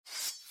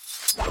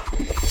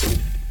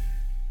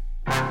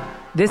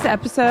This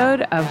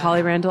episode of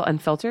Holly Randall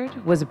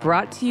Unfiltered was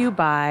brought to you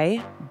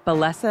by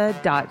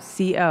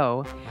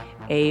Bellesa.co,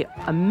 a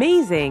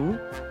amazing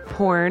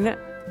porn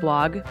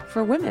blog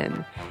for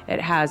women. It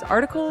has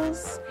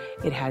articles,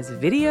 it has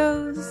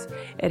videos,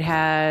 it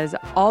has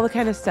all the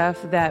kind of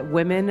stuff that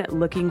women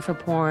looking for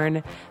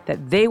porn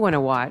that they want to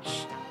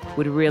watch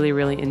would really,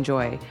 really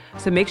enjoy.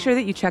 So make sure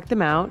that you check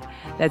them out.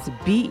 That's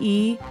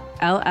BELLESA.co.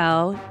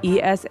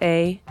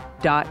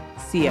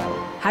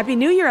 Happy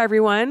New Year,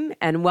 everyone,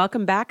 and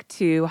welcome back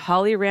to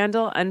Holly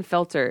Randall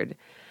Unfiltered.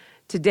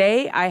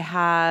 Today, I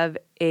have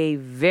a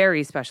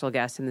very special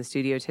guest in the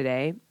studio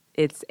today.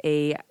 It's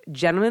a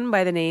gentleman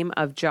by the name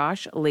of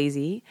Josh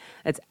Lazie.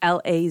 That's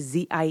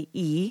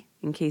Lazie,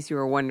 in case you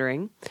were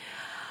wondering.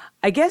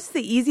 I guess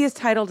the easiest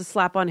title to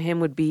slap on him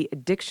would be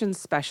addiction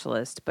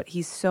specialist, but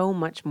he's so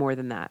much more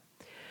than that.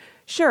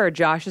 Sure,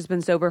 Josh has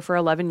been sober for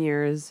 11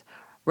 years,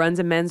 runs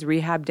a men's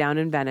rehab down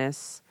in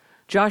Venice.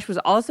 Josh was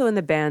also in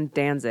the band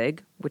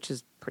Danzig, which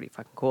is pretty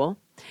fucking cool.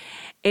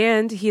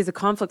 And he is a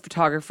conflict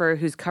photographer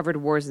who's covered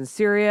wars in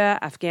Syria,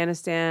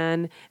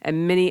 Afghanistan,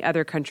 and many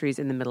other countries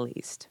in the Middle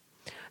East.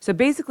 So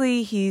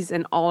basically, he's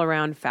an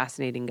all-around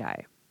fascinating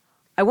guy.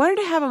 I wanted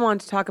to have him on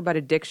to talk about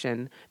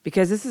addiction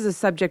because this is a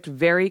subject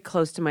very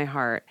close to my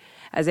heart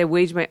as I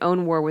waged my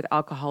own war with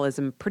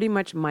alcoholism pretty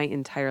much my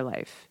entire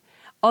life.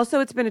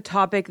 Also, it's been a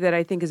topic that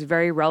I think is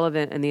very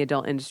relevant in the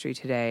adult industry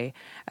today,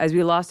 as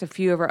we lost a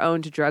few of our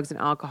own to drugs and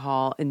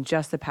alcohol in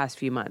just the past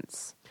few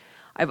months.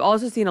 I've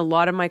also seen a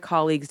lot of my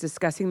colleagues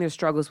discussing their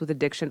struggles with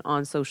addiction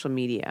on social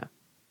media.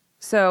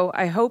 So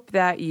I hope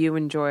that you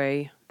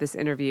enjoy this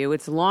interview.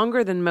 It's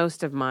longer than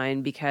most of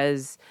mine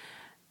because,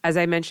 as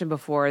I mentioned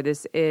before,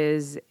 this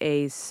is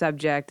a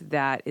subject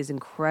that is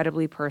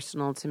incredibly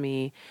personal to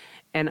me.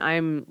 And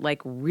I'm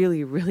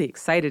really, really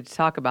excited to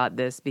talk about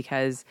this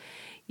because,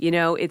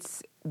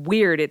 it's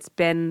weird. It's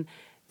been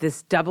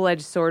this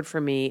double-edged sword for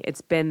me. It's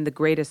been the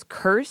greatest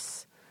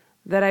curse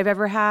that I've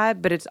ever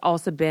had, but it's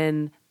also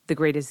been the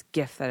greatest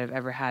gift that I've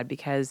ever had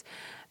because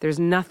there's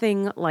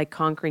nothing like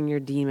conquering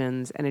your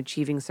demons and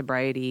achieving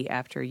sobriety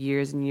after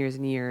years and years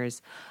and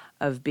years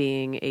of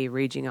being a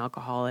raging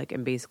alcoholic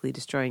and basically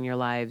destroying your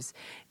lives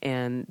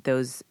and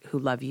those who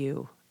love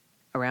you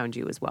around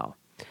you as well.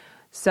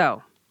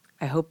 So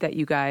I hope that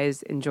you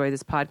guys enjoy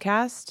this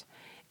podcast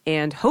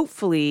and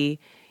hopefully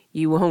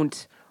you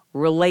won't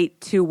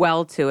relate too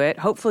well to it.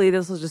 Hopefully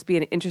this will just be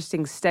an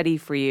interesting study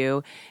for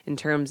you in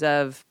terms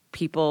of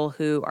people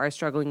who are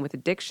struggling with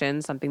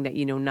addiction, something that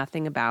you know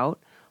nothing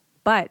about.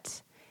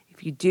 But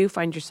if you do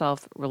find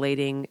yourself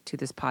relating to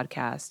this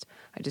podcast,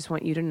 I just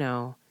want you to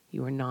know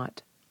you are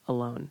not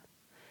alone.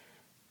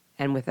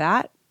 And with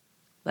that,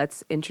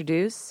 let's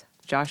introduce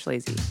Josh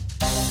Lazie.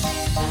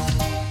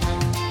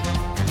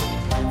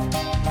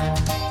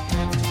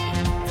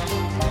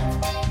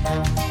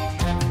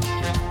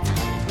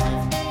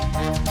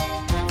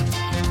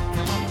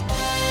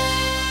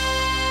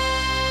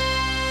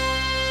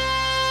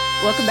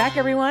 Welcome back,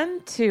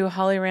 everyone, to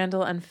Holly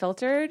Randall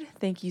Unfiltered.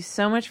 Thank you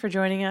so much for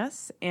joining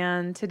us.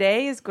 And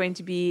today is going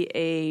to be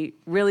a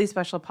really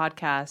special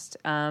podcast.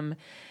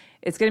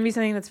 It's going to be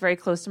something that's very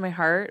close to my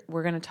heart.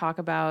 We're going to talk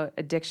about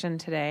addiction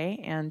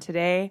today. And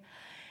today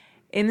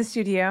in the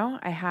studio,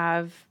 I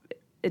have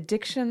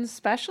addiction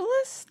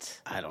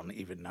specialist. I don't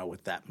even know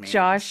what that means.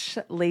 Josh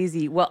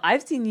Lazie. Well,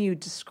 I've seen you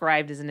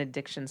described as an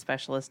addiction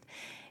specialist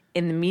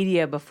in the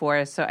media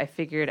before, so I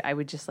figured I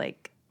would just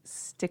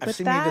stick with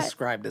that. I've seen you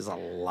described as a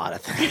lot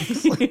of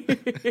things.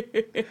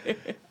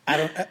 I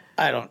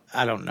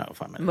don't know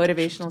if I'm an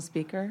motivational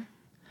speaker.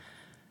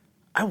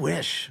 I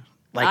wish.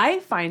 I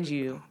find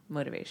you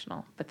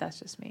motivational, but that's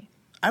just me.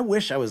 I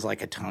wish I was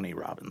like a Tony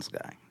Robbins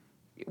guy.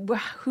 Well,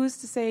 who's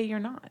to say you're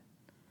not?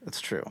 That's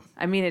true.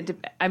 I mean,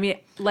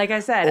 like I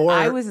said,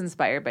 I was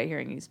inspired by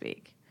hearing you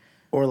speak.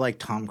 Or like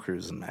Tom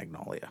Cruise in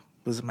Magnolia.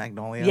 Was it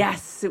Magnolia?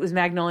 Yes, it was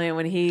Magnolia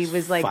when he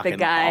was the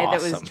guy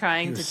that was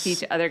trying to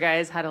teach other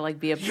guys how to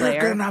be a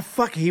player. You're gonna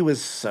he was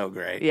so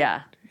great.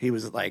 Yeah. He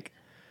was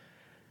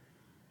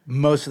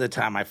most of the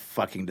time I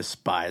fucking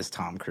despised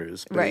Tom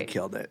Cruise, but he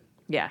killed it.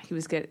 Yeah, he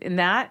was good in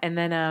that. And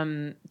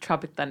then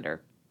Tropic Thunder.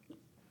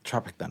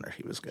 Tropic Thunder,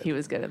 he was good. He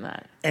was good in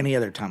that. Any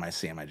other time I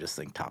see him, I just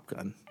think Top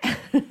Gun.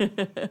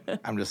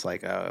 I'm just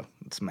oh,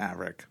 it's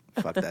Maverick.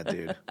 Fuck that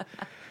dude.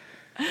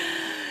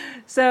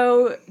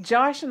 So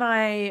Josh and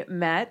I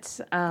met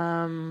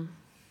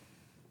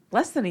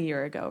less than a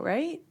year ago,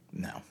 right?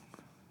 No.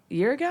 A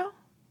year ago?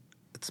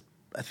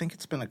 I think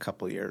it's been a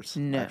couple years.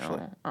 No.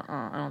 Actually.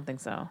 I don't think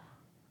so.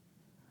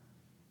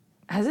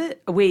 Has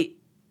it?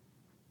 Wait.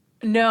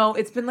 No,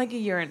 it's been a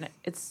year and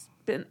it's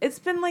been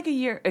a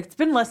year. It's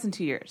been less than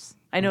 2 years.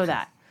 I know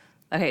that.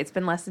 Okay, it's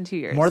been less than 2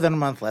 years. More than a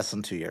month, less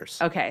than 2 years.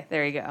 Okay,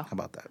 there you go. How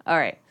about that? All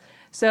right.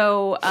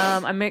 So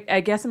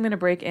I guess I'm going to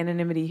break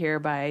anonymity here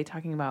by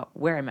talking about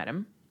where I met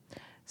him.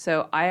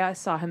 So I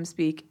saw him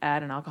speak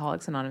at an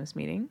Alcoholics Anonymous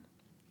meeting.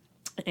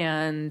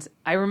 And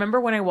I remember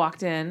when I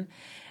walked in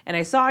and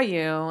I saw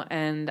you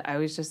and I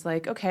was just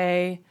like,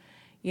 okay,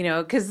 You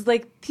know, because,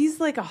 like, he's,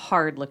 like, a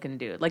hard-looking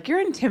dude. Like,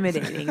 you're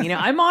intimidating. You know,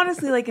 I'm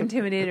honestly, like,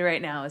 intimidated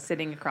right now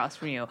sitting across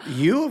from you.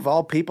 You, of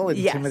all people,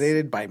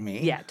 intimidated by me?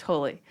 Yeah,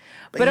 totally.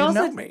 But you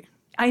also, know me.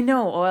 I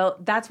know. Well,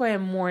 that's why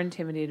I'm more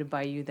intimidated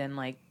by you than,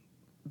 like,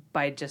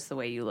 by just the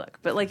way you look.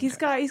 But, like, he's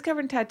covered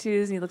in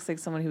tattoos, and he looks like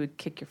someone who would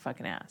kick your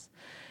fucking ass.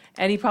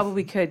 And he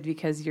probably could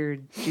because you're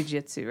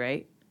jiu-jitsu,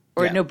 right?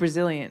 Or, no,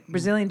 Brazilian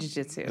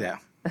jiu-jitsu. Yeah.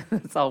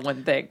 It's all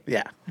one thing.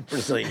 Yeah.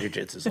 Brazilian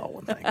jiu-jitsu is all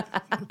one thing.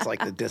 It's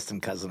like the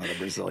distant cousin of the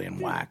Brazilian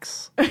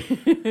wax.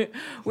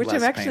 Which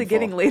I'm actually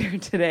getting later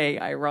today,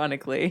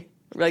 ironically,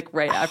 like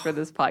right after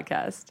this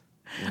podcast.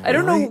 Really? I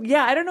don't know.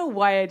 Yeah, I don't know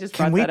why I just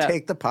brought that up. Can we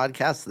take the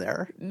podcast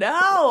there? No,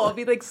 I'll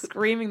be like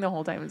screaming the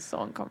whole time. It's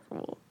so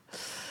uncomfortable.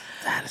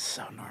 That is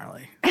so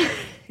gnarly.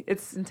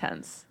 It's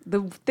intense.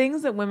 The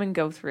things that women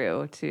go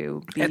through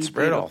to be it's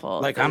brutal. Beautiful.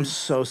 Like, I'm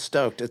so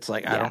stoked. It's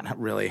like, I don't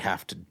really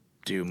have to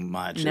do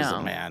much as a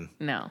man.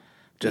 No.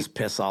 Just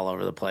piss all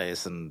over the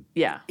place and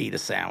eat a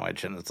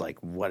sandwich, and it's like,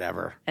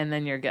 whatever. And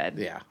then you're good.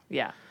 Yeah.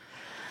 Yeah.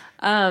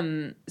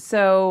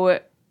 So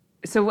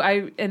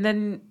I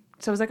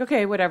was like,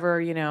 okay, whatever,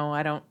 you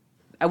know,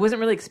 I wasn't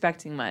really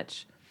expecting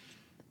much.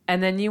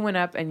 And then you went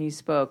up and you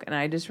spoke, and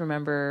I just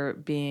remember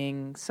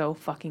being so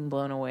fucking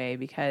blown away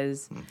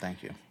because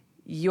thank you.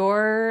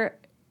 Your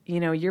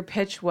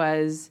pitch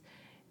was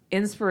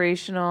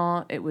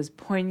inspirational, it was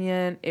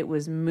poignant, it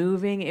was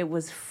moving, it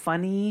was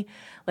funny.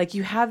 Like,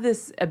 you have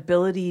this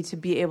ability to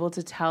be able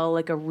to tell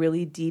like a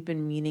really deep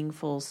and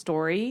meaningful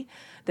story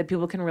that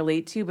people can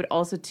relate to, but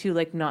also to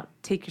like not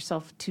take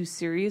yourself too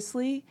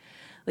seriously.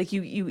 Like,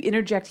 you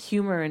interject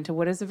humor into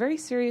what is a very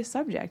serious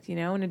subject, you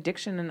know, and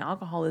addiction and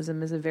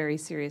alcoholism is a very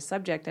serious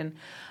subject. And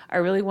I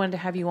really wanted to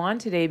have you on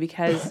today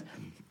because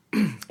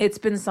it's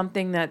been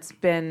something that's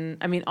been,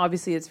 I mean,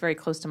 obviously it's very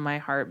close to my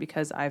heart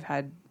because I've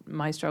had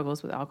my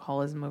struggles with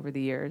alcoholism over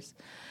the years.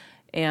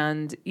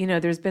 And, you know,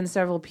 there's been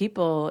several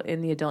people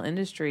in the adult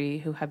industry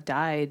who have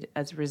died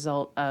as a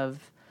result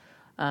of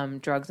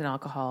drugs and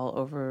alcohol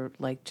over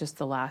like just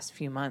the last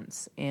few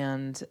months.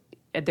 And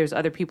there's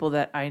other people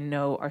that I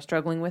know are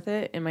struggling with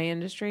it in my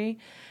industry.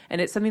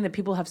 And it's something that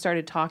people have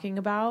started talking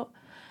about.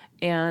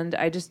 And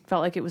I just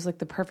felt like it was like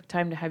the perfect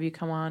time to have you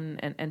come on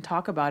and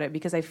talk about it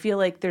because I feel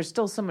like there's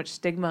still so much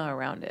stigma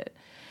around it.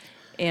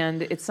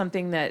 And it's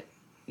something that,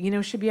 you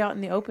know, should be out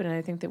in the open, and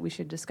I think that we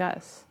should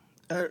discuss.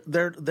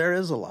 There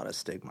is a lot of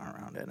stigma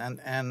around it.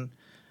 And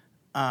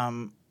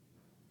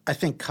I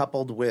think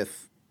coupled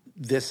with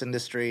this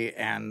industry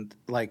and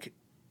like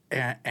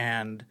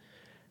and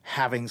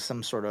having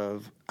some sort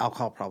of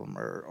alcohol problem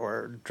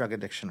or drug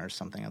addiction or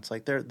something, it's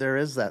like there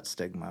is that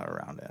stigma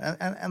around it.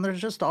 And there's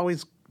just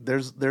always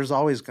there's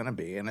always going to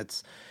be, and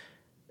it's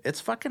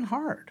fucking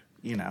hard,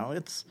 you know.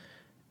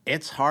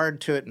 It's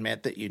hard to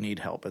admit that you need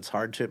help. It's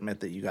hard to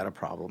admit that you got a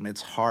problem.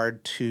 It's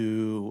hard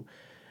to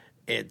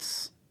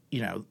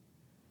you know,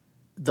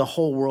 the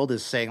whole world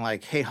is saying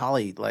like, hey,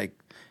 Holly, like,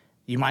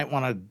 you might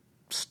want to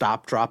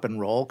stop, drop, and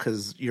roll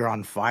because you're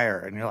on fire.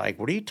 And you're like,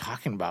 what are you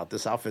talking about?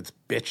 This outfit's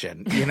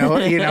bitching. You know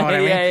what I mean?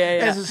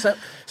 Yeah.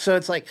 So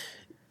it's like,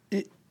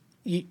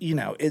 you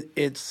know,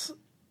 it's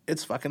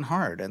fucking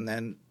hard. And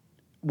then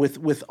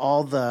with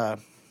all the,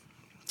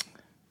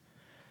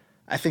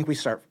 I think we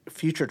start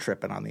future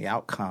tripping on the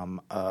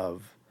outcome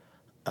of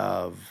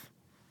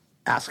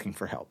asking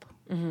for help.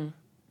 Mm-hmm.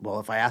 Well,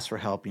 if I ask for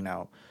help, you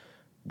know,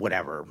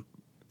 whatever,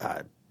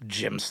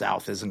 Jim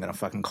South isn't going to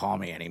fucking call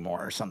me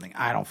anymore or something.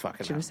 I don't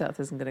fucking know. Jim South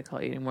isn't going to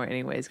call you anymore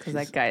anyways because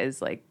that guy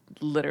is like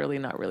literally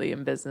not really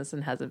in business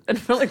and hasn't been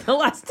for like the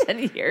last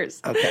 10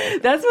 years. Okay.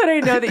 That's what I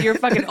know, that you're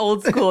fucking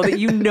old school, that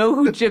you know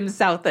who Jim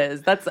South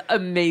is. That's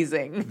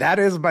amazing. That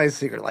is my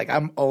secret. Like,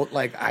 I'm old,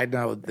 like, I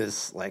know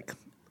this, like,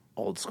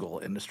 old school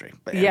industry.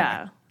 But anyway.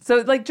 Yeah. So,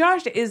 like,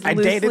 Josh is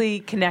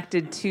loosely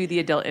connected to the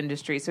adult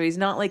industry, so he's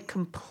not, like,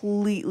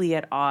 completely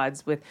at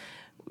odds with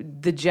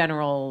the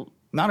general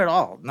not at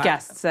all.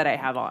 Guests that I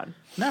have on.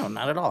 No,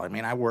 not at all. I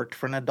mean, I worked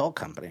for an adult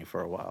company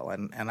for a while,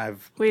 and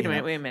I've... Wait a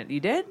minute. You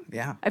did?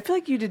 Yeah. I feel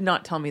like you did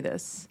not tell me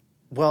this.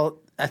 Well,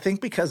 I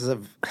think because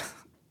of...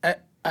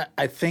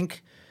 I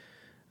think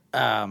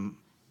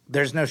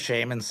there's no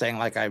shame in saying,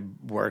 like, I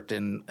worked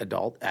in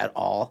adult at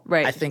all.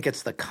 Right. I think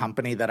it's the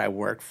company that I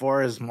worked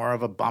for is more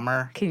of a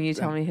bummer. Can you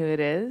tell me who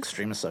it is?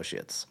 Extreme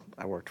Associates.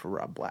 I worked for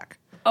Rob Black.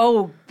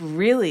 Oh,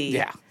 really?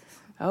 Yeah.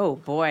 Oh,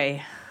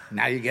 boy.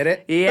 Now you get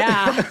it?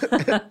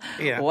 Yeah.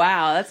 Yeah.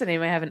 Wow, that's a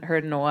name I haven't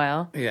heard in a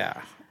while. Yeah.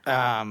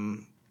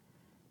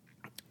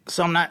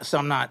 So I'm not,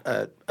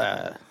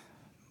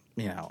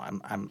 you know,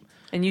 I'm.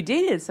 And you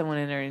dated someone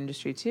in our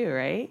industry too,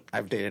 right?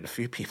 I've dated a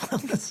few people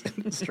in this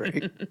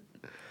industry.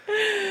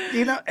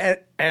 You know,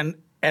 and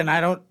I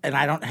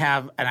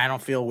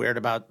don't feel weird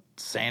about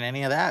saying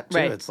any of that too.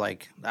 Right. It's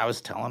like I was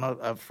telling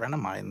a friend of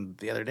mine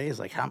the other day, he's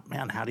like, how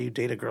do you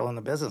date a girl in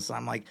the business? And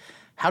I'm like,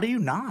 how do you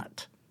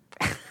not?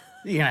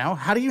 You know,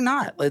 how do you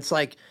not? It's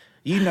like,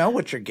 you know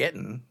what you're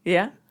getting.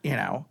 Yeah. You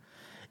know,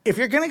 if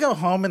you're going to go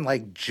home and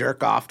like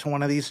jerk off to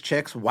one of these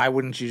chicks, why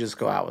wouldn't you just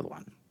go out with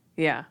one?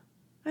 Yeah.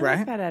 I right?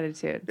 like that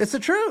attitude. It's the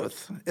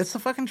truth. It's the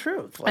fucking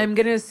truth. Like, I'm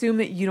going to assume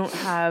that you don't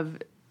have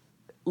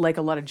like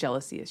a lot of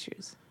jealousy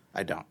issues.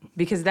 I don't.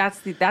 Because that's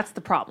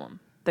the problem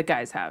that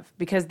guys have.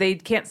 Because they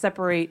can't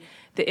separate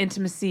the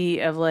intimacy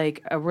of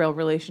like a real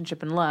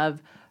relationship and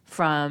love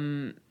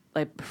from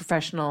like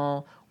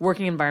professional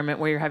working environment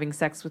where you're having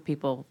sex with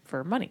people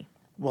for money.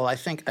 Well, I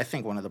think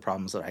one of the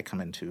problems that I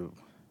come into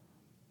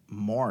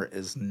more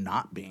is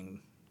not being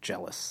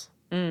jealous.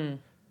 You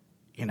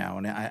know,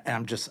 and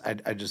I'm just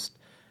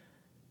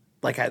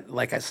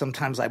I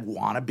sometimes I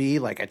want to be,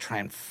 like I try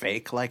and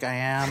fake like I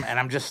am, and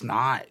I'm just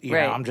not. You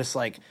know, I'm just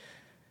like,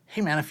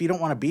 hey man, if you don't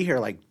want to be here,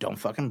 like don't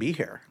fucking be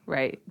here.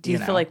 Right. Do you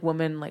feel like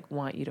women like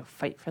want you to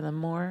fight for them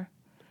more?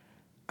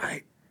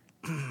 I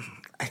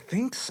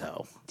think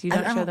so. Do you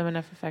not show them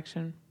enough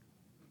affection?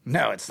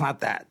 No, it's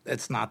not that.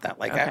 It's not that.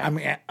 Like Okay. I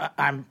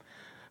mean,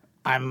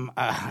 I'm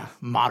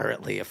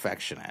moderately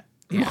affectionate.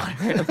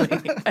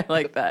 Moderately. I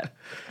like that.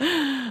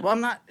 Well, I'm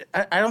not.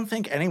 I don't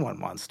think anyone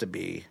wants to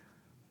be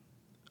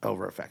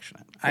over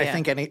affectionate. I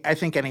think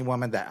any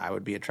woman that I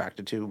would be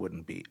attracted to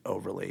wouldn't be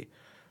overly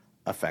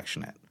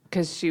affectionate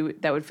Because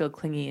that would feel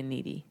clingy and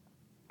needy.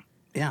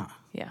 Yeah.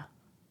 Yeah.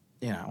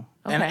 You know,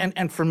 Okay.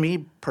 and for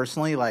me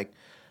personally, like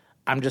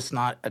I'm just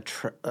not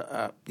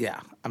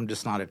I'm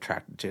just not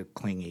attracted to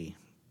clingy,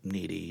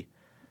 needy,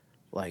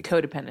 like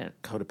Codependent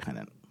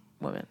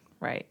women.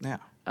 Right. Yeah.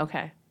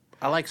 Okay.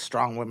 I like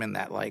strong women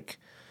that like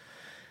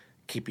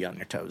keep you on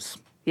your toes.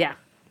 Yeah.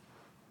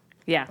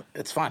 Yeah.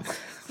 It's fun.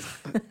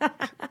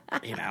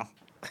 You know,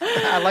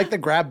 I like the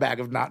grab bag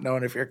of not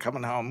knowing if you're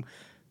coming home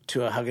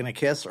to a hug and a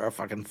kiss or a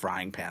fucking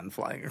frying pan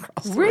flying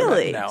across the room.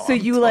 Really? No, So I'm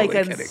you totally like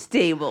kidding.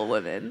 unstable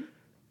women?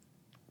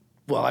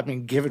 Well, I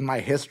mean, given my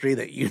history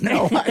that you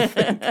know,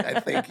 I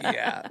think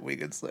yeah, we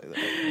could say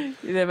that.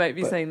 That might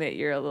be saying that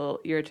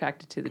you're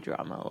attracted to the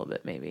drama a little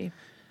bit, maybe.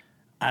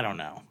 I don't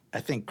know.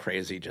 I think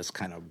crazy just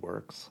kind of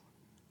works.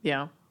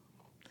 Yeah.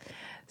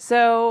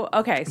 So,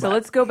 okay, so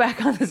let's go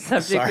back on the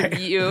subject of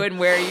you and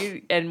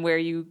where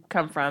you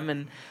come from.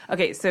 And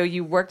okay, so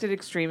you worked at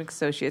Extreme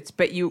Associates,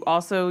 but you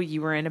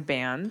were in a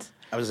band.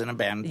 I was in a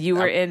band. You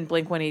were in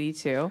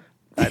Blink-182.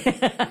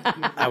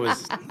 I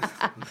was.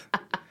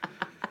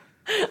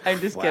 I'm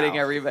just kidding,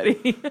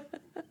 everybody.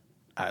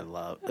 I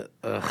love it.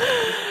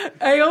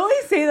 I only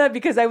say that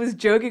because I was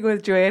joking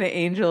with Joanna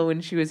Angel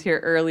when she was here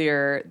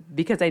earlier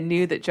because I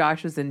knew that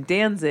Josh was in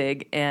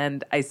Danzig,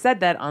 and I said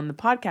that on the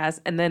podcast,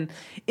 and then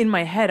in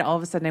my head, all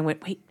of a sudden I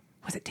went, wait,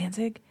 was it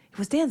Danzig? It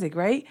was Danzig,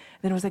 right?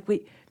 And then I was like,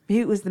 wait,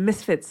 maybe it was the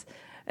Misfits.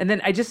 And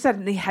then I just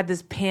suddenly had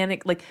this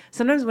panic. Like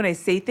sometimes when I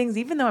say things,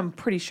 even though I'm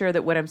pretty sure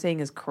that what I'm saying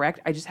is correct,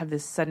 I just have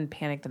this sudden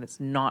panic that it's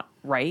not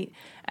right.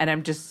 And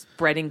I'm just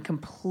spreading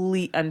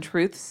complete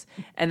untruths.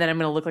 And then I'm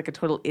going to look like a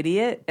total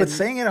idiot. But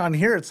saying it on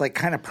here, it's like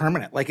kind of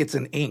permanent. Like it's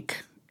in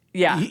ink.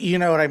 Yeah. You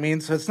know what I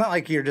mean? So it's not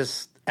like you're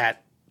just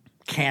at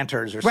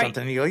Cantor's or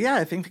something. And you go, yeah,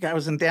 I think the guy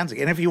was in Danzig.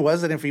 And if he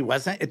was and if he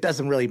wasn't, it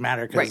doesn't really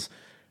matter because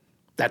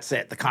that's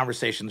it. The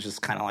conversation's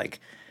just kind of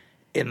like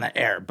in the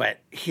air. But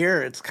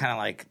here it's kind of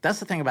like, that's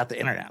the thing about the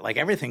internet. Like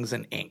everything's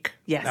in ink.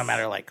 Yes. No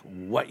matter like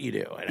what you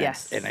do.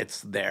 And it's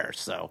there.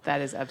 So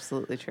that is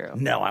absolutely true.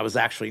 no, I was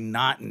actually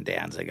not in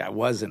Danzig. I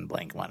was in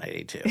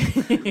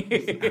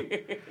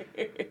Blink-182.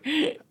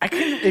 I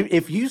couldn't,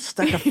 if you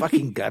stuck a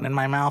fucking gun in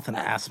my mouth and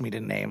asked me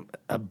to name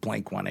a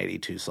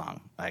Blink-182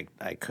 song, I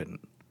couldn't.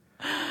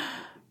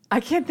 I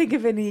can't think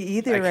of any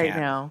either right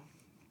can't. now.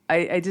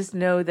 I just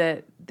know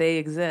that they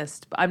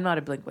exist, but I'm not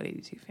a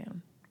Blink-182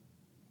 fan.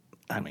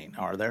 I mean,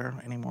 are there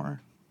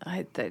anymore?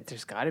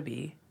 There's got to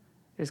be.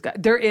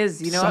 There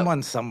is, you know.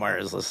 Someone somewhere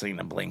is listening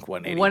to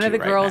Blink-182 One of the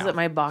right girls now. at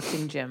my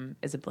boxing gym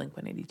is a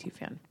Blink-182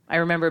 fan. I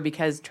remember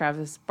because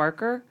Travis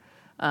Barker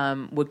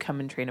would come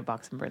and train at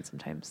Box and Burn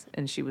sometimes,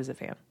 and she was a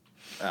fan.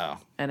 Oh.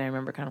 And I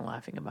remember kind of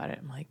laughing about it.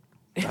 I'm like,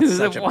 That's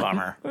such a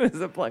bummer. Who's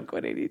a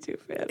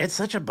Blink-182 fan? It's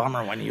such a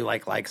bummer when you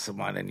like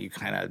someone and you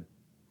kind of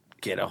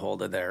get a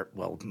hold of their,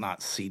 well,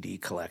 not CD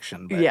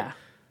collection, but yeah.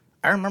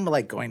 I remember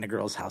like going to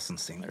girls' house and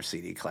seeing their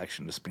CD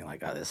collection, just being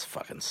like, "Oh, this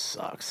fucking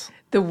sucks."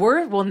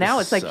 Now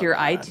it's like so your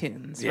bad.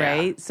 iTunes, Yeah.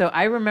 right? So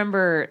I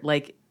remember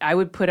like I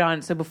would put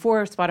on, so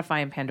before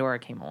Spotify and Pandora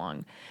came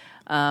along,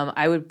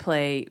 I do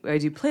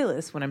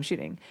playlists when I'm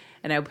shooting,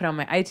 and I would put on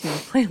my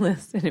iTunes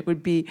playlist, and it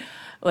would be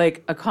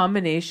like a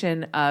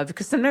combination of,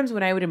 because sometimes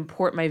when I would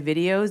import my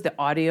videos, the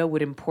audio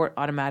would import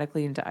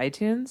automatically into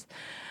iTunes.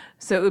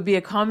 So it would be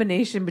a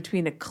combination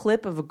between a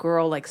clip of a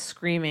girl like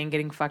screaming,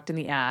 getting fucked in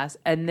the ass,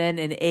 and then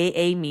an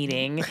AA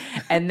meeting,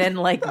 and then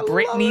like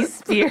Britney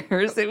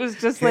Spears. It was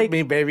just Hit like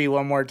me, baby,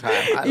 one more time.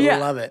 I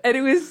love it. And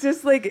it was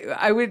just like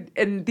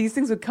and these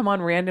things would come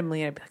on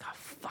randomly, and I'd be like, oh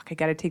fuck, I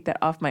got to take that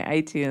off my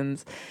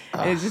iTunes,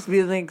 and it'd just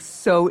be like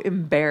so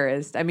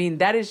embarrassed. I mean,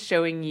 that is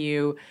showing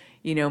you.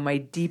 You know, my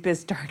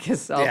deepest,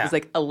 darkest self is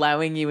like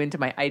allowing you into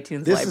my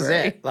iTunes This library.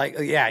 is it. Like,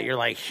 yeah, you're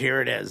like,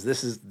 here it is.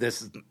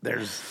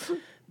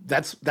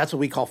 That's what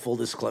we call full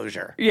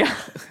disclosure. Yeah.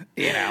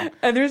 You know?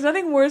 And there's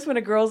nothing worse when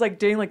a girl's like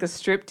doing like a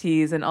strip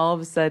tease and all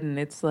of a sudden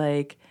it's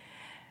like,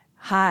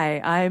 hi,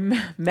 I'm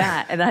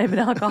Matt, and I'm an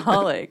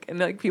alcoholic. And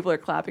like people are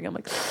clapping. I'm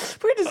like,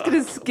 we're just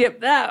going to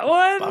skip that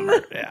one.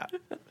 Bummer. Yeah.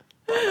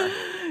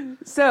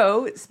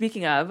 So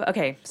speaking of,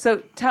 okay,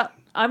 so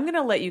I'm going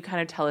to let you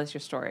kind of tell us your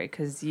story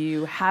because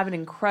you have an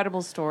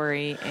incredible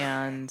story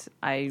and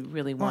I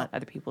really want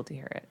other people to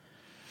hear it.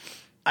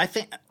 I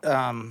think,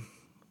 wow,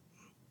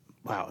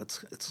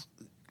 it's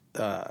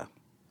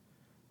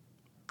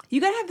you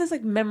got to have this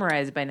like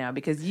memorized by now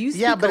because you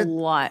speak a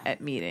lot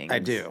at meetings. I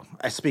do.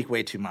 I speak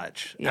way too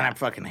much and I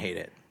fucking hate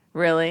it.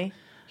 Really?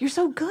 You're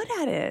so good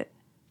at it.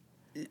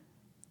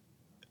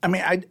 I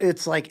mean,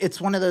 it's like,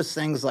 it's one of those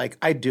things like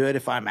I do it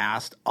if I'm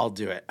asked, I'll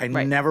do it. I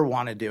never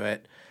want to do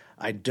it.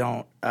 I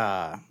don't,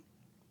 as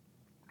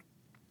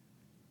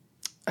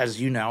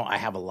you know, I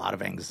have a lot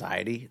of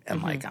anxiety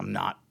and like I'm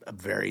not a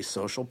very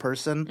social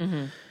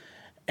person.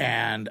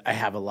 And I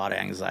have a lot of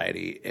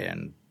anxiety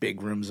in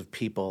big rooms of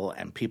people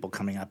and people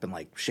coming up and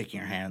like shaking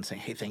your hand and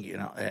saying, hey, thank you. You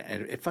know,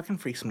 it fucking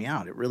freaks me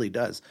out. It really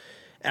does.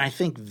 And I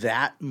think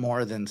that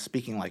more than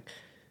speaking, like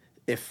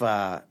if,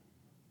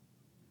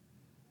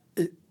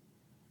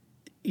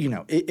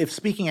 if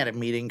speaking at a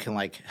meeting can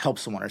like help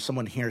someone or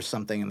someone hears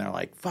something and they're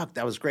like, fuck,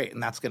 that was great.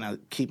 And that's going to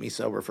keep me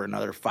sober for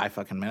another 5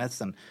 fucking minutes,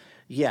 then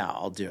yeah,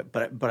 I'll do it.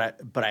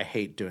 But I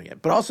hate doing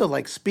it. But also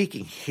like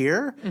speaking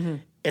here,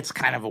 it's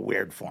kind of a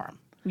weird form.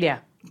 Yeah.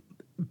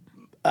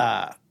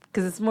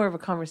 Because it's more of a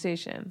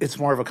conversation. It's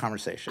more of a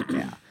conversation,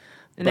 yeah.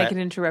 And I can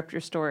interrupt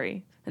your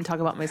story and talk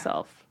about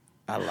myself.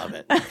 I love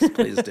it.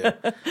 Please do.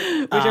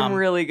 Which I'm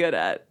really good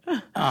at.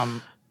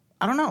 I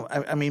don't know.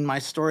 I mean, my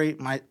story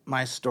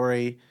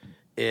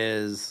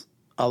is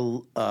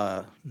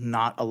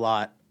not a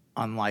lot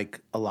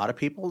unlike a lot of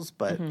people's,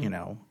 but you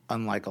know,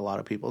 unlike a lot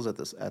of people's at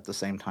the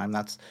same time.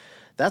 That's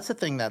the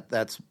thing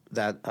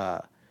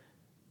that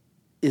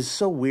is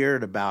so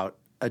weird about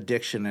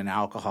addiction and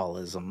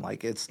alcoholism.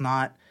 Like it's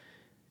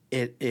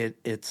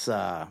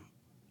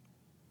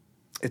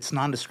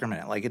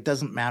non-discriminate. Like it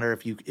doesn't matter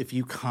if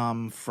you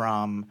come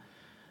from,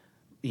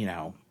 you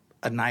know,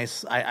 a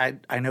nice,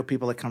 I know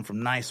people that come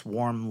from nice,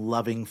 warm,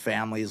 loving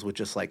families with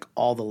just like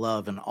all the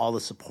love and all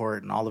the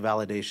support and all the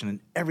validation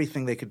and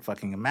everything they could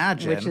fucking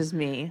imagine. Which is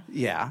me.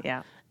 Yeah.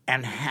 Yeah.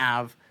 And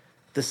have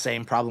the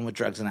same problem with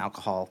drugs and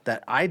alcohol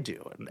that I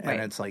do. And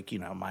it's like, you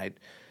know, my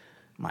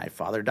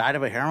father died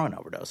of a heroin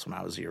overdose when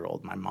I was a year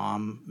old. My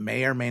mom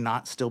may or may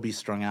not still be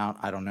strung out.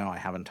 I don't know. I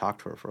haven't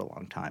talked to her for a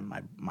long time.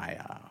 My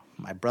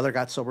brother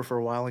got sober for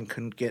a while and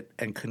couldn't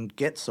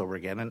get sober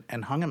again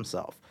and hung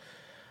himself.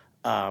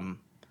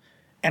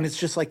 And it's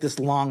just like this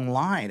long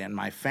line in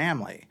my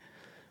family,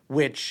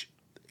 which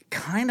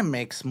kind of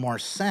makes more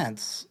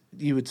sense.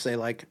 You would say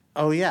like,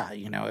 oh yeah,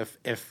 you know,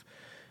 if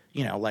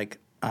you know, like,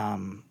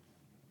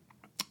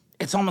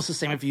 it's almost the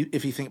same if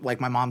you think like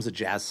my mom's a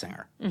jazz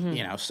singer,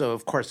 you know, so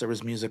of course there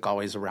was music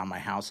always around my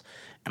house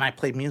and I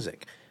played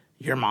music.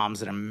 Your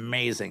mom's an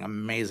amazing,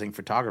 amazing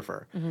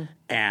photographer.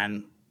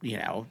 And, you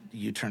know,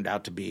 you turned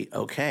out to be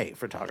okay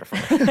photographer.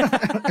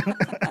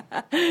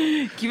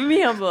 Keeping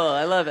me humble.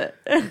 I love it.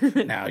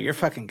 No, you're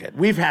fucking good.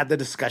 We've had the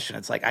discussion.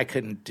 It's like I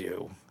couldn't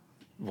do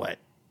what.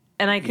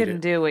 And I couldn't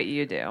do what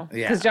you do.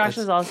 Yeah, because Josh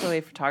is also a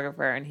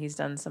photographer and he's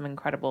done some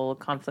incredible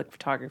conflict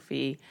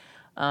photography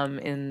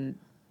in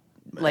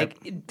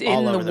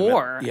the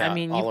war. Yeah, I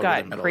mean, you've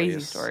got crazy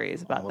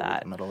stories about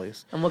that. The Middle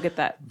East. And we'll get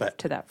to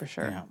that for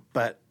sure. Yeah,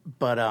 but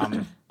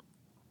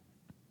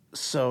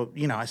so,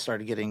 you know, I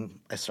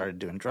started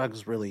doing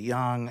drugs really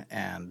young,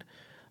 and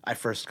I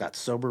first got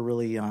sober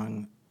really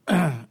young,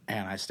 and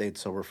I stayed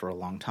sober for a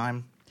long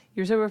time.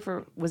 You were sober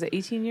for, was it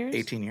 18 years?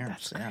 18 years,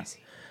 That's crazy.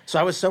 So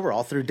I was sober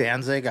all through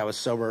Danzig. I was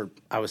sober.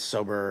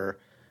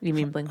 You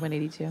mean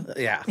Blink-182?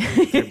 Yeah,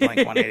 through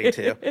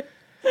Blink-182.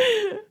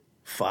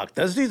 Fuck,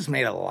 those dudes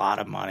made a lot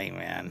of money,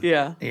 man.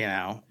 Yeah. You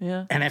know?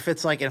 Yeah. And if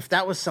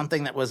that was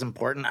something that was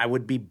important, I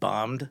would be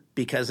bummed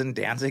because in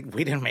Danzig,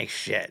 we didn't make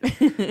shit.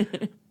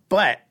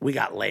 But we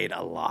got laid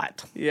a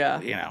lot.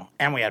 Yeah. You know,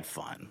 and we had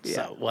fun. Yeah.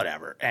 So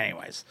whatever.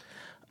 Anyways.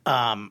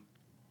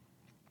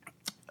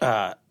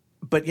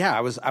 But yeah,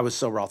 I was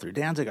sober all through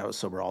Danzig. I was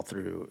sober all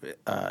through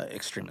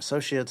Extreme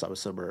Associates. I was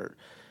sober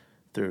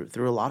through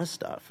a lot of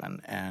stuff.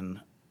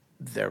 And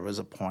there was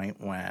a point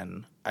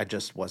when I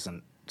just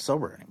wasn't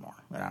sober anymore.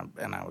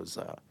 And I was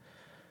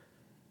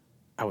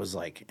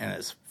like in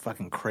this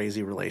fucking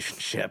crazy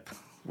relationship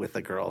with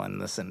a girl in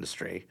this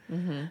industry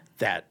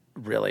that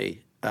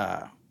really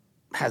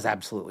has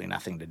absolutely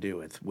nothing to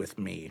do with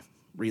me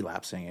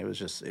relapsing. It was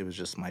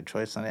just my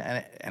choice, and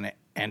it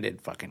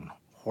ended fucking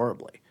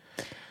horribly.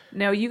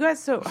 Now, you got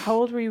how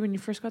old were you when you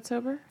first got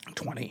sober?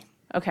 20.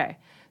 Okay.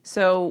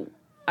 So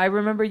I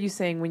remember you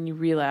saying when you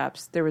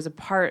relapsed, there was a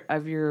part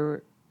of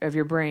your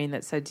brain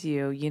that said to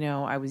you, you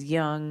know, I was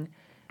young,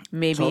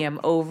 maybe I'm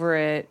over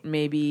it,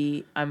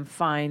 maybe I'm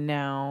fine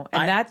now.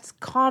 And that's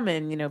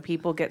common, you know,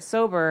 people get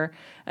sober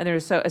and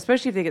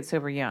especially if they get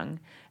sober young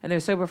and they're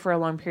sober for a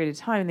long period of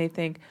time, and they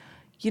think,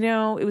 you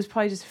know, it was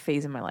probably just a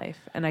phase in my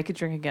life and I could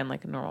drink again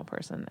like a normal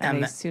person.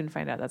 And they soon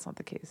find out that's not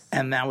the case.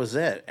 And that was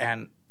it.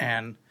 And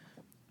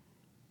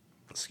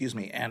excuse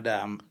me. And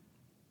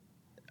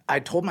I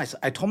told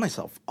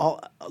myself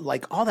all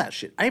that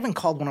shit. I even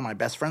called one of my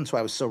best friends who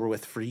I was sober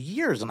with for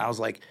years, and I was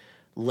like,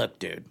 "Look,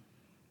 dude,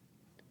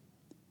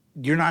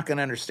 you're not going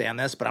to understand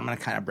this, but I'm going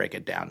to kind of break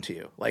it down to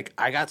you. Like,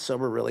 I got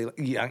sober really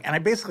young, and I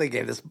basically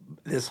gave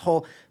this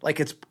whole, like,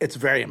 it's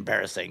very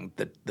embarrassing,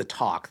 the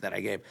talk that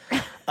I gave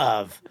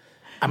of,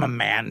 I'm a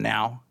man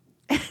now,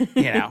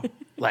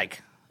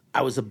 like,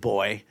 I was a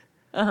boy,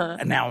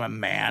 and now I'm a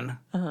man,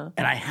 and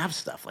I have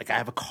stuff. Like, I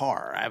have a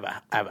car,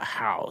 I have a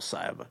house,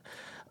 I have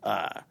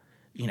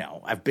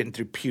I've been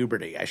through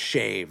puberty, I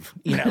shave,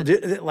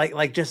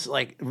 just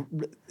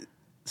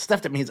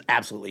stuff that means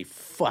absolutely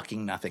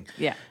fucking nothing.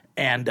 Yeah.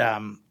 And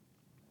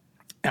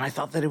I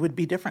thought that it would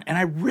be different. And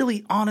I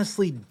really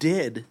honestly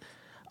did.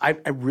 I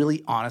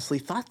really honestly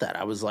thought that.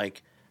 I was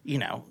like,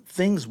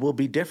 things will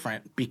be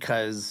different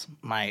because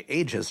my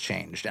age has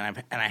changed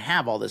and I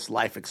have all this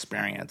life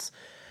experience,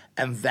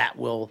 and that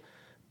will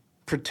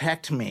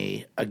protect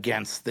me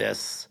against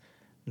this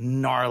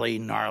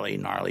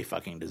gnarly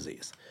fucking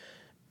disease.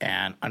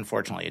 And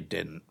unfortunately it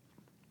didn't.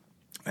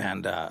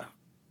 And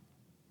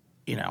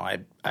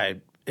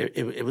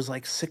it was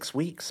like 6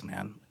 weeks,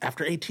 man.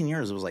 After 18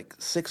 years, it was like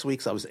 6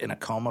 weeks. I was in a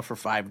coma for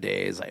 5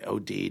 days. I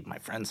OD'd. My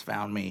friends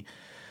found me.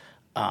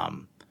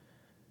 And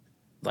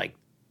I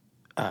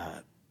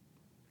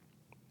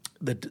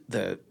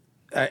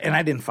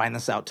didn't find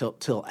this out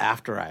till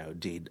after I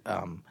OD'd.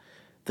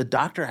 The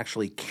doctor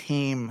actually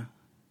came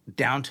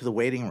down to the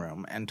waiting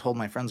room and told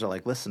my friends, are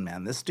like, listen,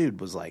 man, this dude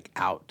was like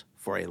out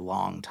for a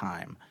long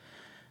time.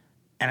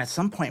 And at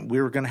some point,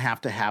 we were going to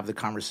have the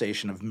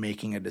conversation of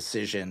making a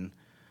decision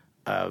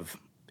of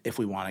if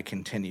we want to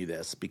continue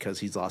this, because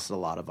he's lost a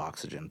lot of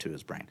oxygen to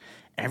his brain.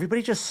 And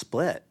everybody just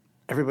split.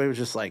 Everybody was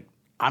just like,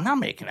 I'm not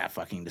making that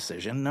fucking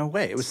decision. No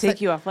way. It was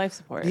take you off life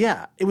support.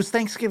 Yeah. It was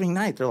Thanksgiving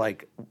night. They're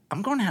like,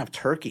 I'm going to have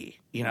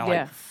turkey.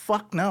 Like,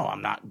 fuck no.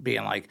 I'm not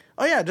being like,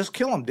 oh yeah, just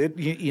kill him, dude.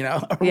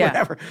 Or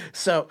whatever.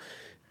 So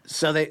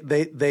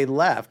they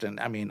left. And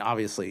I mean,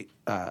 obviously,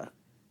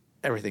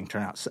 everything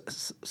turned out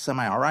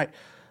semi all right.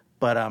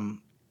 But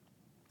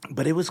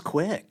it was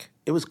quick.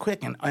 It was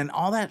quick. And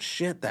all that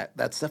shit,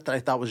 that stuff that I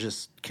thought was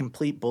just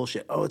complete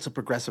bullshit. Oh, it's a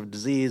progressive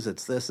disease.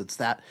 It's this, it's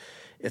that.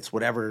 It's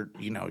whatever,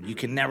 you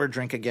can never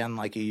drink again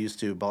like you used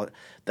to. But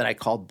that I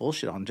called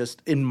bullshit on,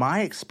 just in my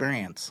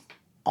experience,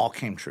 all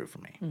came true for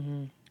me.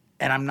 Mm-hmm.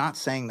 And I'm not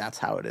saying that's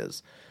how it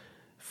is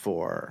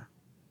for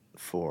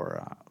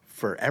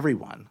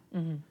everyone.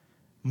 Mm-hmm.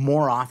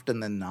 More often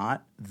than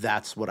not,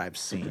 that's what I've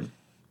seen.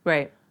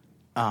 Right.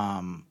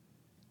 And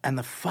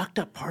the fucked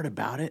up part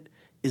about it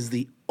is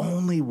the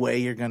only way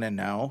you're going to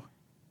know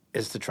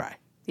is to try.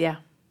 Yeah.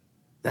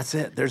 That's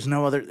it. There's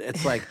no other.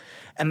 It's like,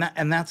 and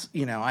that's,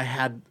 I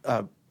had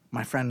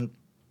my friend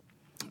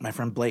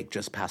Blake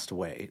just passed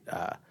away.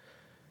 I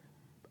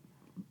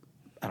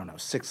don't know,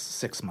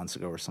 six months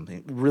ago or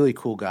something. Really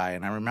cool guy.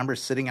 And I remember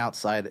sitting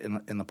outside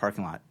in the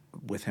parking lot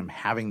with him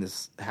having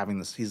this.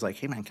 He's like,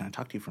 hey man, can I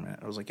talk to you for a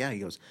minute? I was like, yeah. He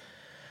goes,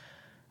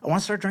 I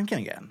want to start drinking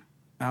again.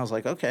 And I was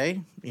like,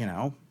 okay,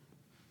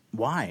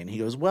 why? And he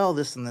goes, well,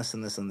 this and this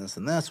and this and this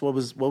and this. What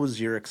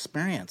was your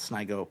experience? And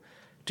I go,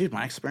 dude,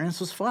 my experience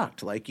was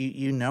fucked. Like,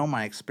 you know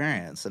my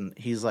experience. And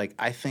he's like,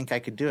 I think I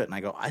could do it. And I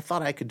go, I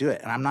thought I could do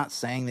it. And I'm not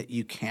saying that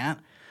you can't.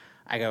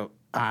 I go,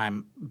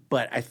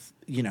 but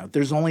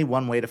there's only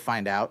one way to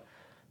find out.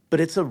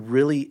 But it's a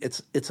really,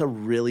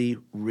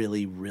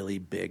 really, really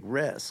big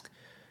risk.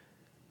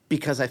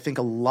 Because I think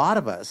a lot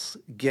of us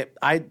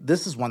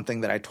this is one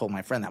thing that I told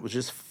my friend that was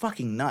just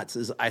fucking nuts,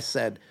 is I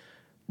said,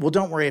 well,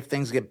 don't worry if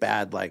things get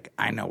bad, like,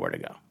 I know where to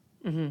go.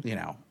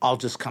 Mm-hmm. I'll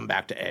just come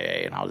back to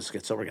AA and I'll just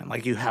get sober again.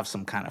 Like, you have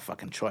some kind of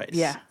fucking choice.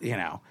 Yeah.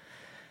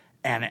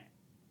 And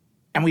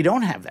we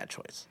don't have that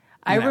choice.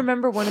 I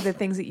remember one of the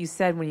things that you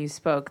said when you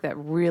spoke that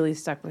really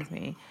stuck with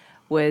me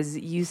was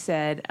you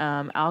said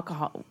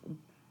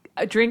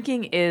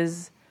drinking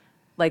is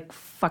like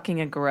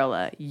fucking a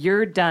gorilla.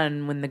 You're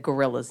done when the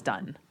gorilla's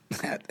done.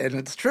 And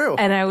it's true.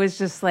 And I was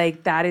just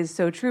like, that is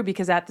so true,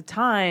 because at the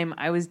time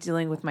I was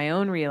dealing with my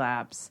own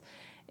relapse.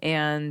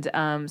 And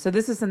so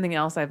this is something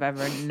else I've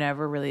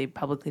never really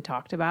publicly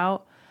talked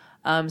about.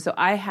 So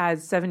I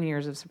had 7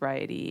 years of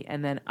sobriety,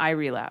 and then I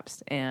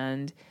relapsed,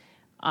 and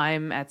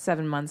I'm at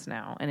 7 months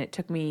now, and it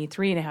took me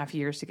 3.5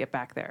 years to get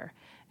back there.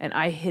 And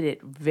I hit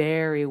it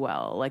very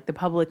well. Like, the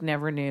public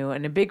never knew.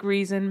 And a big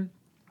reason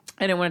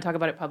I didn't want to talk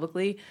about it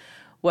publicly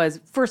was,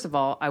 first of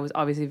all, I was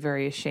obviously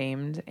very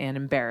ashamed and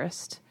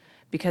embarrassed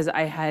because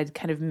I had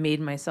kind of made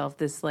myself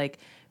this, like,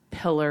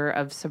 pillar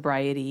of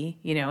sobriety,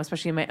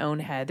 especially in my own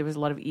head. There was a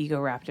lot of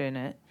ego wrapped in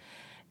it.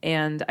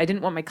 And I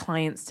didn't want my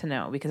clients to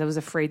know, because I was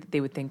afraid that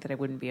they would think that I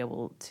wouldn't be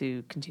able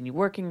to continue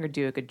working or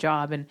do a good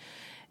job.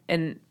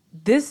 And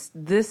this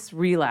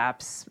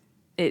relapse,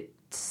 it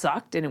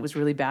sucked and it was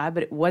really bad,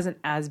 but it wasn't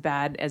as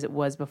bad as it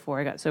was before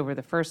I got sober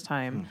the first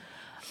time.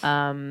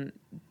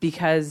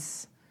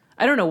 Because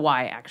I don't know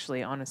why,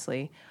 actually,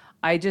 honestly.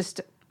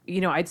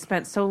 I'd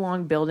spent so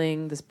long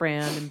building this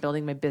brand and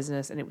building my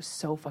business, and it was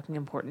so fucking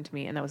important to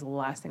me, and that was the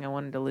last thing I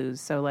wanted to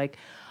lose. So like,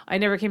 I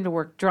never came to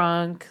work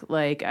drunk.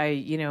 Like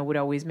I, would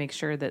always make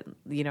sure that,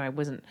 I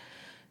wasn't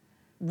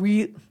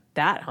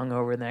that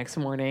hungover the next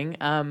morning.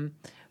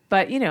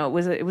 But it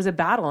was a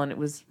battle, and it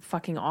was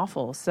fucking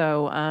awful.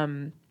 So,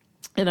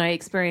 and I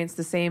experienced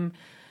the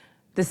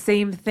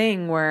same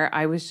thing where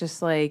I was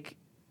just like,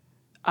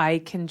 I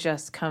can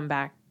just come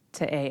back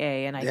to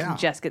AA and I can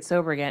just get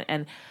sober again.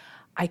 And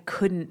I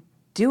couldn't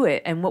do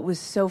it. And what was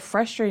so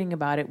frustrating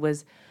about it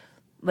was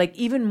like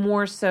even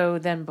more so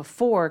than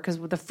before, because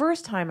the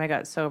first time I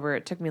got sober,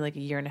 it took me like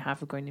a year and a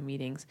half of going to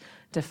meetings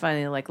to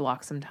finally like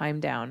lock some time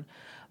down.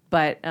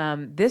 But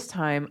this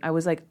time I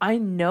was like, I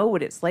know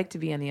what it's like to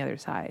be on the other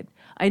side.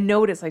 I know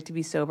what it's like to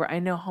be sober. I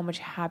know how much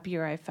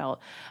happier I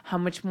felt, how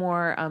much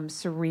more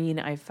serene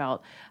I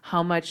felt,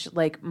 how much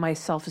like my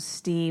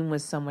self-esteem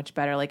was so much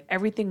better. Like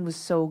everything was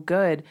so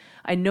good.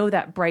 I know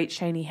that bright,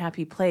 shiny,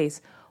 happy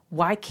place.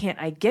 Why can't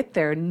I get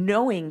there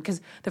knowing, because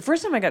the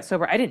first time I got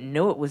sober, I didn't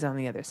know it was on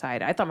the other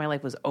side. I thought my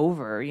life was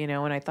over,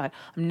 and I thought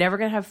I'm never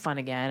going to have fun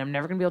again. I'm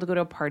never going to be able to go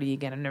to a party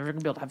again. I'm never going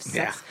to be able to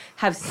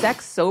have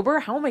sex sober.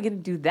 How am I going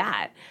to do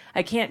that?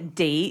 I can't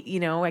date,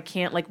 I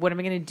can't what am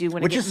I going to do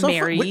when I get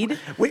married?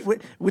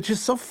 Which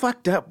is so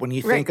fucked up when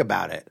you think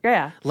about it.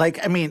 Yeah. Like,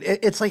 I mean,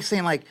 it's like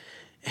saying like,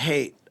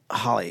 hey,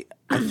 Holly,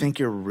 I think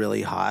you're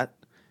really hot,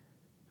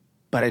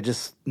 but I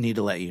just need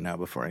to let you know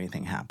before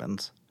anything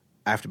happens.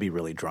 I have to be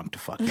really drunk to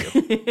fuck you.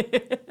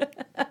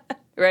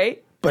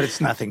 Right? But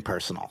it's nothing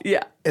personal.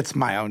 Yeah. It's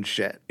my own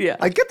shit. Yeah.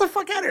 Like, get the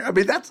fuck out of here. I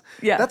mean, that's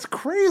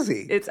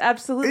crazy. It's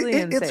absolutely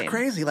insane. It's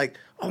crazy. Like,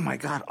 oh my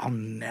God, I'll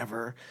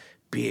never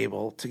be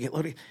able to get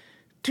loaded.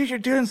 Dude, you're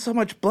doing so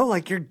much blow,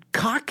 like your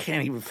cock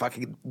can't even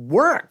fucking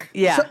work.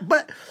 Yeah. So,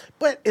 but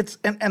it's,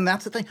 and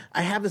that's the thing.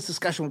 I have this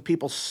discussion with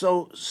people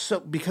so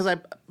because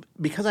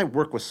I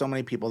work with so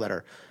many people that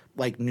are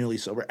like newly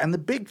sober. And the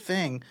big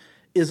thing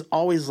is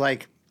always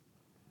like,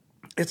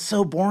 it's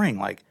so boring.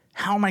 Like,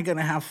 how am I going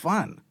to have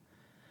fun?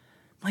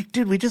 Like,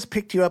 dude, we just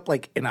picked you up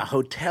like in a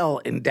hotel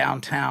in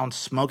downtown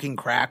smoking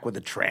crack with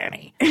a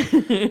tranny.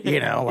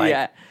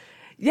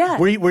 Yeah.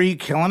 Were you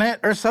killing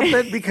it or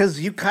something? Because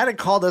you kind of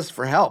called us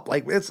for help.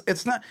 Like,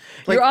 it's not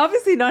like you're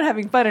obviously not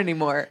having fun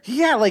anymore.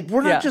 Yeah, like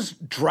we're not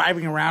just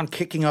driving around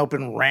kicking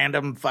open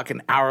random fucking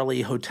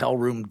hourly hotel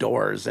room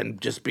doors and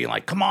just being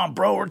like, "Come on,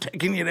 bro, we're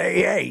taking you to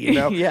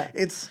AA." Yeah.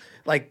 It's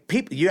like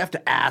people. You have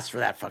to ask for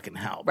that fucking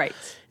help, right?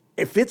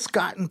 If it's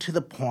gotten to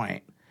the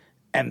point,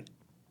 and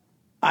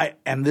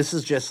this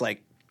is just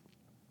like,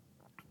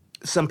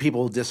 some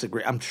people will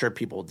disagree. I'm sure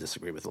people will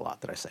disagree with a lot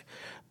that I say.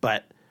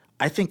 But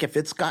I think if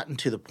it's gotten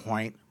to the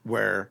point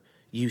where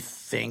you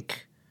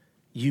think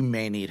you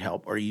may need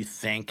help or you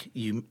think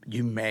you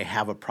may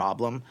have a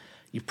problem,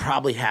 you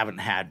probably haven't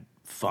had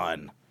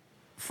fun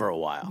for a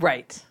while.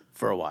 Right.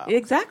 For a while.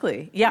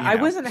 Exactly. Yeah, I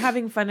wasn't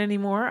having fun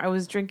anymore. I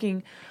was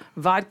drinking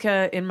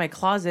vodka in my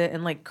closet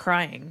and like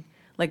crying.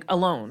 Like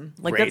alone,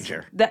 like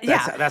Rager.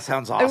 That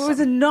sounds awesome. It was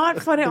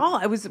not fun at all.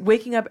 I was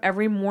waking up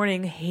every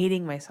morning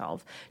hating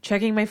myself,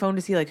 checking my phone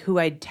to see like who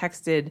I'd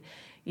texted,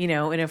 in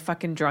a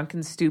fucking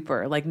drunken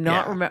stupor. Like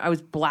I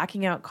was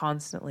blacking out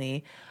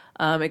constantly.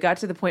 It got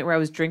to the point where I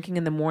was drinking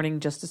in the morning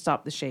just to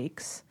stop the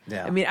shakes.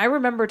 Yeah. I mean, I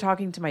remember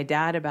talking to my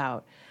dad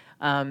about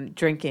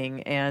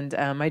drinking, and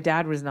my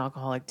dad was an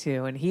alcoholic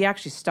too, and he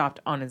actually stopped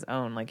on his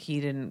own. Like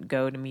he didn't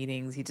go to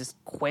meetings; he just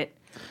quit.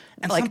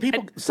 And like,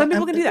 some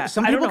people can do that.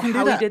 Some people can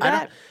do that. He did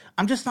that.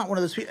 I'm just not one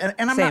of those people,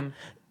 and I'm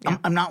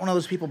not one of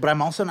those people. But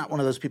I'm also not one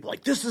of those people.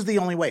 Like this is the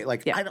only way.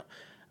 Like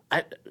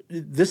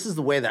this is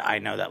the way that I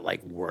know that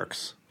like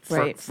works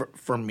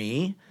for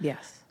me.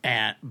 Yes.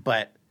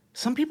 But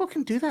some people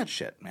can do that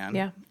shit, man.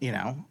 Yeah.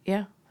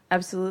 Yeah,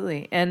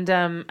 absolutely. And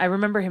I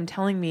remember him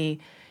telling me,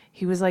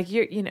 he was like,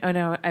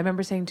 I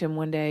remember saying to him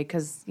one day,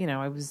 because,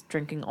 I was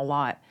drinking a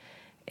lot.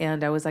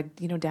 And I was like,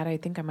 Dad, I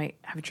think I might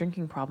have a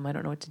drinking problem. I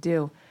don't know what to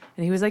do.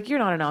 And he was like, you're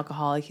not an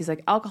alcoholic. He's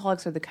like,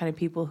 alcoholics are the kind of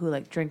people who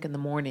like drink in the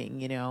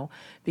morning,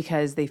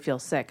 because they feel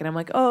sick. And I'm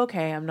like, oh,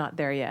 okay, I'm not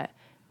there yet.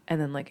 And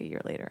then like a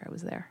year later, I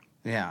was there.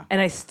 Yeah. And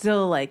I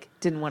still like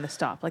didn't want to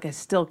stop. Like I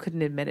still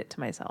couldn't admit it to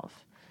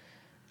myself.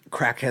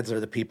 Crackheads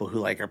are the people who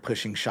like are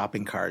pushing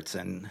shopping carts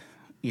and,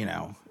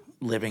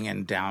 living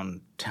in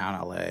downtown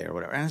LA or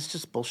whatever. And it's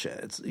just bullshit.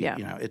 It's,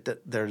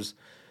 there's,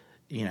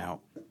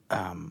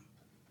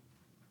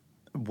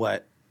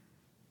 what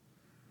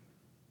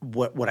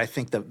I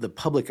think the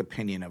public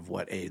opinion of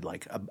what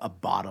a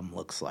bottom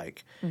looks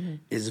like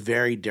is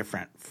very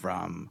different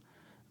from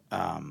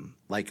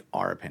like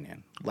our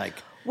opinion. Like,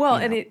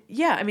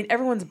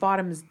 everyone's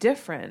bottom is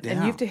different, and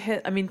you have to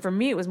hit. I mean, for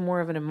me, it was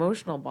more of an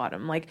emotional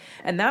bottom. Like,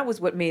 and that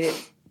was what made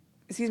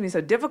it,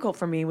 so difficult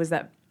for me, was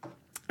that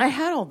I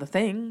had all the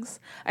things.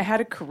 I had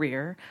a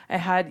career. I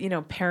had,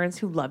 parents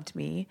who loved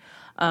me.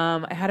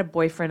 I had a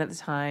boyfriend at the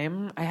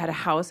time. I had a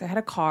house. I had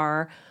a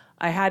car.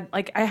 I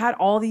had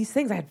all these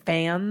things. I had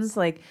fans.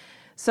 Why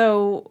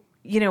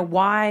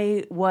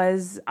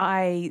was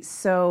I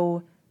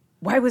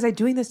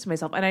doing this to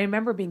myself? And I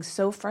remember being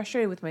so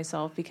frustrated with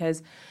myself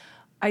because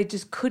I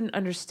just couldn't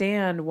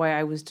understand why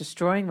I was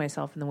destroying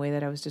myself in the way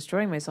that I was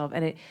destroying myself.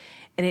 And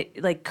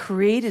it like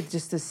created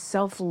just this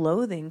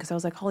self-loathing, because I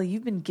was like, Holly,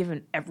 you've been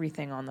given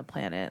everything on the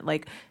planet.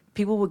 Like,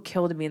 people would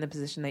kill to be in the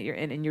position that you're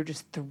in, and you're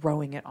just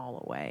throwing it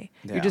all away.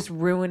 Yeah. You're just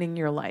ruining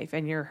your life,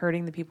 and you're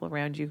hurting the people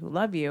around you who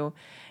love you.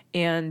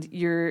 And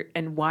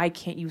why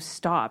can't you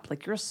stop?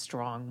 Like, you're a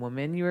strong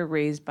woman. You were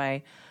raised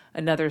by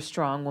another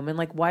strong woman.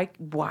 Like,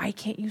 why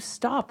can't you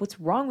stop? What's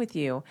wrong with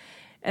you?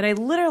 And I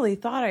literally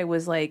thought I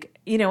was like,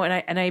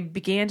 and I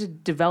began to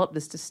develop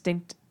this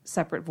distinct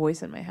separate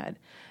voice in my head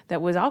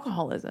that was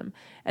alcoholism.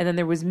 And then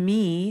there was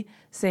me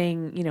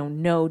saying,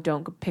 no,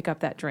 don't pick up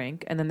that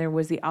drink. And then there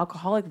was the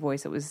alcoholic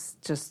voice that was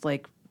just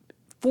like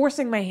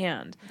forcing my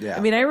hand. Yeah. I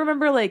mean, I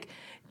remember like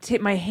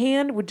my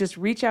hand would just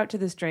reach out to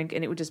this drink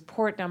and it would just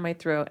pour it down my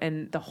throat.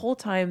 And the whole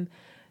time,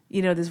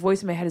 this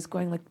voice in my head is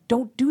going like,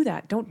 don't do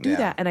that. Don't do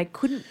that. And I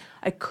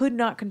could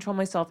not control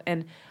myself.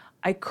 And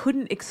I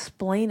couldn't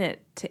explain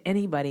it to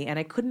anybody, and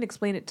I couldn't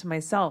explain it to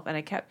myself. And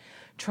I kept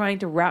trying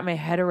to wrap my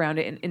head around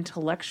it and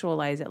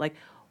intellectualize it. Like,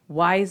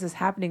 why is this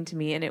happening to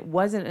me? And it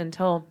wasn't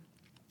until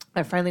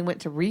I finally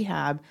went to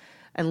rehab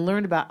and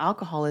learned about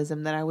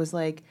alcoholism that I was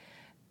like,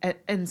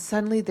 and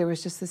suddenly there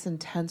was just this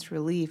intense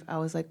relief. I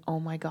was like, oh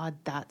my God,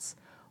 that's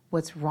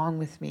what's wrong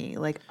with me.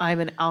 Like,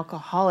 I'm an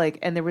alcoholic.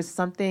 And there was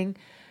something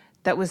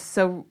that was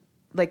so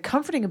like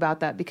comforting about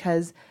that,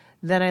 because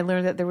then I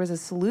learned that there was a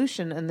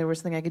solution and there was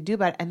something I could do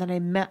about it. And then I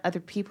met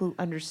other people who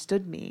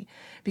understood me,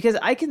 because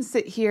I can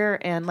sit here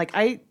and like,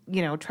 I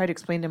try to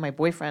explain to my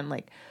boyfriend,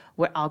 like,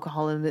 what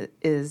alcoholism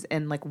is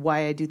and like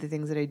why I do the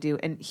things that I do.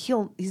 And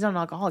he's not an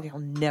alcoholic. He'll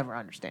never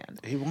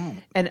understand. He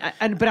won't.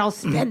 But I'll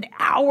spend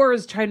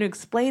hours trying to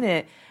explain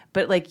it.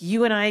 But like,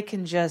 you and I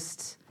can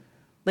just,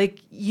 like,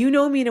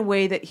 me in a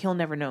way that he'll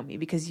never know me,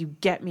 because you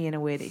get me in a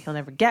way that he'll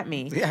never get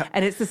me. Yeah.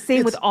 And it's the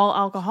same with all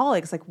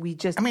alcoholics. Like, we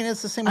just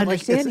it's the same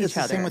understand with each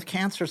other. It's the same with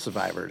cancer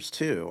survivors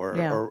too,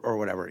 or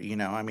whatever.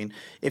 I mean,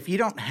 if you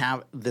don't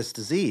have this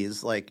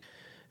disease, like,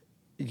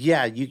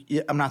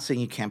 I'm not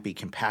saying you can't be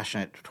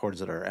compassionate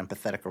towards it or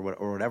empathetic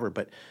or whatever,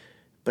 but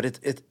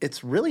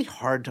it's really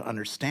hard to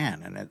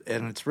understand,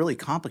 and it's really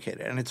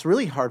complicated, and it's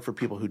really hard for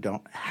people who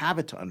don't have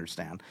it to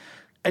understand.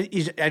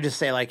 I just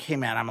say like, hey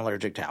man, I'm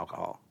allergic to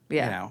alcohol.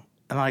 Yeah.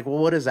 And I'm like, well,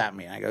 what does that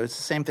mean? I go, it's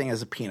the same thing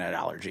as a peanut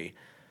allergy.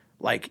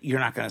 Like, you're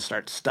not going to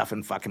start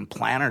stuffing fucking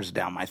planters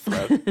down my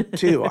throat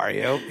too, are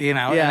you?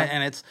 Yeah.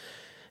 And it's,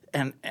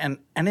 and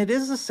it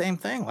is the same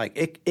thing.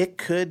 Like, it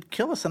could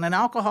kill us. And an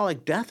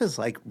alcoholic death is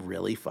like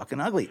really fucking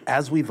ugly,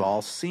 as we've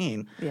all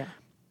seen. Yeah.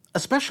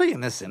 Especially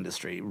in this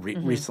industry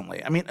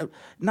recently. I mean,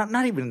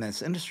 not even in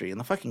this industry, in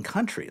the fucking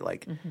country.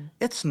 Like,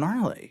 it's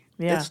gnarly.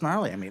 Yeah. It's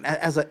gnarly. I mean,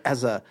 as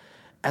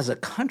a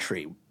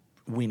country,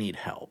 we need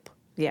help.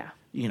 Yeah.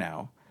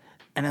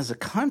 And as a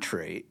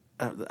country,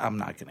 I'm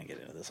not going to get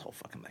into this whole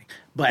fucking thing,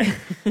 but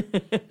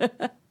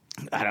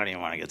I don't even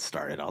want to get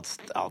started. I'll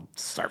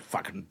start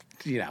fucking,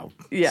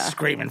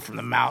 screaming from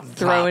the mountain,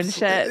 throwing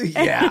shit.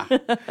 Yeah.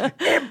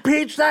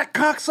 Impeach that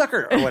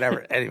cocksucker or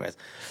whatever. Anyways.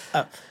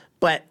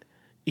 But,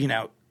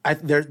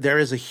 there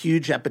is a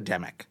huge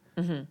epidemic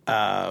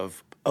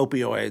of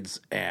opioids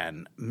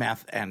and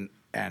meth, and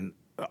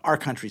our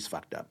country's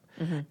fucked up.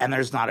 And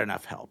there's not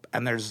enough help,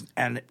 and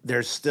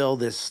there's still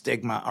this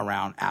stigma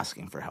around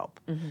asking for help,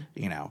 And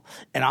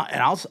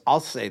I'll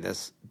say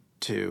this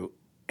to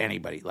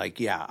anybody,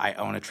 like, yeah, I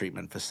own a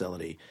treatment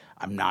facility.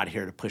 I'm not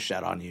here to push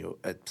that on you.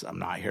 I'm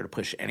not here to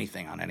push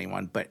anything on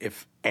anyone. But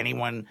if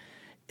anyone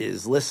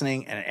is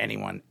listening and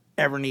anyone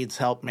ever needs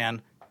help,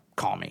 man,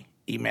 call me,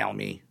 email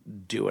me,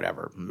 do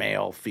whatever,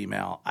 male,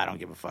 female, I don't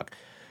give a fuck.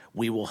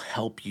 We will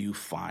help you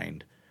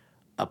find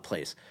a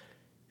place,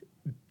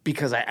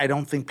 because I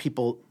don't think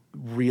people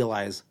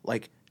realize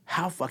like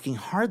how fucking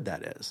hard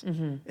that is.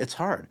 It's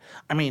hard.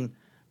 I mean,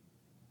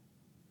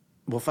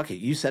 well, fuck it.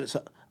 You said it.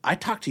 So I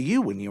talked to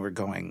you when you were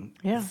going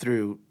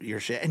through your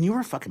shit, and you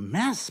were a fucking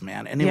mess,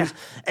 man. And it was,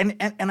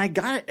 and I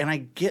got it, and I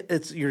get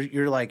it's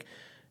you're like,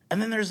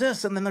 and then there's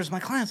this, and then there's my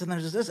clients, and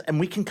there's this, and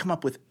we can come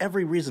up with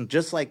every reason,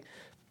 just like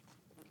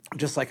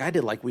I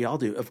did, like we all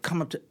do,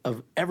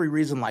 of every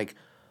reason, like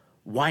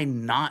why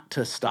not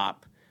to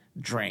stop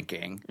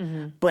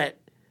drinking, but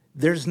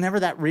there's never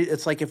that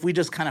it's like, if we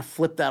just kind of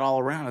flip that all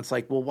around, it's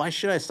like, well, why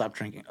should I stop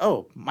drinking?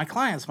 Oh, my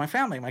clients, my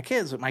family, my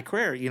kids, my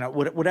career,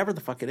 whatever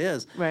the fuck it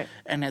is. Right.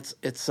 And it's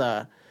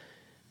a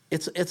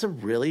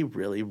really,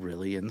 really,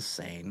 really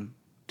insane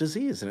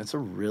disease, and it's a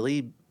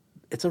really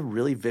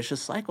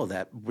vicious cycle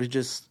that we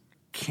just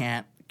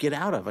can't get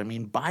out of. I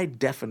mean, by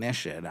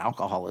definition,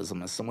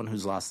 alcoholism is someone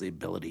who's lost the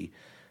ability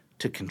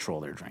to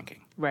control their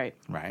drinking. Right.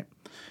 Right.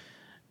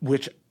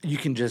 Which you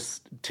can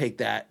just take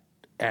that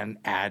and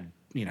add,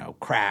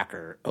 crack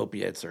or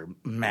opiates or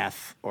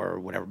meth or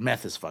whatever.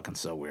 Meth is fucking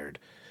so weird.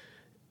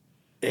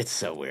 It's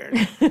so weird.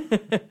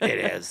 It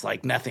is.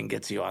 Like, nothing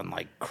gets you on,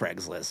 like,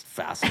 Craigslist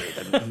faster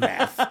than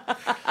meth.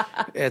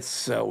 It's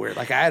so weird.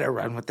 Like, I had to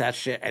run with that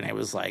shit, and it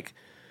was like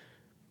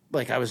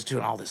I was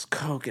doing all this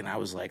coke, and I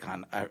was like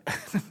I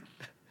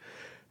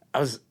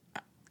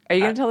Are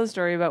you going to tell the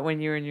story about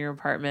when you were in your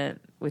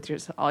apartment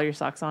with all your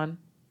socks on?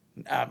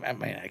 I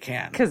mean, I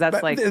can. Because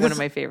that's one of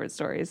my favorite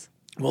stories.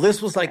 Well,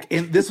 this was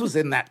this was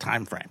in that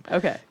time frame.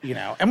 Okay.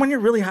 And when you're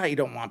really high, you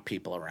don't want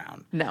people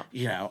around. No.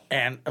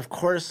 And of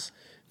course,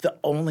 the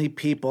only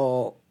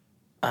people,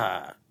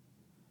 I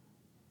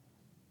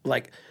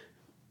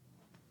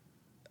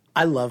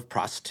love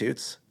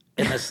prostitutes.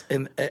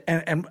 And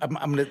I'm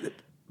gonna.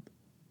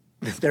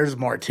 There's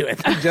more to it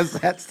than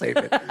just that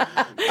statement.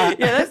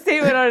 That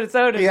statement on its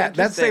own is interesting.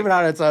 That statement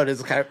on its own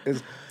is.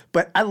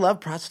 But I love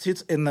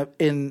prostitutes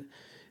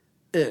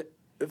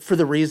for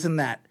the reason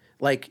that,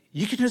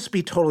 you can just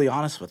be totally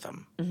honest with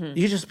them. Mm-hmm.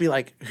 You just be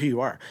who you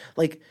are.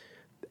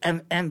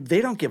 And they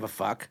don't give a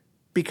fuck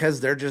because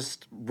they're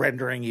just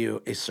rendering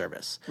you a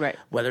service. Right.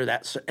 Whether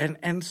that's,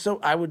 and so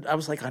I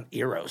was on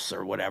Eros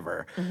or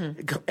whatever.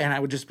 Mm-hmm. And I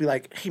would just be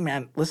hey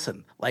man,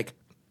 listen,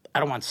 I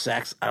don't want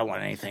sex. I don't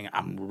want anything.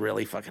 I'm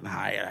really fucking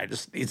high and I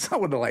just need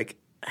someone to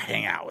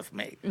hang out with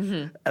me. Mm-hmm.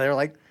 And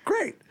they're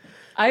great.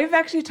 I've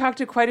actually talked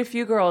to quite a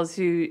few girls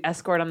who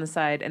escort on the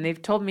side, and they've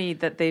told me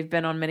that they've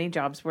been on many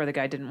jobs where the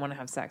guy didn't want to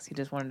have sex. He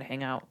just wanted to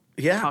hang out,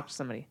 talk to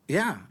somebody.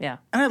 Yeah. Yeah.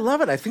 And I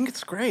love it. I think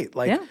it's great.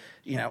 Why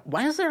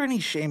is there any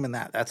shame in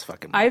that? That's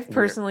fucking I've weird.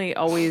 Personally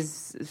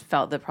always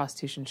felt that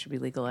prostitution should be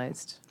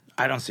legalized.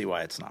 I don't see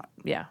why it's not.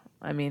 Yeah.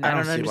 I mean, I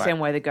don't understand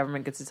why the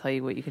government gets to tell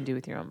you what you can do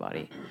with your own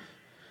body.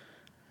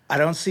 I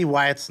don't see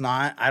why it's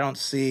not. I don't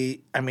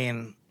see,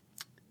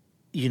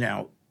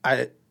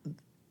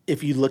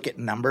 if you look at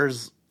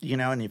numbers,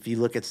 and if you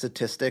look at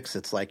statistics,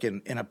 it's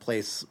in a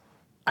place.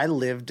 I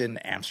lived in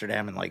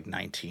Amsterdam in I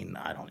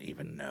don't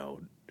even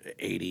know,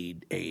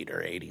 88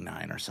 or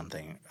 89 or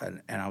something.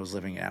 And I was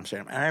living in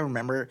Amsterdam. And I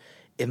remember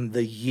in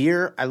the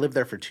year, I lived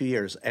there for 2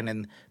 years. And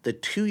in the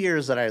 2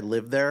 years that I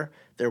lived there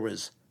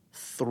was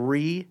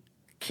 3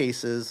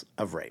 cases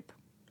of rape.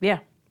 Yeah.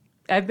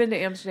 I've been to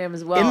Amsterdam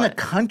as well. In the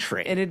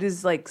country. And it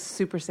is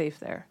super safe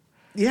there.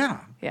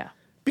 Yeah. Yeah.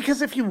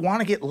 Because if you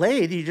want to get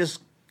laid, you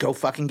just go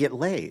fucking get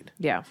laid.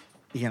 Yeah.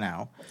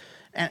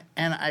 And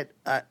I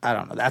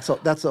don't know.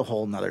 That's a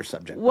whole nother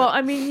subject. Well,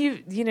 I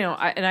mean,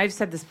 and I've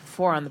said this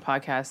before on the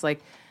podcast,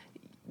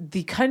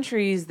 the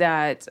countries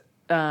that,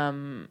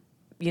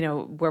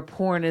 where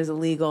porn is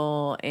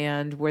illegal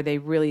and where they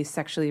really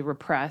sexually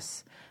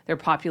repress their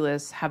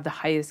populace have the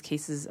highest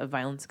cases of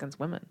violence against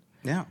women.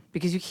 Yeah.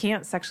 Because you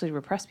can't sexually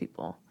repress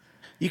people.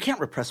 You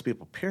can't repress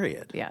people,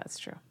 period. Yeah, that's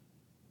true.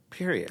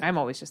 Period. I'm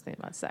always just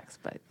thinking about sex,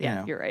 but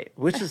you're right.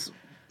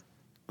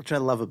 Which I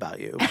love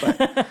about you,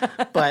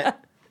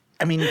 but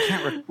I mean, you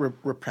can't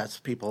repress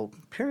people,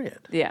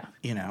 period. Yeah.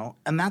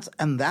 And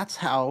that's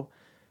how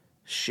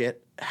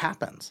shit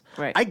happens.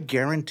 Right. I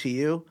guarantee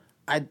you,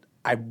 I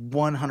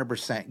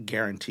 100%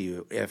 guarantee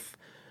you, if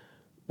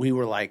we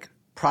were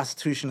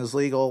prostitution is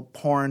legal,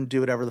 porn, do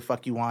whatever the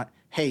fuck you want.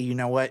 Hey, you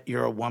know what?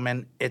 You're a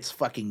woman. It's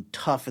fucking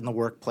tough in the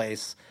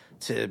workplace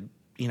to,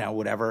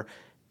 whatever.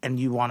 And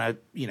you want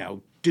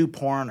to, do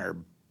porn or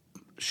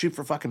shoot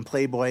for fucking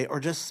Playboy or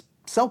just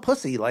sell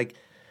pussy,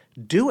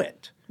 do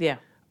it. Yeah.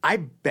 I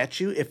bet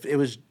you if it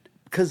was,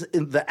 because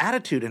the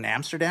attitude in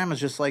Amsterdam is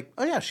just oh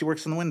yeah, she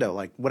works in the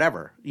window,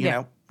 whatever, you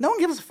know? No one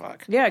gives a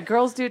fuck. Yeah,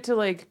 girls do it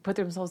to put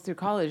themselves through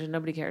college and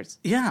nobody cares.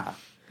 Yeah.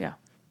 Yeah.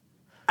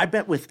 I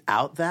bet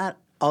without that,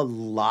 a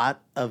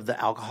lot of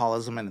the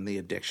alcoholism and the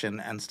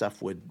addiction and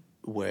stuff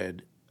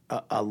would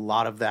a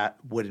lot of that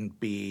wouldn't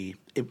be,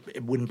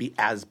 it wouldn't be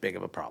as big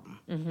of a problem.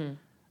 Mm-hmm.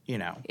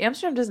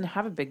 Amsterdam doesn't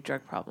have a big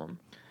drug problem.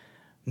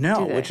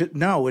 No, which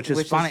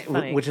is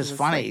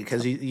funny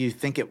because like, you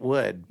think it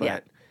would, but yeah.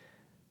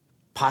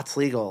 Pot's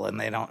legal and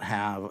they don't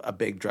have a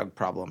big drug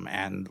problem,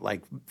 and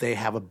they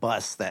have a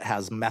bus that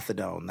has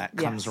methadone that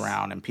comes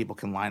around and people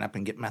can line up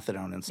and get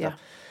methadone and stuff.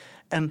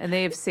 Yeah. And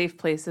they have safe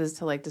places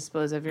to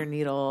dispose of your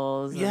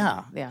needles. And,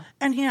 yeah.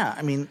 And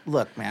I mean,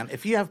 look, man,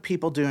 if you have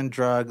people doing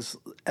drugs,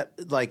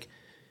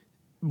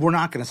 we're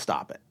not going to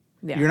stop it.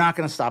 Yeah. You're not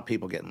going to stop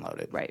people getting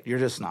loaded. Right. You're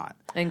just not.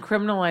 And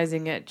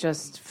criminalizing it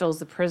just fills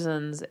the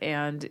prisons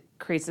and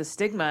creates a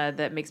stigma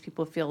that makes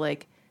people feel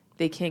like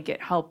they can't get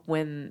help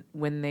when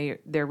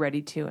they're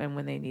ready to and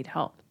when they need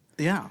help.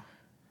 Yeah.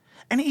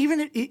 And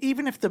even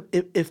if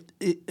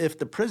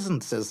the prison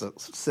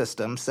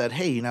system said,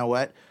 hey, you know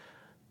what?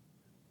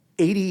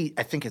 80,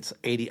 I think it's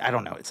 80, I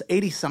don't know, it's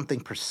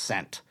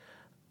 80-something%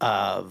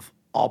 of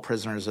all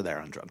prisoners are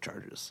there on drug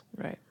charges.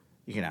 Right.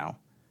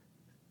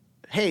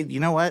 Hey, you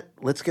know what?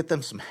 Let's get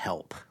them some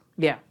help.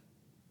 Yeah.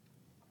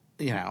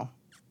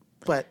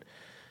 But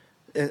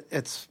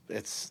that's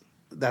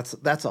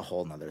a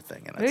whole nother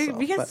thing in itself.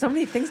 We got so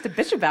many things to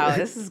bitch about.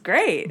 This is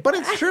great. But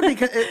it's true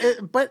because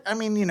but I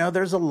mean,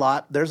 there's a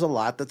lot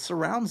that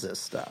surrounds this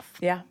stuff.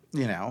 Yeah.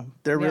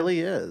 There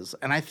really is.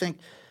 And I think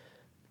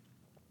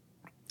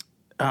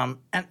and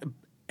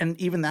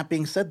even that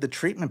being said, the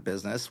treatment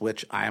business,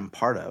 which I am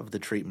part of, the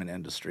treatment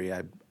industry,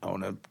 I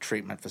own a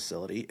treatment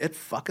facility, it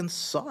fucking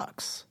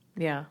sucks.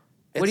 Yeah.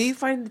 What do you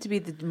find to be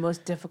the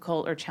most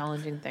difficult or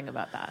challenging thing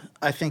about that?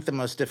 I think the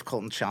most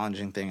difficult and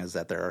challenging thing is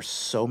that there are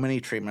so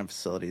many treatment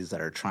facilities that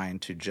are trying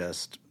to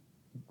just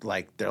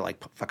like they're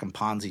like fucking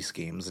Ponzi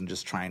schemes and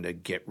just trying to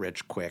get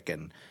rich quick.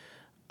 And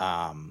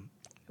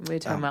we're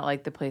talking about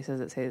like the places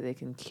that say they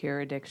can cure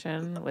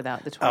addiction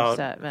without the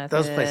 12-step method.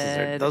 Those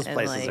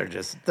places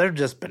like, they're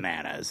just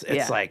bananas.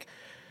 It's like,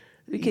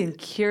 we can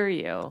cure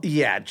you.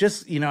 Yeah,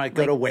 just, I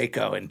go to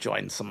Waco and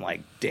join some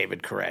like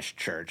David Koresh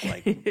church.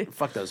 Like,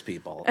 fuck those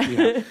people.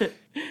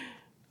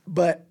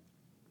 But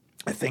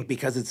I think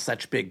because it's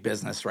such big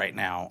business right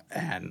now,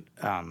 and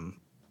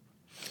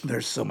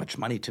there's so much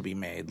money to be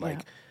made,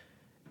 like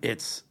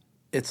it's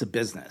a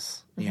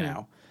business,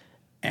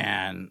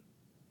 and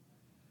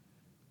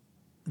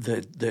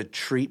the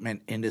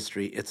treatment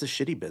industry, it's a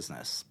shitty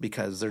business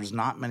because there's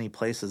not many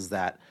places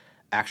that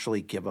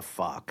actually give a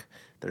fuck.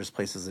 There's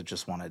places that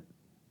just want to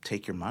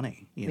take your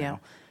money, you know.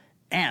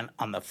 And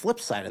on the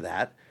flip side of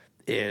that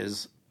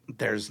is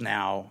there's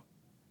now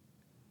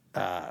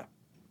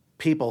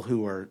people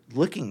who are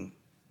looking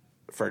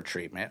for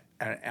treatment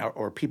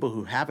or people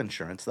who have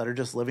insurance that are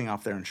just living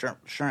off their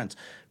insurance,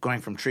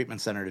 going from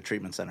treatment center to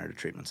treatment center to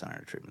treatment center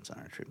to treatment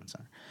center to treatment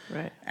center.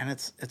 Right. And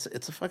it's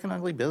a fucking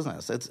ugly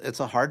business.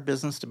 It's a hard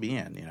business to be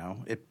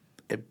in,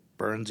 It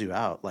burns you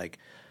out. Like,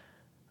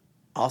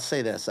 I'll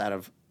say this out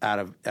of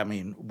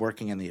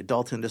working in the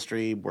adult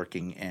industry,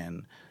 working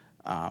in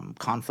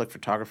conflict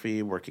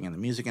photography, working in the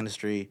music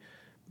industry,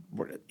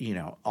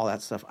 all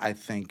that stuff. I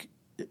think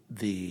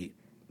the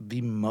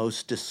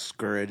most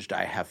discouraged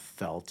I have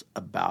felt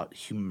about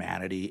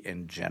humanity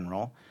in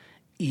general,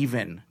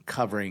 even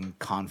covering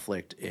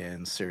conflict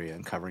in Syria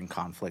and covering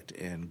conflict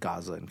in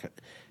Gaza,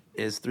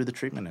 is through the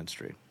treatment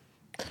industry.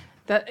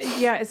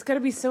 It's got to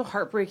be so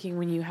heartbreaking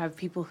when you have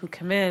people who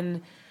come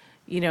in,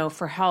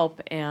 for help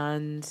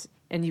and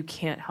you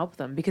can't help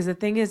them. Because the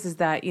thing is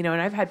that, and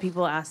I've had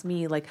people ask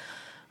me like,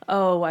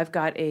 oh, I've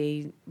got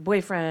a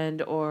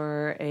boyfriend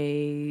or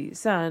a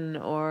son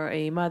or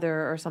a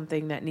mother or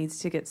something that needs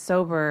to get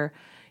sober.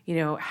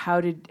 How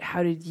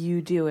did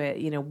you do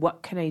it?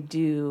 What can I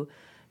do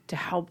to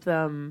help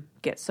them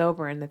get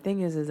sober? And the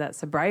thing is that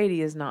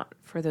sobriety is not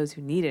for those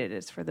who need it.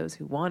 It's for those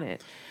who want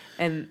it.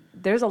 And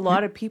there's a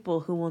lot of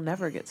people who will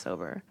never get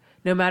sober,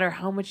 no matter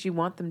how much you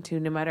want them to,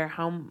 no matter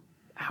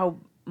how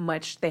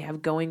much they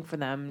have going for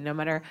them, no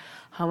matter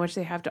how much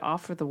they have to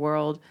offer the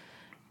world.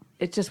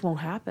 It just won't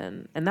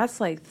happen. And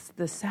that's like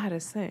the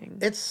saddest thing.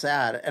 It's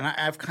sad. And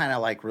I've kind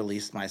of like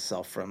released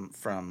myself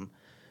from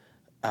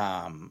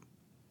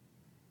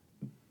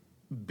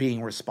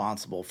being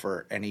responsible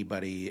for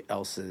anybody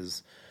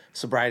else's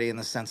sobriety in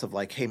the sense of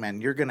like, hey man,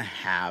 you're going to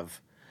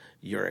have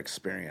your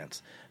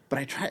experience. But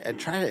I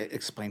try to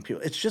explain to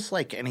people, it's just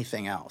like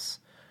anything else.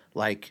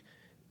 Like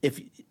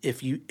if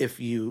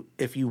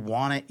you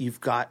want it, you've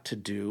got to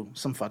do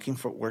some fucking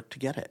footwork to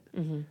get it.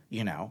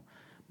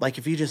 Like,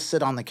 if you just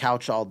sit on the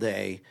couch all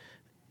day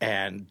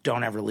and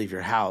don't ever leave your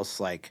house,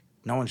 like,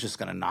 no one's just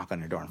going to knock on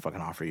your door and fucking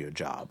offer you a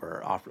job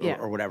or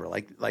whatever.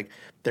 Like,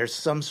 there's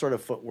some sort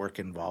of footwork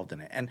involved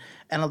in it. And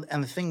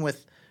the thing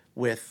with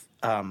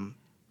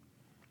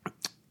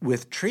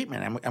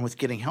treatment and with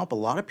getting help, a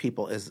lot of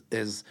people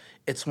is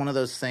it's one of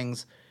those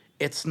things.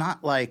 It's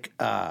not like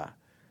a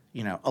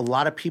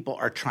lot of people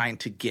are trying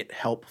to get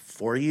help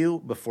for you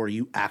before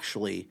you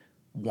actually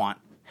want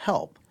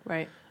help.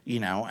 Right.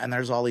 And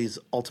there's all these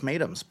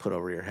ultimatums put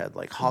over your head,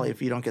 like, Holly,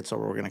 if you don't get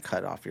sober, we're going to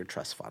cut off your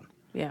trust fund.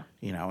 Yeah.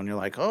 And you're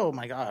like, oh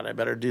my God, I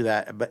better do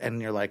that.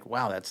 And you're like,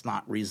 wow, that's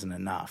not reason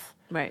enough.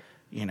 Right.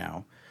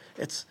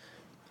 It's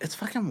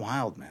fucking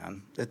wild,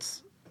 man.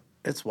 It's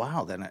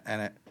wild, and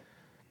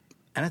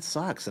it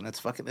sucks, and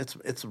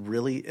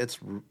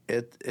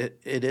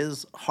it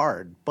is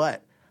hard.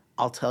 But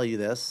I'll tell you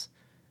this,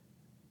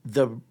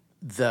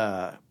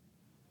 the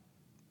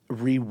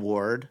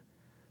reward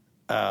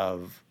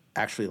of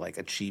actually like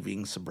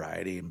achieving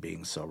sobriety and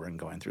being sober and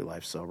going through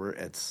life sober,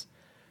 it's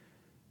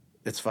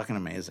fucking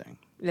amazing.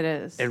 It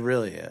is. It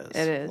really is.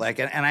 It is. Like,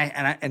 and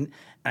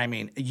I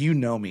mean,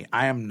 me,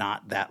 I am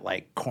not that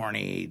like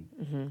corny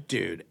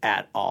dude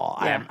at all.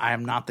 Yeah. I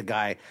am not the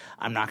guy.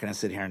 I'm not going to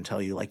sit here and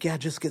tell you like, yeah,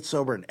 just get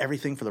sober and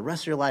everything for the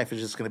rest of your life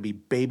is just going to be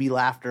baby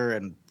laughter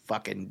and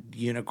fucking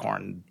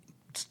unicorn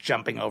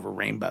jumping over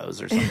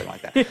rainbows or something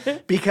like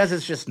that. Because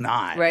it's just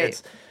not. Right.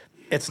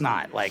 It's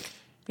not like.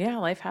 Yeah,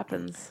 life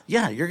happens.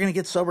 Yeah, you're going to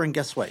get sober, and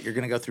guess what? You're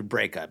going to go through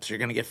breakups. You're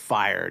going to get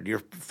fired. Your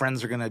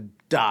friends are going to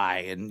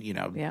die, and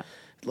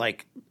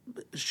like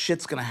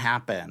shit's going to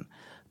happen.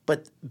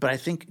 But I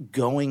think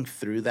going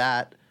through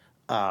that,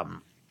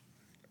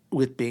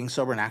 with being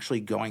sober and actually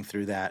going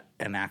through that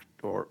and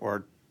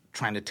or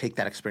trying to take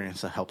that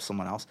experience to help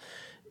someone else,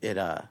 it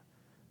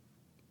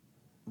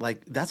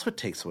like that's what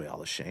takes away all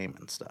the shame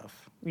and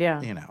stuff.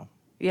 Yeah,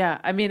 Yeah,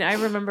 I mean, I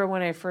remember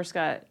when I first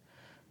got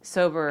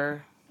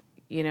sober.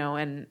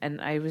 And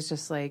I was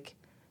just like,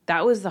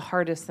 that was the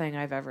hardest thing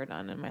I've ever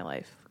done in my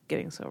life,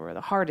 getting sober.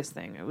 The hardest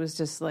thing. It was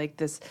just like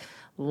this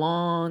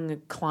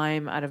long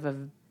climb out of a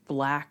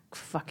black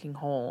fucking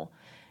hole.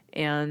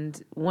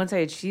 And once I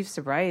achieved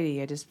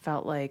sobriety, I just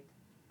felt like,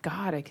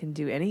 God, I can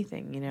do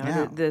anything,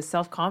 Yeah. The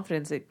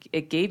self-confidence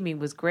it gave me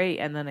was great.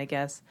 And then I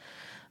guess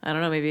I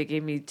don't know, maybe it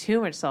gave me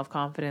too much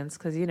self-confidence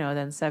because, you know,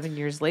 then 7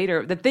 years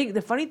later,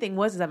 the funny thing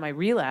was that my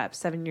relapse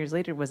 7 years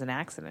later was an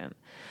accident.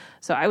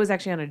 So I was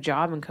actually on a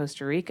job in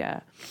Costa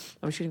Rica.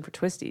 I was shooting for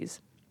Twisties.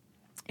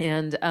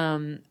 And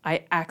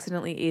I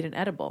accidentally ate an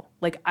edible.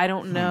 Like, I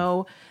don't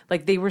know.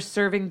 Like, they were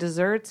serving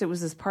desserts. It was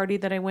this party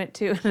that I went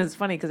to. And it's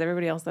funny because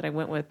everybody else that I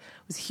went with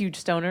was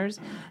huge stoners.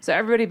 So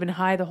everybody had been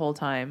high the whole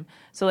time.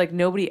 So, like,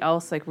 nobody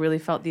else, like, really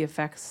felt the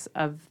effects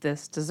of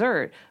this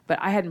dessert. But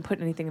I hadn't put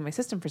anything in my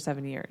system for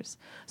 7 years.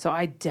 So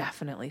I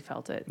definitely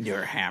felt it.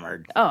 You're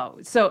hammered. Oh,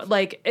 so,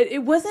 like,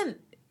 it wasn't...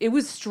 It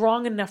was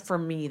strong enough for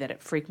me that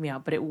it freaked me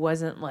out, but it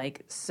wasn't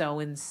like so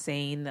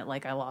insane that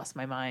like I lost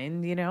my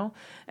mind, you know?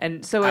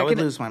 And so I would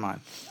lose my mind.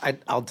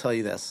 I'll tell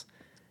you this,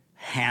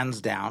 hands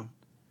down,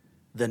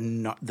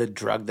 the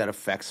drug that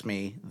affects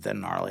me the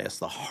gnarliest,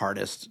 the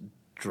hardest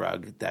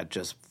drug that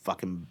just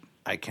fucking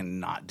I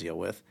cannot deal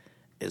with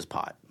is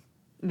pot.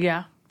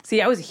 Yeah.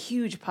 See, I was a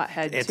huge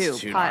pothead too.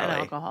 Pot gnarly.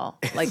 And alcohol,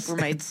 like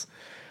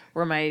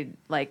were my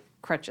like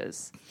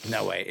crutches.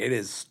 No way. It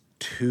is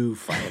too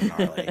fucking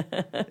gnarly.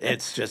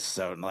 It's just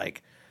so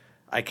like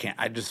I can't.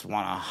 I just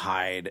want to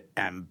hide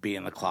and be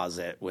in the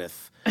closet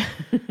with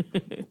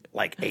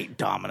like 8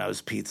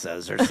 Domino's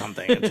pizzas or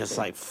something. And just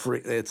like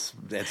free. It's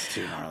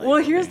too gnarly.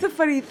 Well, here's the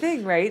funny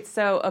thing, right?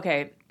 So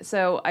okay,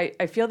 so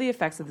I feel the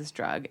effects of this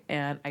drug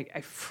and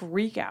I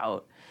freak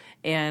out.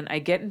 And I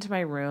get into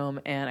my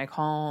room and I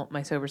call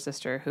my sober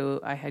sister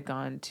who I had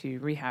gone to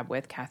rehab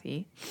with,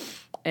 Kathy,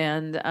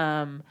 and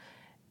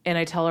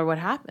I tell her what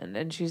happened.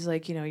 And she's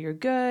like, you know, you're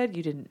good.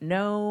 You didn't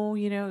know,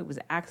 you know, it was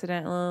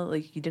accidental.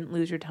 Like, you didn't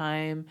lose your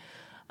time.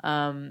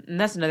 And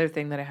that's another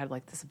thing that I had,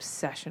 like, this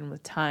obsession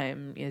with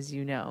time, as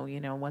you know,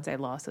 once I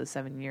lost those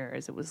 7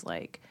 years, it was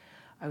like,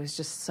 I was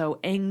just so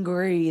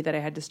angry that I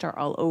had to start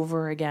all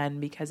over again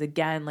because,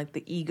 again, like,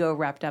 the ego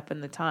wrapped up in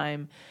the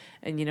time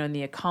and, you know, and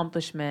the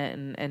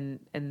accomplishment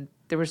and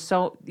there was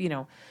so, you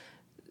know,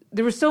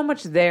 there was so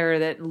much there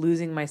that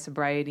losing my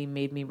sobriety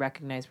made me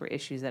recognize were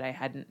issues that I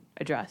hadn't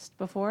addressed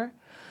before.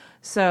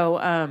 So,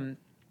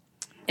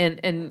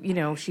 and you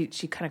know, she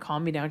kind of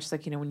calmed me down. She's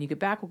like, you know, when you get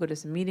back, we'll go to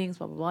some meetings,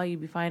 blah, blah, blah. You'll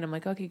be fine. I'm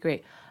like, okay,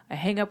 great. I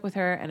hang up with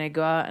her and I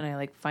go out and I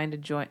like find a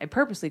joint. I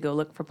purposely go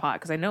look for pot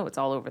because I know it's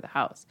all over the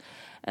house.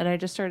 And I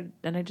just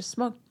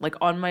smoked like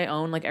on my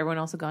own, like everyone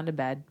else had gone to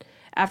bed.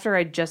 After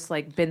I'd just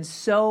like been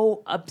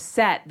so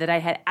upset that I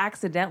had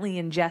accidentally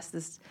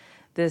ingested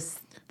this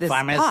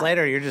 5 minutes pot.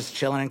 later, you're just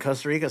chilling in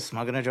Costa Rica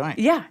smoking a joint.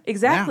 Yeah,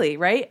 exactly. Yeah.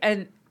 Right.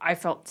 And I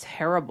felt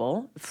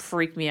terrible,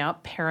 freaked me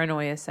out,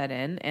 paranoia set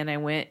in, and I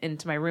went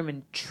into my room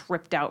and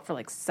tripped out for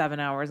like 7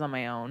 hours on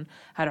my own,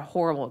 had a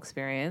horrible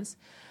experience.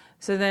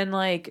 So then,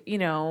 like, you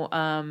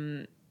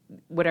know,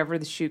 whatever,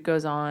 the shoot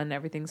goes on,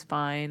 everything's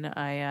fine.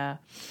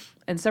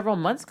 And several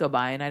months go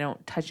by and I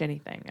don't touch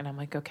anything. And I'm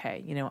like,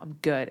 okay, you know, I'm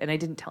good. And I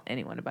didn't tell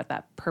anyone about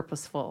that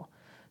purposeful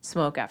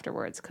smoke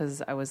afterwards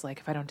because I was like,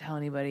 if I don't tell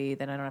anybody,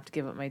 then I don't have to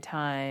give up my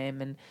time.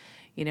 And,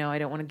 you know, I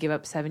don't want to give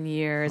up 7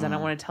 years. I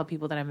don't want to tell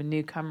people that I'm a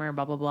newcomer,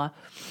 blah, blah, blah.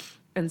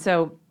 And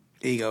so...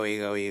 Ego.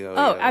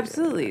 Oh,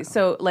 absolutely. Ego.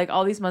 So, like,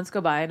 all these months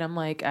go by and I'm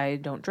like, I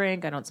don't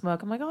drink, I don't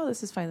smoke. I'm like, oh,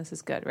 this is fine, this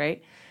is good,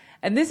 right?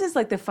 And this is,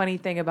 like, the funny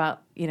thing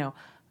about, you know,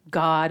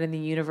 God and the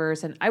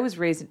universe. And I was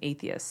raised an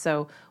atheist.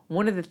 So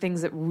one of the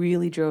things that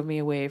really drove me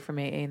away from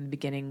AA in the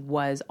beginning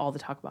was all the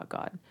talk about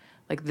God.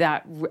 Like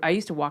that, I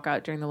used to walk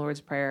out during the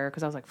Lord's Prayer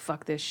because I was like,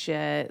 fuck this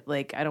shit.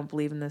 Like, I don't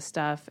believe in this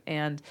stuff.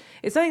 And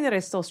it's something that I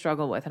still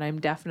struggle with. And I'm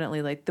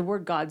definitely like, the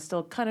word God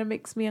still kind of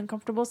makes me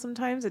uncomfortable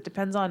sometimes. It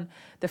depends on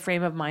the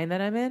frame of mind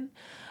that I'm in.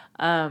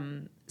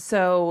 But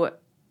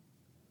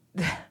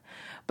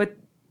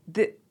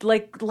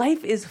like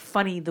life is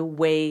funny the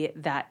way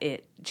that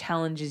it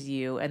challenges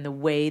you and the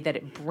way that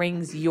it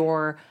brings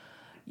your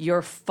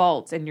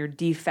faults and your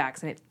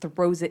defects and it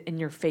throws it in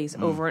your face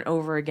over and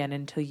over again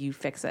until you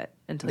fix it,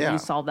 until you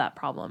solve that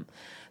problem.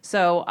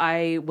 So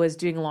I was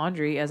doing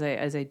laundry as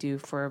I do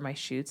for my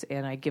shoots,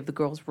 and I give the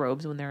girls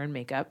robes when they're in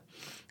makeup.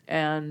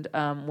 And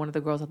one of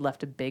the girls had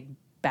left a big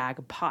bag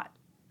of pot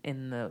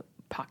in the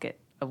pocket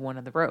of one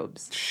of the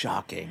robes.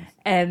 Shocking.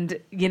 And,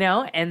 you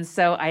know, and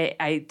so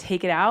I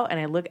take it out and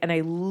I look and I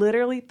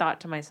literally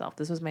thought to myself,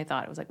 this was my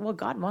thought. I was like, well,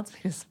 God wants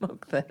me to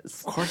smoke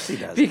this. Of course he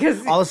does.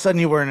 Because all of a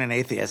sudden you weren't an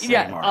atheist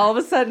anymore. All of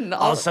a sudden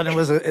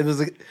it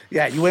was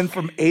you went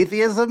from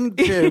atheism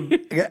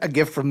to a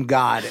gift from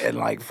God in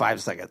like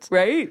 5 seconds.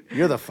 Right?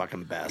 You're the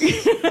fucking best.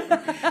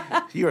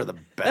 You are the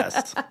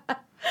best.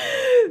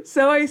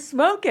 So I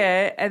smoke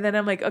it and then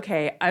I'm like,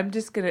 okay, I'm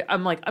just gonna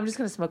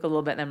smoke a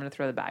little bit and I'm gonna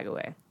throw the bag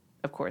away.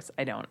 Of course,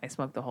 I don't. I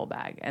smoke the whole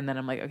bag. And then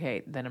I'm like,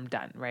 okay, then I'm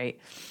done, right?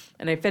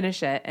 And I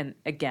finish it. And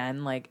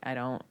again, like, I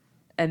don't.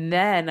 And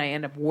then I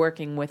end up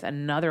working with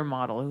another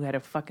model who had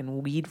a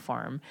fucking weed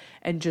farm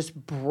and just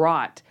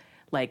brought,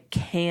 like,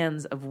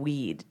 cans of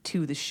weed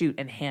to the shoot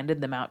and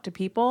handed them out to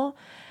people.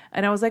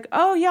 And I was like,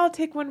 oh, yeah, I'll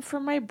take one for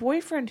my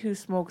boyfriend who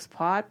smokes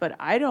pot, but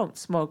I don't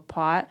smoke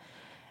pot.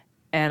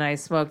 And I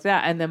smoked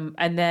that. And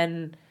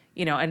then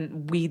you know,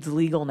 and weed's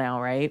legal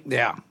now, right?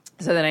 Yeah.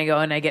 So then I go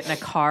and I get in a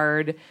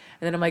card, and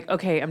then I'm like,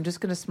 okay, I'm just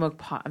going to smoke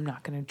pot. I'm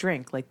not going to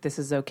drink. Like, this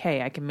is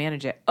okay. I can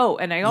manage it. Oh,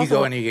 and I also... You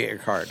go and you get your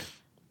card.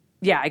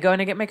 Yeah, I go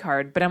and I get my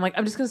card, but I'm like,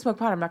 I'm just going to smoke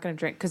pot. I'm not going to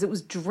drink. Because it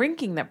was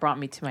drinking that brought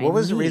me to my knees, What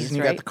was the reason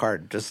you right? got the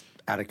card, just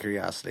out of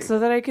curiosity? So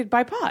that I could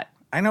buy pot.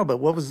 I know, but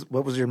what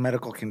was your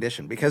medical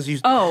condition? Because you...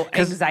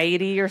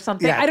 anxiety or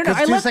something. Yeah, I don't know.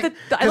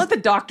 I let the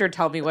doctor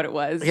tell me what it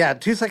was. Yeah,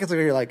 2 seconds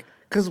ago, you're like,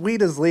 because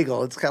weed is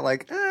legal. It's kind of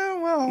like,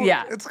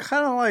 Yeah. It's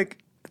kind of like...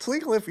 It's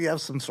legal if you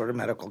have some sort of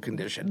medical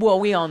condition. Well,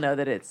 we all know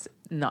that it's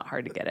not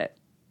hard to get it.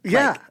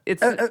 Yeah.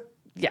 It's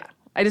yeah.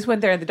 I just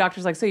went there and the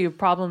doctor's like, so you have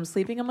problems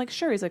sleeping? I'm like,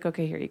 sure. He's like,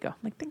 okay, here you go. I'm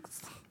like,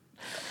 thanks.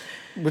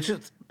 Which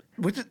is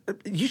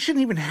you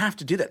shouldn't even have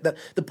to do that.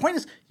 The point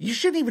is, you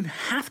shouldn't even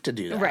have to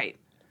do that. Right.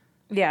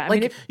 Yeah. I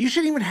mean, you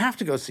shouldn't even have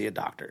to go see a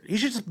doctor. You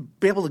should just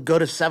be able to go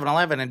to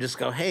 7-Eleven and just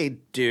go, hey,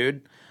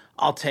 dude,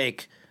 I'll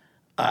take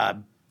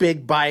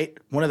big bite,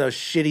 one of those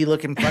shitty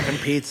looking fucking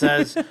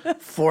pizzas,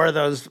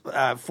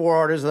 4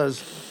 orders of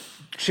those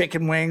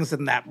chicken wings,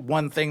 and that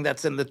one thing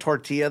that's in the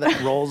tortilla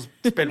that rolls,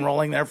 it's been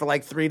rolling there for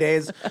like 3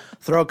 days.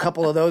 Throw a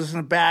couple of those in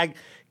a bag.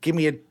 Give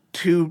me a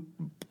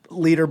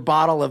 2-liter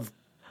bottle of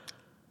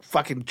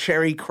fucking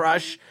Cherry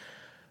Crush,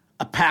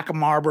 a pack of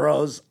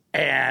Marlboros,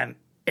 and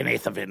an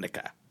eighth of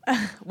Indica.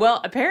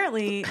 Well,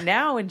 apparently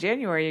now in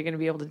January you're going to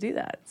be able to do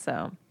that.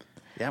 So,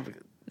 yeah,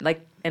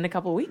 like in a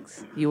couple of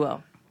weeks, you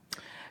will.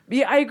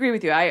 Yeah, I agree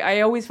with you.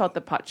 I always felt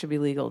that pot should be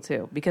legal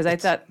too, because I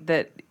thought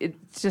that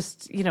it's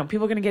just, people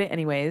are going to get it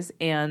anyways.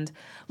 And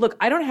look,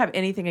 I don't have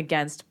anything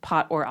against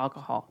pot or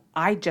alcohol.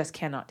 I just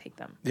cannot take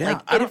them.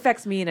 Yeah, it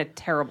affects me in a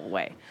terrible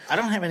way. I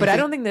don't have anything. But I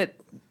don't think that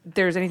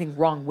there's anything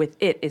wrong with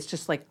it. It's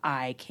just like,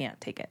 I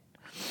can't take it.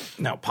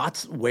 No,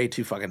 pot's way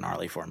too fucking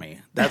gnarly for me.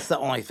 That's the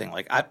only thing.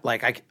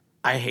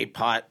 I hate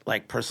pot,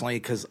 like, personally,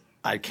 because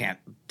I can't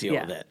deal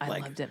with it. I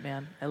loved it,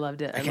 man. I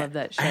loved it. I loved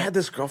that shit. I had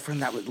this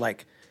girlfriend that would,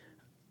 like,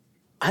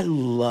 I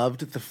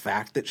loved the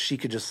fact that she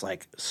could just,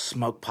 like,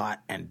 smoke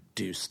pot and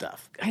do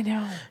stuff. I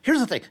know. Here's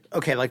the thing.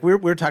 Okay, like, we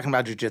were talking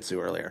about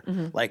jujitsu earlier.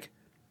 Mm-hmm. Like,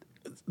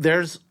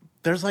 there's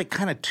like,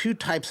 kind of 2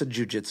 types of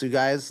jujitsu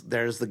guys.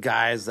 There's the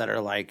guys that are,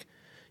 like,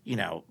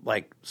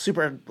 like,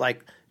 super,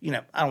 like,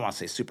 I don't want to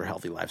say super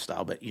healthy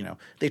lifestyle, but,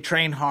 they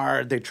train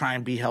hard, they try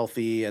and be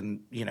healthy, and,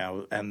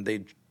 and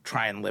they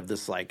try and live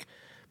this, like,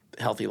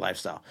 healthy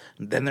lifestyle.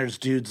 And then there's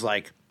dudes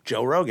like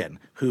Joe Rogan,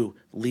 who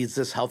leads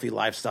this healthy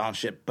lifestyle and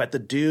shit, but the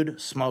dude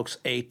smokes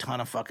a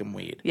ton of fucking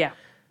weed. Yeah.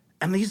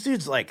 And these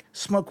dudes, like,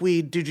 smoke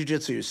weed, do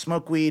jujitsu,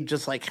 smoke weed,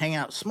 just, like, hang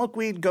out, smoke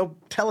weed, go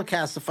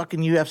telecast the fucking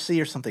UFC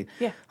or something.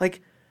 Yeah.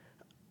 Like,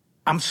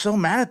 I'm so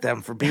mad at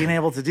them for being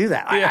able to do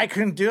that. Yeah. I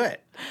couldn't do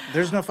it.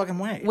 There's no fucking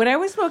way. When I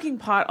was smoking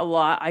pot a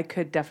lot, I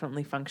could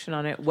definitely function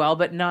on it well,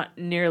 but not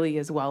nearly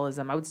as well as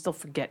them. I would still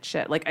forget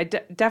shit. Like, I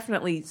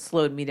definitely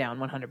slowed me down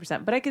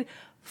 100%, but I could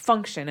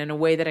function in a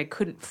way that I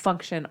couldn't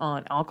function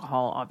on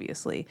alcohol,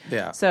 obviously.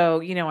 Yeah.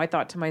 So, I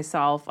thought to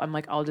myself, I'm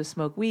like, I'll just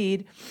smoke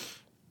weed.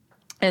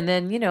 And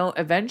then,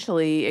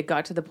 eventually it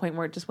got to the point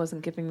where it just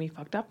wasn't giving me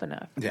fucked up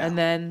enough. Yeah.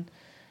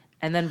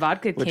 And then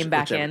vodka came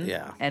back in,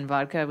 yeah. And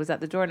vodka was at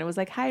the door, and it was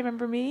like, hi,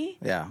 remember me?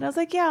 Yeah. And I was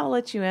like, yeah, I'll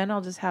let you in.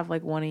 I'll just have,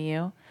 like, one of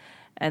you.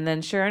 And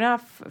then sure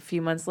enough, a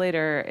few months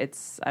later,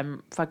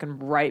 I'm fucking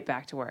right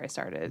back to where I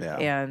started. Yeah.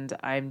 And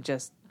I'm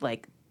just,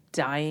 like,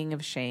 dying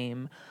of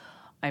shame.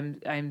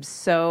 I'm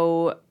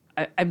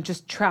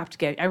just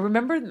trapped. I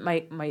remember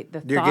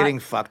the You're thought. getting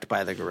fucked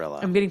by the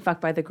gorilla. I'm getting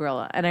fucked by the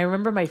gorilla. And I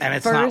remember my and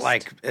it's first... not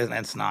like, and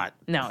it's not.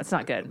 No, it's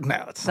not good.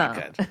 No, it's not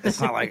good. It's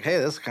not like, hey,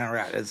 this is kind of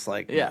rad. It's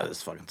like, Yeah. no,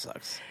 this fucking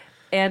sucks.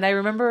 And I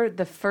remember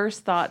the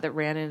first thought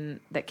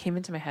that came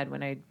into my head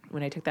when I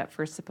took that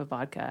first sip of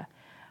vodka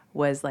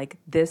was like,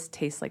 this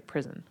tastes like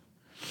prison.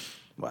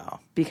 Wow.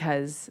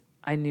 Because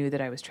I knew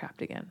that I was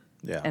trapped again.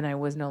 Yeah. And I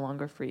was no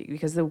longer free.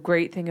 Because the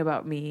great thing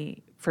about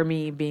for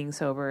me being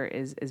sober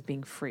is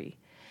being free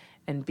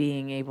and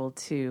being able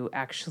to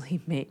actually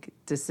make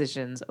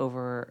decisions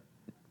over,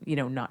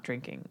 not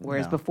drinking.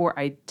 Whereas before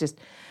I just...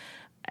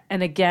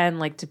 And again,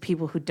 like, to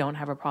people who don't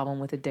have a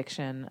problem with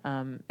addiction,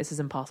 this is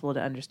impossible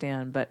to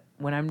understand. But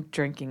when I'm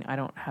drinking, I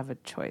don't have a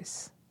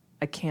choice.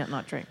 I can't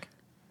not drink.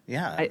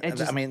 Yeah,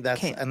 I mean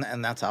that's can't.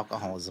 and that's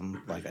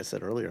alcoholism. Like I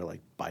said earlier,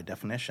 like, by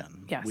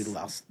definition, Yes.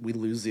 we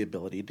lose the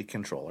ability to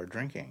control our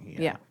drinking.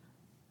 Yeah,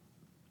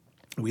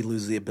 we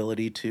lose the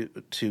ability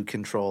to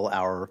control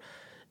our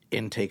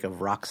intake of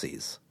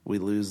Roxys. We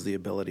lose the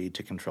ability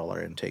to control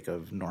our intake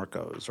of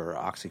Norcos or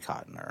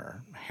OxyContin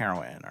or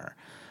heroin or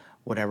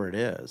whatever it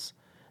is.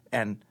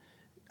 And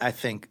I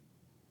think,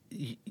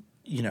 the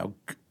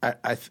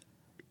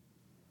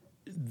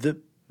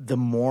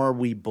more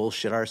we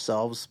bullshit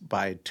ourselves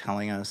by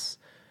telling us,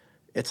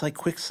 it's like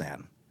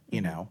quicksand,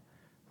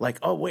 like,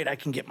 oh, wait, I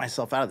can get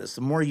myself out of this.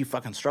 The more you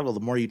fucking struggle, the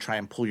more you try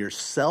and pull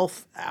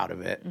yourself out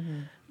of it,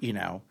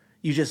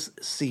 you just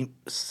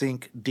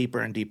sink deeper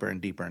and deeper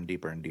and deeper and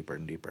deeper and deeper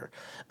and deeper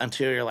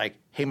until you're like,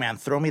 hey, man,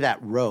 throw me that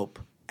rope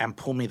and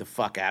pull me the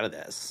fuck out of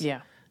this.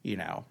 Yeah.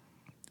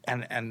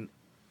 And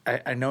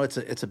I know it's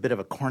a bit of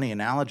a corny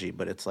analogy,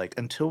 but it's like,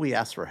 until we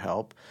ask for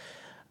help,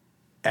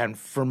 And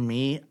for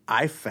me,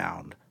 I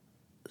found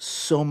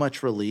so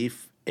much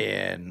relief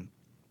in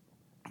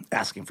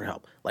asking for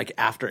help, like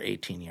after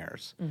 18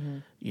 years,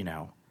 you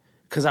know,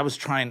 because I was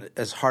trying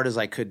as hard as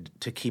I could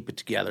to keep it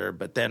together.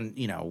 But then,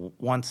 you know,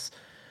 once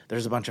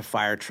there's a bunch of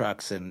fire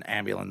trucks and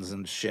ambulance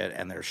and shit,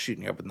 and they're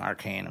shooting you up with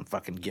Narcan and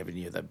fucking giving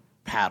you the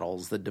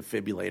paddles, the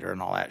defibrillator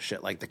and all that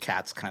shit, like the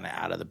cat's kind of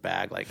out of the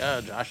bag, like,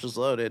 oh, Josh is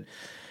loaded,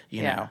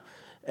 you know,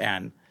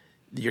 and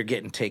you're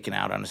getting taken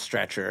out on a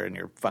stretcher and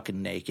you're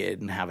fucking naked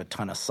and have a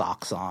ton of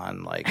socks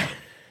on, like,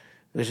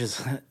 which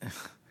is...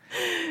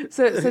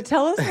 So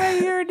tell us why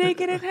you're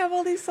naked and have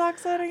all these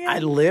socks on again. I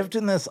lived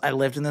in this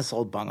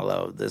old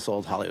bungalow, this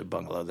old Hollywood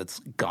bungalow that's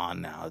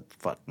gone now. It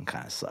fucking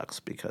kind of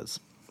sucks because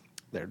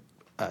they're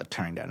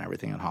tearing down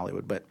everything in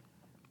Hollywood. But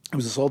it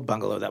was this old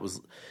bungalow that was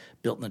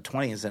built in the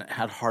 1920s, and it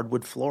had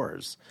hardwood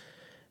floors.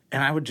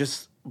 And I would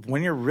just,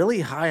 when you're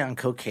really high on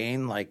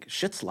cocaine, like,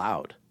 shit's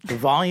loud. The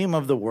volume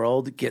of the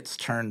world gets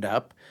turned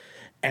up,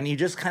 and you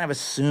just kind of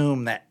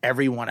assume that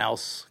everyone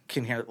else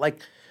can hear it.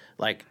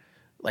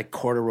 Like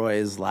corduroy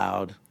is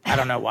loud. I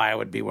don't know why I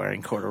would be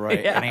wearing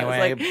corduroy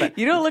anyway. But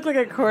you don't look like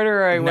a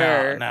corduroy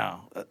wearer.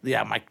 No.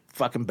 Yeah, my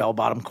fucking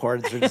bell-bottom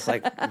cords are just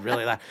like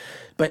really loud.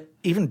 But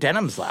even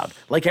denim's loud.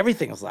 Like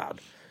everything is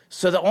loud.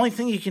 So the only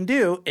thing you can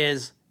do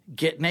is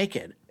get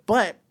naked.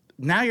 But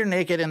now you're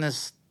naked in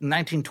this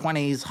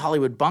 1920s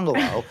Hollywood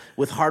bungalow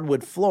with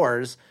hardwood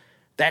floors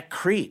that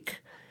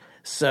creak.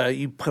 So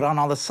you put on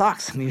all the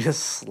socks and you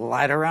just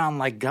slide around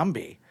like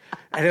Gumby.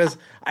 And it was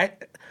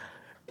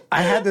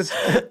I had this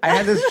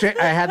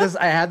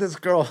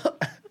girl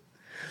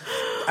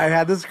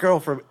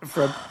from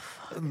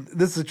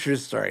this is a true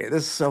story.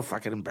 This is so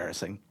fucking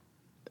embarrassing.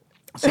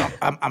 So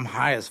I'm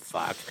high as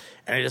fuck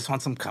and I just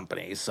want some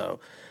company.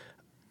 So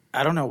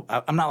I don't know.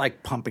 I'm not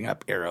like pumping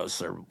up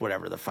Eros or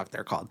whatever the fuck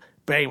they're called.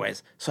 But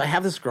anyways, so I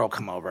have this girl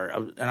come over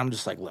and I'm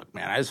just like, look,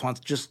 man, I just want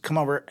to just come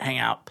over, hang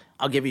out.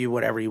 I'll give you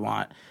whatever you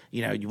want.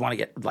 You know, you want to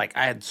get, like,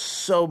 I had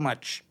so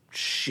much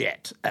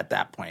shit at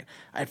that point.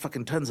 I had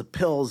fucking tons of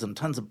pills and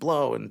tons of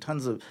blow and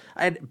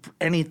I had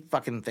any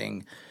fucking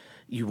thing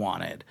you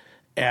wanted.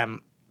 And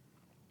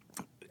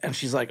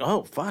she's like,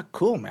 oh, fuck,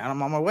 cool, man,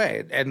 I'm on my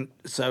way. And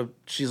so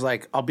she's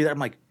like, I'll be there. I'm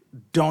like,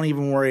 don't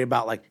even worry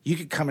about, like, you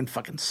could come in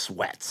fucking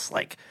sweats.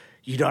 Like,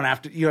 you don't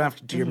have to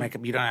do your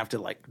makeup. You don't have to,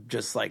 like,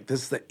 just like,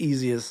 this is the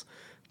easiest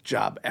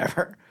job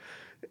ever.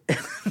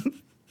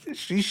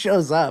 She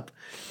shows up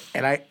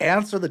and I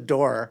answer the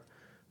door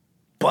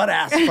butt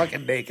ass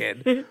fucking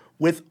naked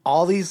with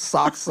all these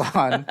socks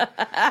on.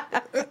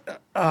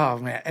 Oh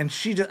man. And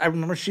I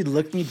remember she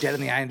looked me dead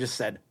in the eye and just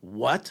said,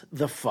 what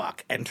the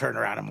fuck? And turned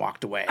around and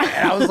walked away.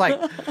 And I was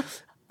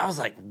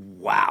like,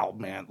 wow,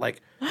 man.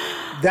 Like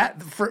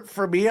that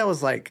for me, I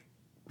was like,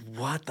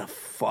 what the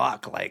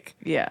fuck? Like,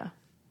 yeah.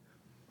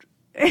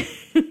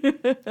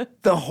 The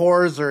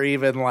whores are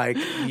even like,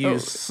 you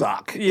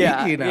suck.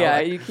 Yeah. You know?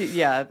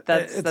 Yeah.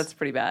 That's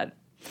pretty bad.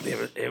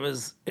 It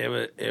was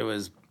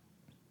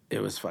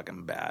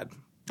fucking bad.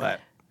 But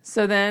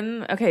so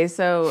then, okay,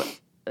 so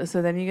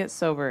then you get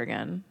sober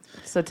again.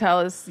 So tell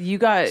us,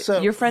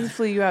 your friends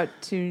flew you out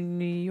to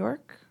New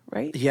York,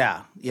 right?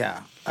 Yeah.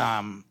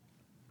 I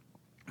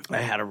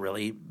had a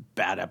really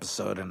bad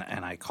episode, and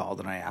I called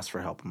and I asked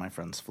for help, and my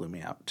friends flew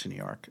me out to New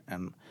York,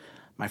 and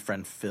my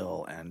friend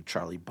Phil and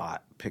Charlie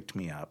Bott picked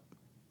me up,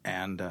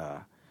 and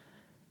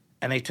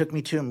they took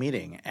me to a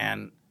meeting,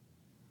 and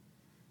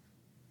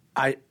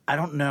I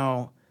don't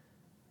know.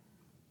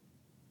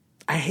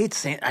 I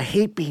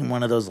hate being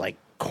one of those like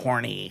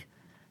corny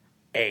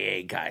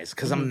AA guys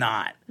because I'm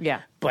not.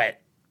 Yeah. But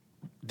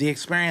the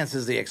experience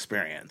is the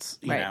experience,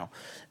 you know.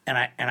 And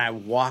I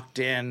walked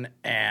in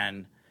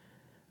and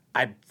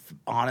I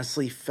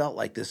honestly felt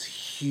like this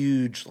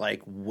huge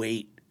like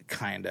weight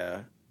kind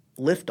of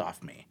lift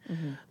off me.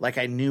 Mm-hmm. Like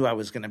I knew I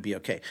was going to be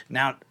okay.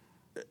 Now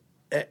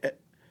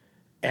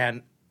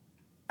and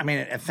I mean,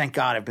 and thank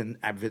God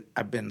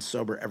I've been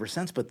sober ever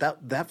since, but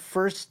that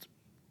first,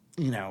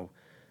 you know,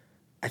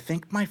 I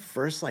think my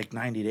first like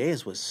 90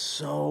 days was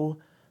so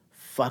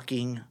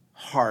fucking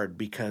hard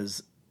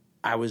because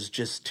I was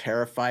just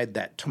terrified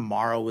that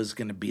tomorrow was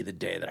going to be the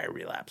day that I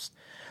relapsed.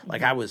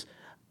 Like I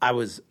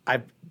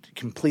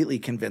completely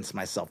convinced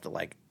myself that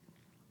like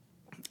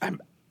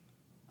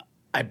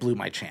I blew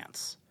my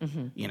chance.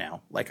 Mm-hmm. You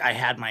know, like I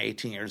had my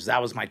 18 years, that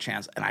was my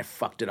chance, and I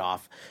fucked it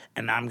off.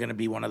 And now I'm going to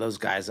be one of those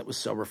guys that was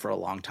sober for a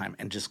long time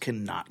and just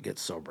cannot get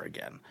sober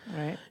again.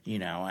 Right. You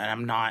know, and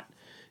I'm not.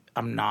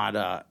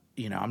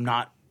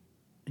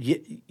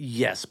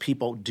 Yes,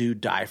 people do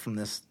die from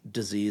this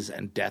disease,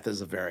 and death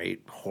is a very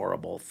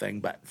horrible thing.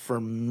 But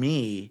for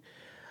me,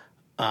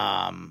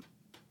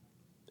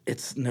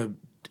 it's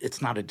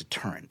not a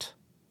deterrent.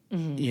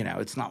 Mm-hmm. You know,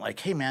 it's not like,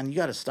 hey man, you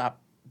got to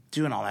stop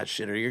doing all that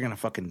shit, or you're gonna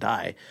fucking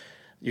die.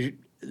 You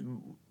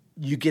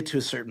get to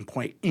a certain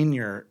point in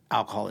your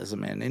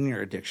alcoholism and in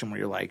your addiction where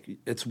you're like,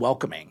 it's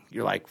welcoming.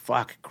 You're like,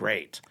 fuck,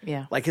 great.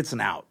 Yeah, like it's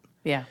an out.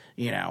 Yeah,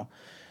 you know,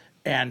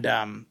 and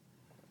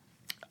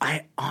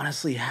I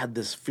honestly had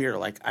this fear,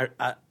 like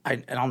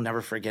and I'll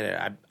never forget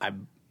it.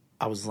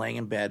 I was laying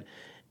in bed,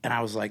 And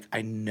I was like,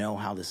 I know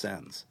how this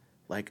ends.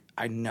 Like,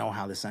 I know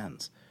how this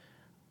ends.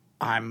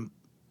 I'm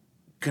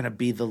going to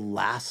be the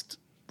last,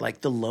 like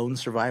the lone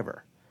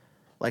survivor.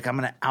 Like, I'm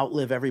going to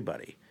outlive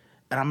everybody.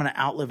 And I'm going to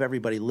outlive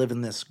everybody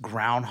living this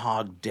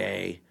Groundhog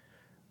Day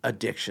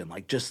addiction,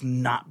 like just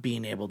not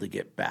being able to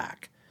get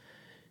back.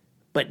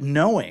 But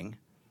knowing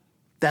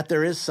that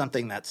there is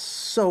something that's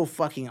so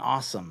fucking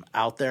awesome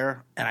out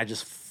there, and I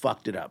just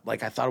fucked it up.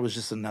 Like, I thought it was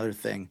just another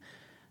thing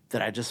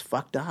that I just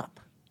fucked up.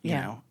 You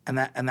know, and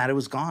that it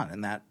was gone,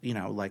 and that, you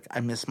know, like,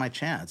 I missed my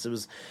chance. It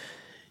was,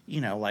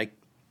 you know, like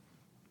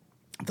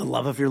the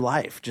love of your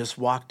life just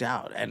walked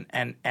out,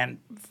 and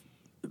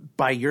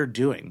by your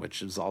doing,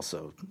 which is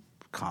also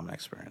a common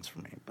experience for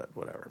me, but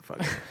whatever,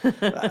 fuck it.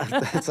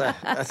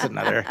 That's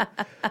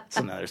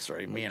another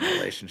story. Me and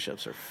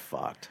relationships are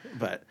fucked,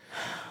 but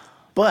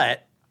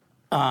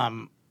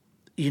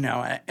you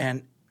know,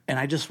 and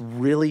I just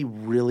really,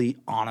 really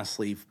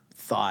honestly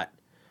thought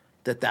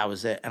that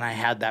was it. And I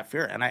had that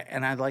fear. And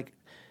I like,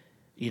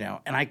 you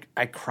know, and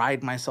I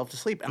cried myself to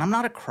sleep. And I'm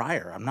not a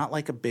crier. I'm not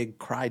like a big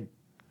cry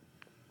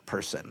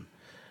person.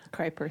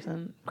 Cry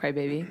person? Cry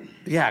baby?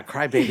 Yeah,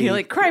 cry baby. You're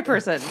like, cry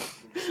person.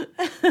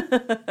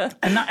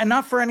 and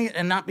not for any,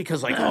 and not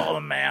because like, oh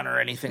man, or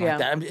anything like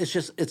that. I mean, it's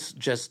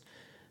just,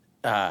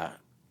 I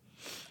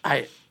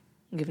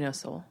You have no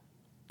soul.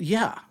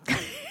 Yeah.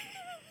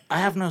 I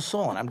have no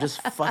soul, and I'm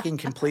just fucking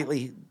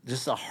completely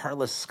just a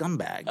heartless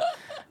scumbag.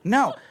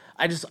 No,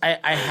 I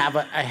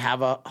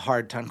have a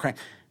hard time crying.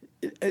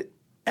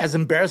 As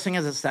embarrassing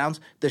as it sounds,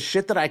 the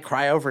shit that I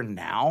cry over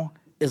now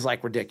is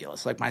like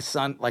ridiculous. Like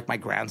my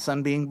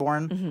grandson being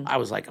born, I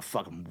was like a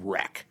fucking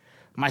wreck.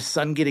 My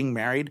son getting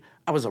married,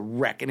 I was a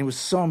wreck, and it was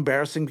so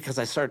embarrassing because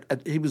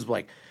he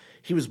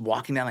was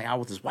walking down the aisle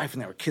with his wife,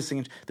 and they were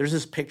kissing. There's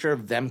this picture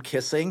of them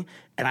kissing,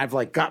 and I've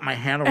like got my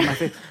hand over my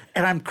face,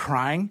 and I'm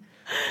crying,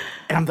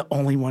 and I'm the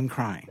only one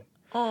crying.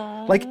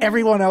 Aww. Like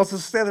everyone else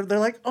is standing, they're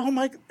like, oh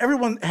my,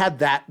 everyone had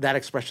that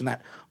expression,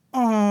 that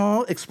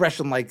oh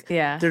expression, like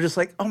they're just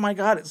like, oh my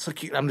God, it's so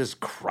cute. I'm just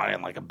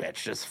crying like a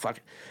bitch, just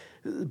fucking.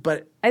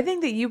 But I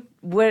think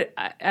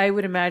that I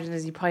would imagine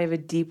is you probably have a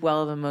deep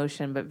well of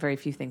emotion, but very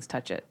few things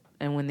touch it.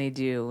 And when they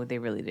do, they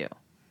really do.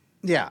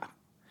 Yeah.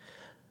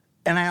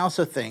 And I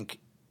also think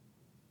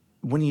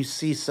when you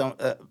see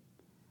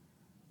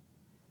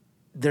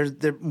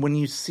when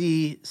you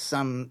see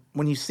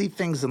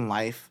things in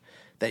life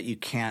that you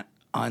can't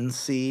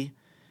unsee,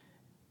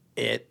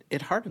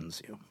 it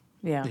hardens you.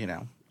 Yeah. You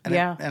know.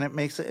 And it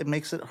makes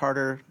it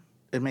harder.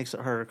 It makes it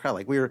harder to cry.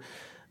 Like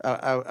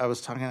I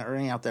was talking to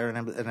Ernie out there,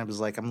 and I was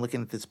like, I'm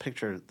looking at this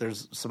picture.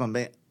 There's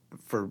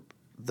for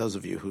those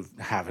of you who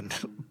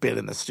haven't been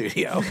in the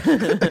studio,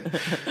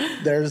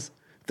 there's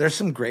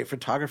some great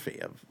photography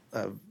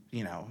of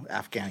you know,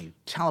 Afghani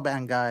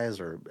Taliban guys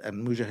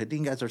and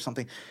Mujahideen guys or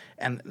something,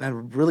 and they're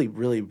really,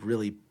 really,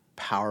 really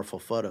powerful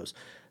photos.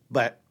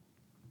 But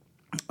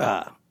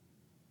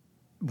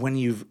when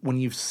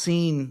you've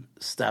seen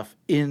stuff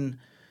in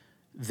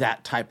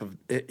that type of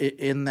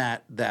in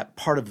that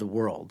part of the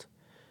world,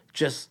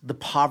 just the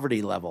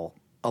poverty level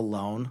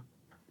alone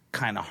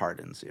kind of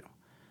hardens you,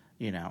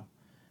 you know.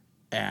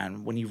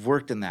 And when you've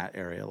worked in that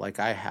area like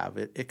I have,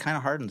 it kind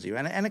of hardens you,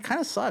 and it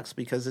kind of sucks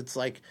because it's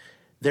like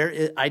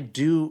there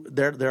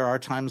are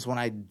times when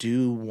I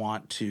do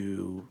want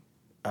to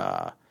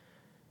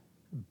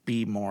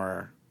be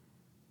more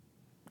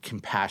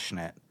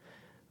compassionate,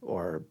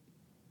 or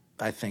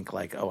I think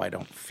like, oh, I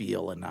don't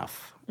feel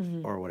enough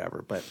or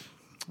whatever. But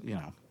you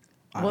know,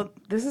 well,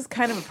 this is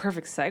kind of a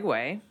perfect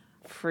segue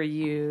for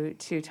you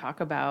to talk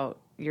about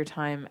your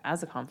time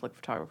as a conflict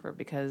photographer,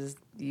 because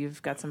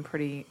you've got some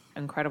pretty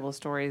incredible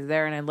stories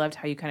there, and I loved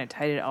how you kind of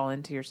tied it all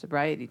into your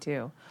sobriety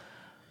too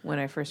when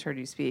I first heard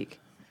you speak.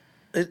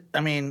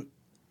 I mean,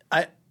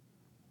 I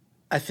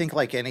think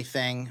like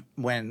anything,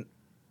 when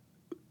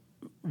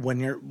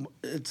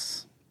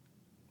it's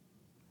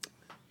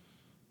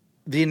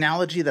the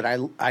analogy that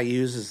I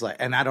use is like,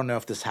 and I don't know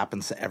if this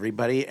happens to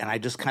everybody, and I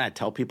just kind of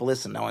tell people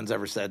this, and no one's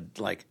ever said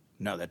like,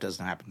 no, that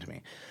doesn't happen to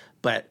me.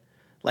 But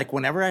like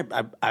whenever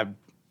I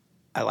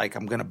like,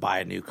 I'm going to buy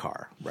a new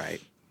car,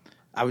 right?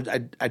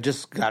 I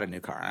just got a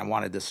new car, and I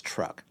wanted this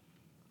truck.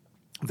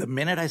 The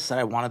minute I said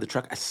I wanted the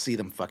truck, I see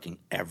them fucking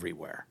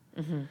everywhere,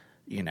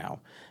 you know?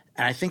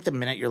 And I think the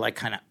minute you're like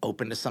kind of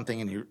open to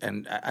something,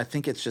 and I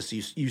think it's just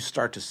you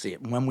start to see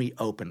it when we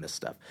open to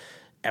stuff.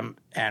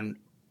 And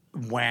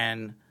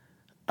when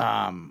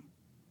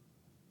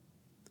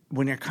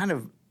you're kind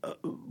of,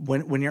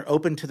 when you're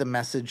open to the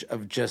message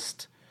of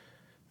just,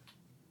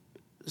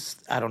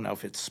 I don't know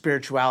if it's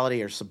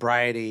spirituality or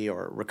sobriety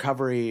or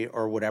recovery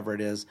or whatever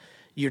it is,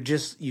 you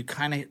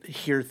kind of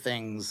hear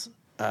things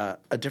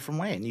a different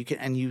way,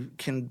 and you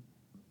can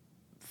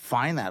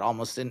find that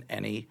almost in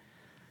any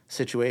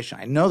situation.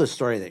 I know the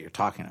story that you're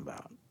talking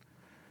about.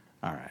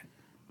 All right,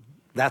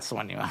 that's the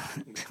one you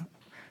want.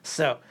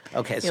 So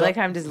okay, you like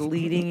I'm just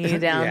leading you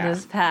down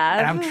this path,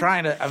 and I'm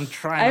trying.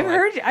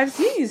 I've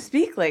seen you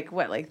speak like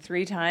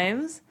 3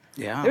 times.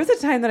 Yeah. There was a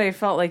time that I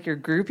felt like your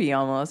groupie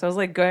almost. I was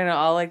like going to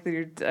all like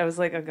I was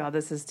like, oh God,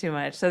 this is too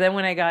much. So then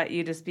when I got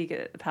you to speak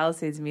at the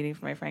Palisades meeting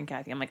for my friend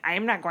Kathy, I'm like, I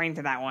am not going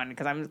to that one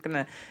because I'm going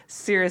to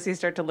seriously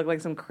start to look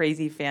like some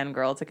crazy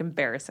fangirl. It's like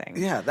embarrassing.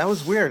 Yeah, that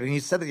was weird. And you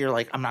said that you're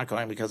like, I'm not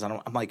going because I'm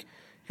like,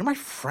 you're my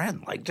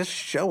friend. Like, just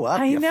show up.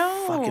 I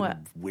know. You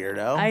fucking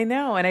weirdo. I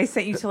know. And I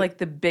sent you to like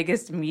the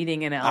biggest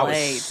meeting in LA I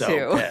was so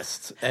too.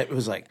 pissed. It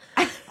was like,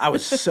 I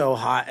was so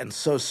hot and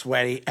so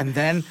sweaty. And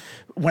then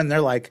when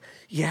they're like,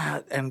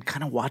 yeah, and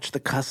kind of watch the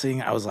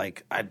cussing, I was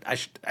like, I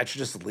should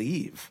just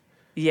leave.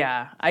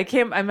 Yeah,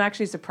 I'm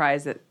actually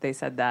surprised that they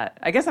said that.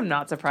 I guess I'm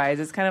not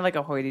surprised. It's kind of like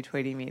a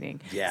hoity-toity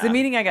meeting. Yeah. It's the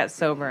meeting I got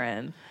sober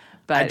in.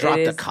 But I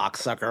dropped a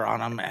cocksucker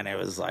on him, and it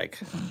was like...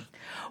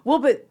 Well,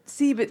 but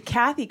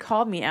Kathy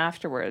called me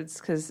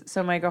afterwards,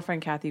 so my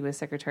girlfriend Kathy was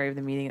secretary of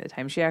the meeting at the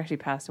time. She actually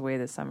passed away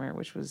this summer,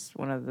 which was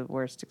one of the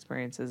worst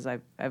experiences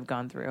I've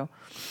gone through.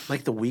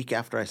 Like the week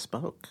after I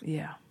spoke?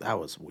 Yeah. That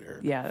was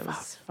weird. Yeah, that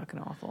was fucking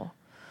awful.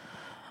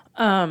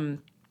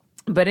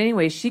 But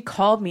anyway, she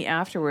called me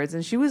afterwards,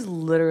 and she was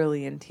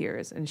literally in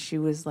tears, and she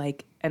was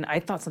like, and I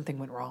thought something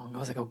went wrong. I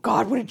was like, oh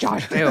God, what did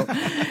Josh do?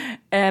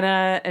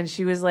 and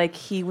she was like,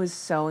 he was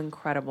so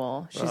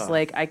incredible. She's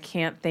like, I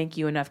can't thank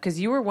you enough, because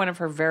you were one of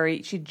her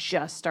she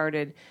just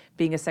started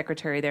being a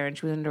secretary there, and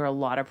she was under a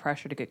lot of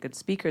pressure to get good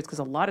speakers, because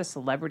a lot of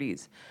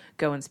celebrities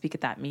go and speak at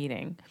that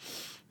meeting,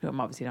 who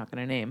I'm obviously not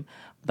going to name,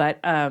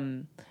 but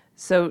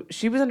so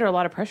she was under a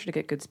lot of pressure to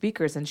get good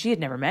speakers, and she had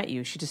never met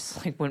you. She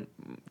just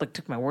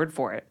took my word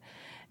for it.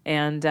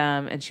 And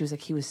she was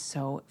like, he was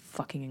so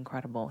fucking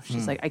incredible.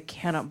 She's like, I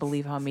cannot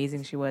believe how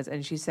amazing she was.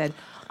 And she said,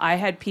 I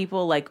had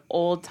people like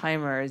old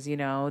timers,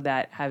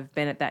 that have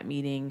been at that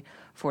meeting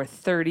for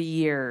 30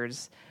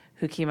 years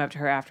who came up to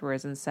her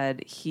afterwards and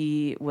said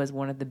he was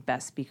one of the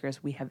best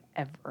speakers we have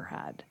ever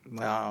had.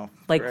 Wow.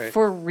 Like great.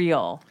 For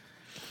real.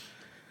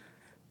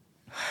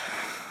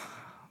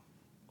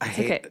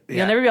 Okay. Yeah.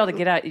 You'll never be able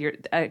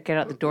to get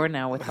out the door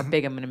now with how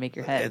big I'm going to make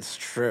your head. It's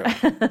true.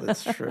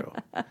 It's true.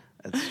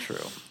 It's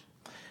true.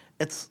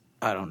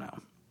 I don't know.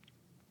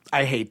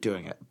 I hate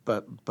doing it,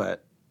 but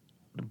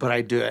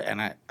I do it, and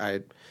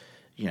I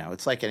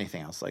it's like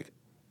anything else. Like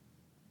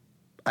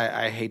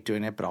I hate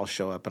doing it, but I'll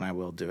show up and I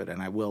will do it,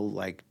 and I will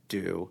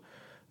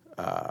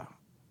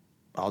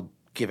I'll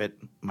give it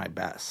my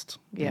best.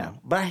 Yeah.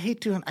 But I hate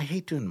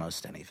doing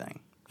most anything.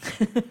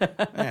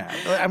 Yeah.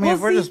 I mean, if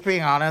we're just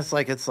being honest,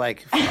 like it's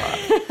like fuck.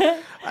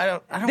 I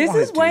don't. This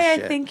is why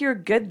shit. I think you're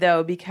good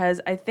though,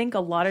 because I think a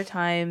lot of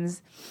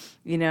times,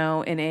 in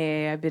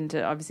AA, I've been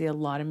to obviously a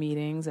lot of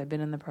meetings. I've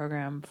been in the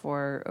program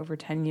for over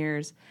 10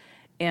 years,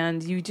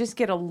 and you just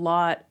get a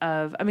lot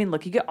of. I mean,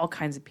 look, you get all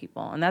kinds of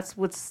people, and that's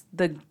what's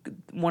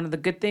one of the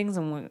good things,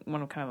 and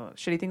one of kind of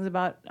shitty things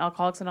about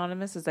Alcoholics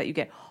Anonymous is that you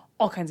get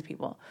all kinds of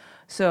people.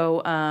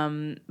 So,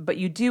 but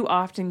you do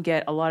often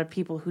get a lot of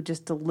people who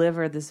just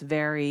deliver this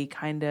very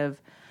kind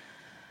of.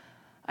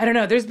 I don't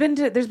know. There's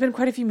been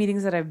quite a few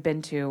meetings that I've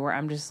been to where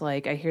I'm just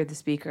like, I hear the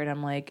speaker and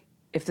I'm like,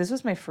 if this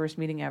was my first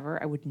meeting ever,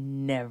 I would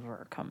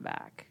never come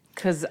back,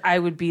 because I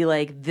would be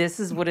like, this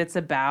is what it's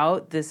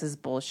about. This is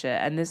bullshit.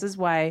 And this is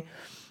why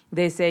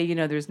they say,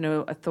 there's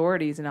no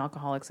authorities in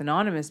Alcoholics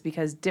Anonymous,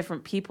 because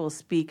different people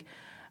speak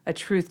a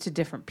truth to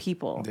different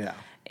people. Yeah.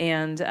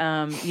 And,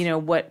 I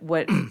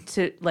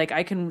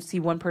can see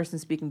one person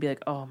speak and be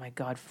like, oh my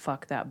God,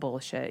 fuck that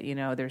bullshit.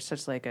 They're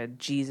such like a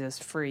Jesus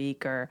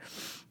freak, or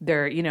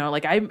they're,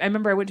 I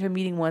remember I went to a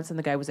meeting once and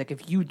the guy was like,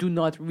 if you do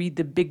not read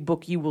the big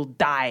book, you will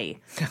die.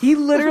 He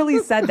literally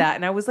said that.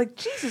 And I was like,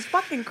 Jesus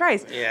fucking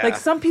Christ. Yeah. Like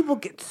some people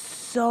get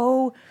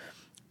so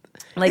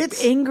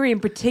angry in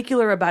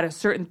particular about a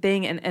certain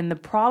thing. And the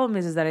problem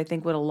is that I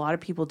think what a lot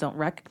of people don't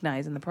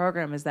recognize in the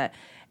program is that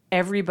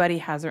everybody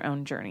has their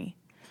own journey.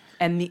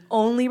 And the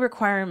only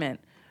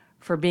requirement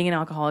for being an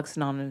Alcoholics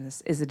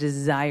Anonymous is a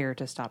desire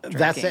to stop drinking.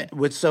 That's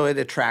it. So it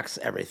attracts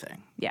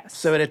everything. Yes.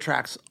 So it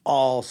attracts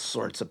all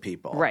sorts of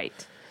people. Right.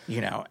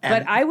 And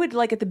but I would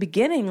at the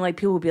beginning,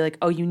 people would be like,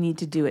 oh, you need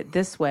to do it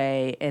this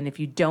way. And if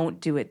you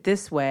don't do it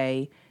this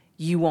way,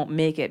 you won't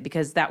make it,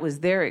 because that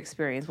was their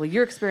experience. Well,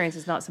 your experience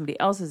is not somebody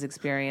else's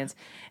experience.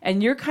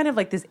 And you're kind of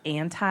like this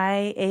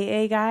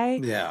anti-AA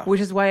guy, yeah.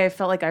 Which is why I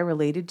felt like I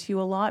related to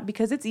you a lot,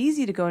 because it's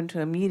easy to go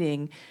into a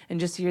meeting and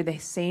just hear the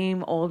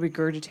same old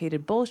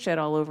regurgitated bullshit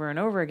all over and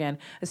over again,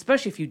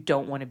 especially if you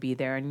don't want to be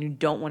there and you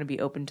don't want to be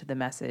open to the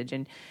message,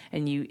 and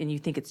you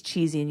think it's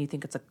cheesy and you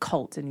think it's a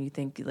cult and you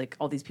think like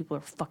all these people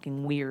are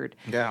fucking weird.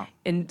 Yeah.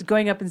 And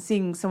going up and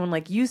seeing someone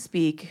like you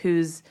speak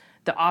who's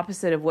the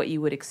opposite of what you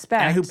would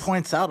expect. And who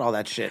points out all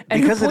that shit.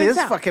 Because it is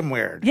fucking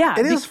weird. Yeah.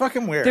 It is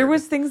fucking weird. There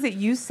was things that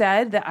you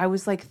said that I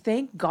was like,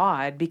 thank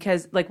God,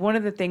 because one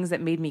of the things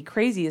that made me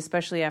crazy,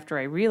 especially after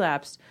I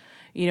relapsed,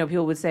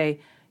 people would say,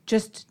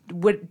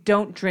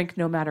 don't drink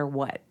no matter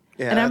what.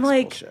 Yeah, and I'm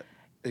like,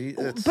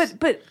 bullshit.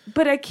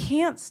 But I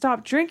can't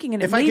stop drinking.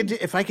 And if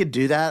I could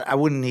do that, I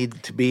wouldn't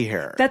need to be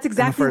here. That's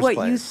exactly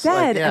what you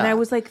said. Yeah. And I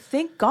was like,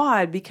 thank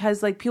God,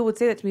 because people would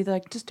say that to me. They're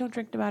like, just don't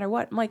drink no matter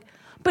what. I'm like,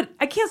 but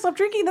I can't stop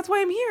drinking. That's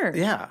why I'm here.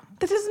 Yeah.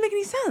 That doesn't make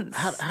any sense.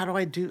 How do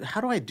I do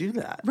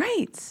that?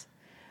 Right.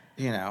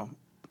 You know,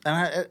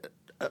 and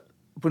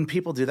when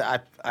people do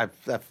that,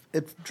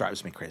 it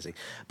drives me crazy.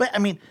 But I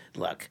mean,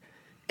 look,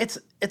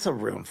 it's a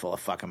room full of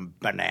fucking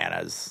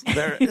bananas.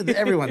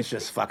 Everyone's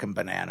just fucking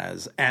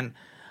bananas, and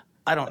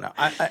I don't know.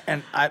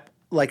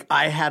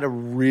 I had a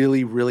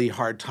really, really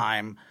hard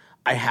time.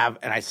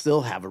 And I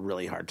still have a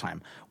really hard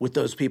time with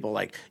those people.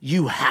 Like,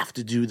 you have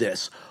to do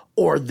this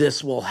or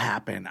this will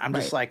happen. I'm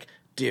just like,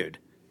 dude,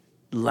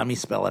 let me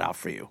spell it out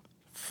for you.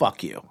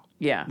 Fuck you.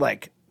 Yeah.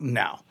 Like,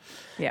 no.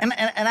 Yeah. And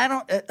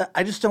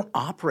I just don't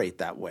operate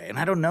that way. And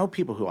I don't know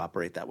people who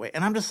operate that way.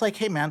 And I'm just like,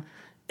 hey man,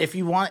 if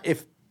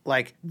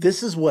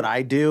this is what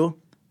I do,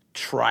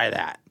 try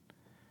that.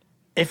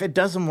 If it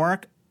doesn't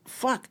work,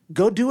 fuck,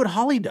 go do what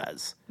Holly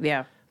does.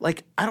 Yeah.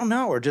 Like, I don't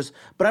know,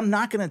 but I'm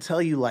not going to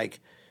tell you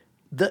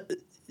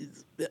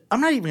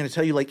I'm not even going to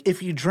tell you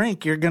if you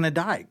drink, you're going to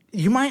die.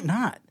 You might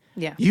not.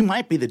 Yeah. You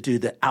might be the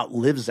dude that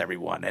outlives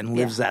everyone and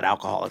lives that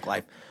alcoholic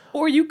life.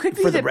 Or you could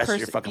be for the the rest person. of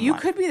your fucking you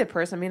life. could be the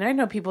person. I mean, I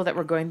know people that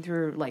were going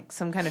through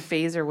some kind of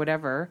phase or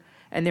whatever,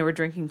 and they were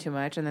drinking too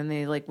much, and then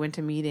they went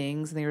to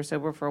meetings and they were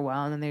sober for a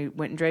while, and then they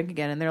went and drank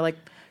again, and they're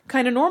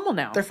kind of normal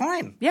now. They're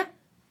fine. Yeah,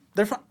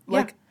 they're fine.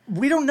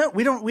 We don't know.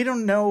 We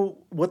don't know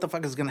what the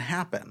fuck is going to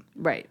happen.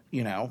 Right.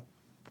 You know.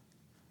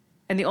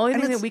 And the only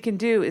thing that we can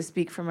do is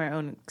speak from our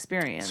own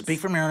experience. Speak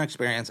from your own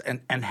experience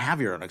and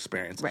have your own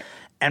experience. Right.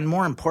 And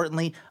more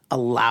importantly,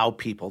 allow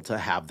people to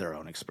have their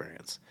own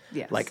experience.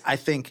 Yes. I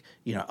think,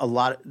 a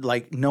lot,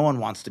 no one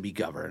wants to be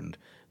governed.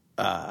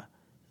 And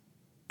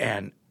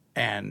I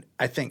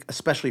think,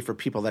 especially for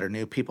people that are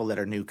new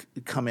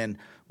come in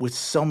with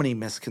so many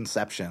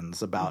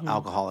misconceptions about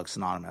Alcoholics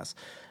Anonymous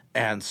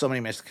and so many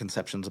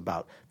misconceptions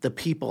about the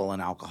people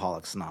in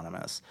Alcoholics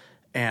Anonymous.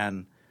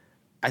 And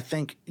I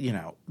think,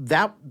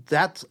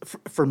 that's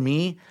for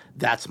me,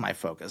 that's my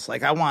focus.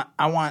 I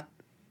want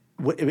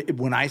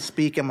when I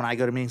speak and when I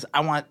go to meetings,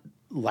 I want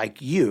I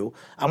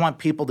want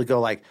people to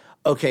go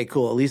okay,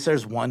 cool. At least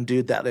there's one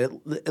dude that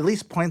at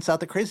least points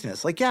out the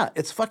craziness. Yeah,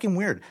 it's fucking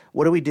weird.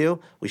 What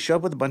do? We show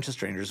up with a bunch of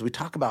strangers. We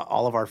talk about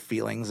all of our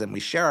feelings and we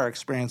share our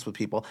experience with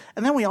people.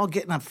 And then we all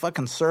get in a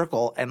fucking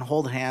circle and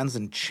hold hands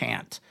and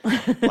chant.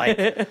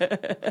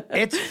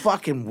 It's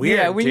fucking weird.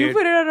 Yeah, when dude. you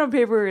put it out on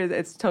paper,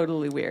 it's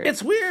totally weird.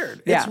 It's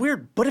weird. Yeah. It's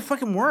weird, but it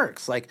fucking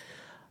works. And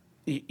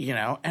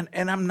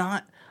I'm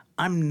not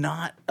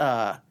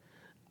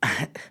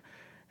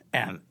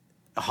and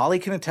Holly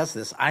can attest to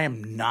this. I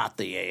am not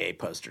the AA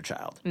poster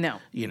child. No.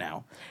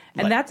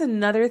 And that's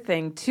another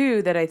thing,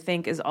 too, that I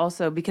think is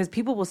also because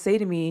people will say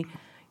to me,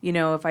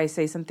 if I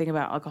say something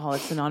about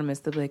Alcoholics Anonymous,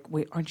 they'll be like,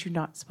 wait, aren't you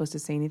not supposed to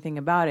say anything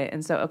about it?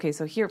 And so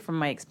here from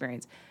my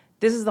experience,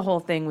 this is the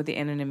whole thing with the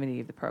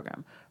anonymity of the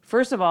program.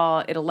 First of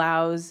all, it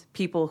allows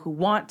people who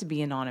want to be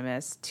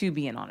anonymous,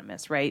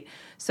 right?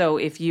 So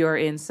if you're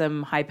in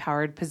some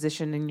high-powered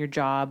position in your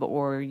job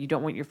or you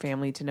don't want your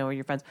family to know or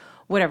your friends,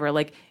 whatever,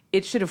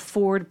 it should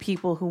afford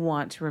people who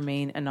want to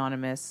remain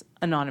anonymous.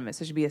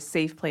 It should be a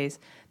safe place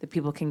that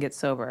people can get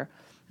sober.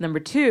 Number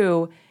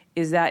two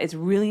is that it's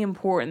really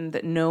important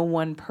that no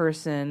one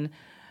person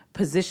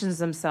positions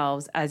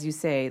themselves, as you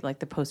say, like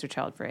the poster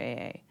child for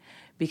AA.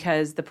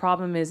 Because the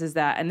problem is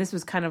that, and this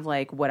was kind of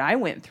like what I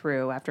went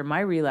through after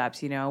my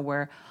relapse,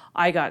 where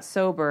I got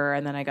sober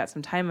and then I got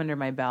some time under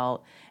my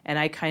belt and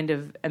I kind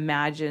of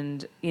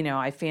imagined,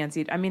 I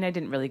fancied, I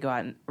didn't really go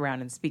out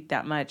around and speak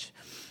that much,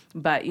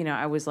 but,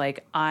 I was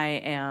like, I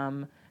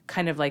am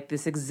kind of like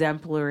this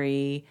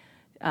exemplary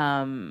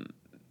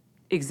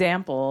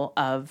example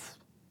of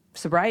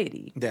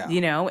sobriety,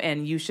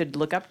 and you should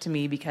look up to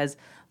me because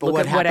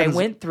look at what I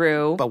went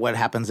through. But what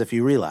happens if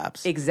you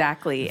relapse?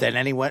 Exactly. Then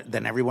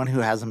everyone who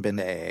hasn't been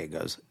to AA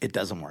goes, it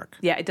doesn't work.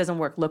 Yeah, it doesn't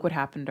work. Look what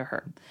happened to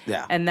her.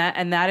 Yeah. And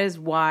that is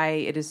why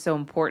it is so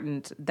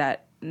important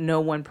that no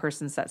one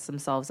person sets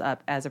themselves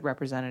up as a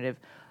representative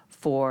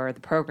for the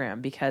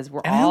program because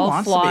we're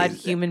all flawed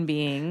human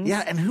beings.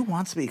 Yeah, and who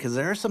wants to be? Because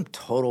there are some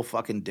total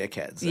fucking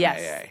dickheads in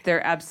AA.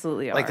 There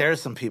absolutely are. There are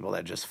some people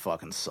that just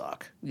fucking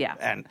suck. Yeah.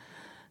 And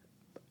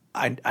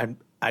I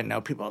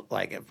know people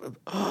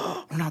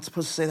we're not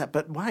supposed to say that,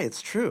 but why?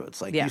 It's true.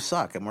 It's you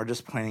suck, and we're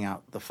just pointing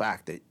out the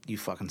fact that you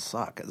fucking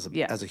suck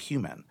as a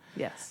human.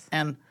 Yes.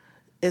 And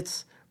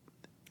it's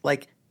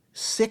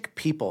sick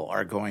people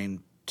are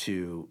going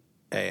to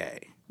AA,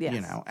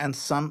 and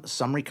some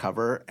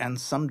recover and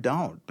some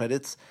don't. But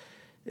it's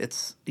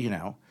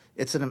an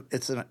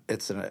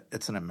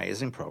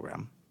amazing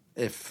program.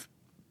 If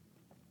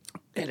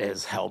it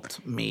has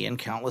helped me and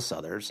countless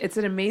others. It's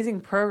an amazing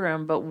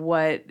program, but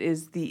what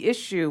is the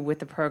issue with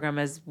the program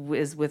is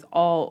with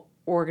all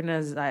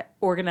organized, I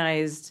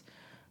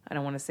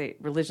don't want to say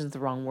religion's the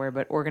wrong word,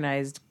 but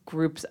organized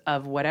groups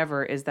of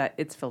whatever, is that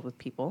it's filled with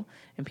people,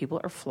 and people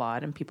are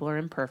flawed, and people are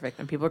imperfect,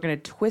 and people are going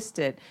to twist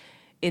it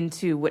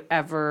into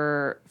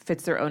whatever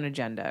fits their own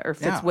agenda or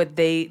fits what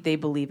they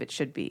believe it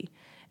should be.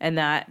 And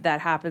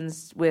that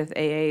happens with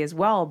AA as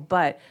well.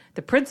 But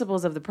the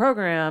principles of the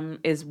program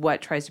is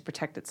what tries to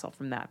protect itself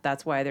from that.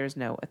 That's why there's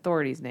no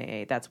authorities in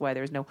AA. That's why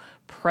there's no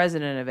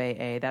president of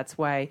AA. That's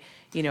why,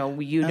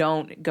 you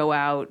don't go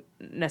out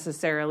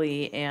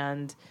necessarily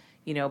and,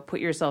 put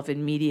yourself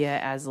in media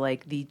as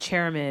like the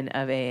chairman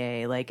of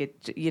AA. Like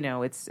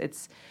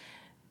it's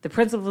the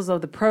principles of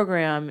the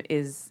program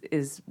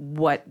is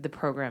what the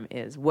program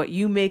is. What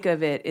you make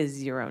of it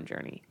is your own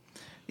journey.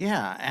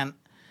 Yeah, and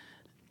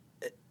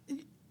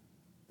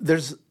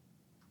there's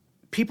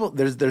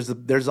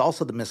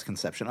also the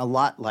misconception, a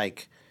lot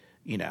like,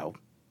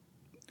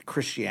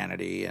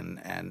 Christianity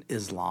and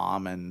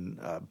Islam and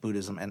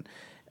Buddhism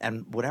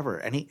and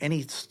whatever,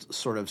 any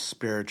sort of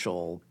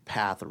spiritual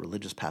path or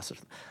religious path.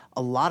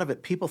 A lot of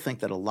it, people think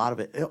that a lot of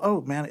it, oh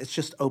man, it's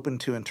just open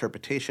to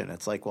interpretation.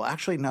 It's like, well,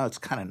 actually, no, it's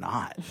kind of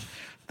not.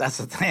 That's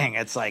the thing.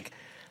 It's like,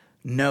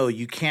 no,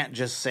 you can't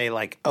just say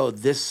like, oh,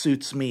 this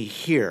suits me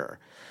here,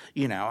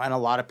 and a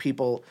lot of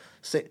people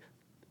say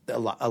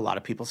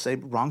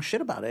wrong shit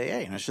about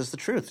AA, and it's just the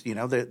truth,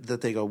 that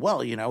they go,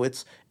 well,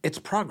 it's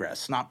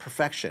progress, not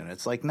perfection.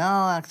 It's like,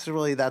 no,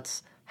 actually,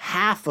 that's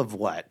half of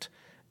what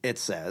it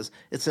says.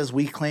 It says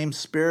we claim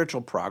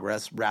spiritual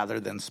progress rather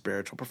than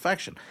spiritual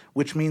perfection,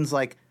 which means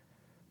like,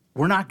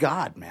 we're not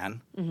God,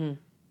 man.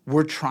 Mm-hmm.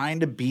 We're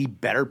trying to be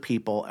better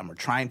people, and we're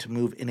trying to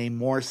move in a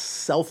more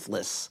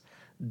selfless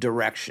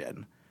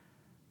direction.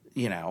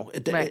 Right.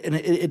 And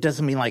it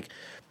doesn't mean like.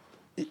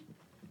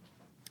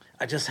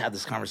 I just had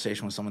this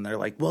conversation with someone. They're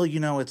like, well,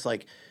 it's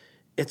like,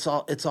 it's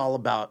all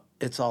about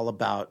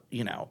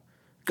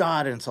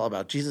God, and it's all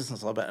about Jesus, and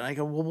it's all about. And I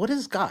go, well, what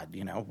is God?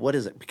 What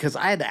is it? Because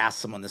I had to ask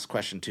someone this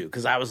question too,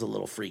 because I was a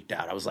little freaked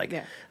out. I was like,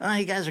 oh,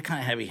 you guys are kind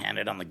of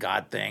heavy-handed on the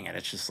God thing, and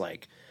it's just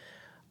like.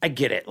 I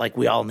get it. Like,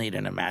 we all need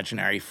an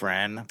imaginary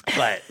friend,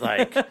 but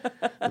like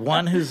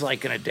one who's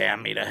like going to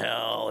damn me to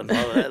hell, and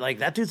like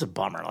that dude's a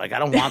bummer. Like, I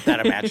don't want that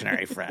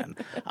imaginary friend.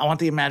 I want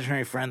the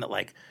imaginary friend that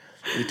like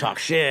we talk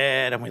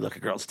shit and we look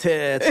at girls'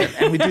 tits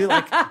and we do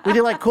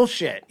like cool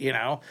shit,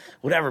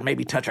 whatever.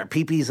 Maybe touch our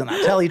peepees and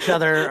not tell each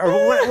other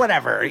or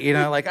whatever,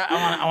 Like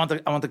I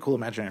want the cool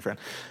imaginary friend,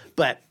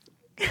 but.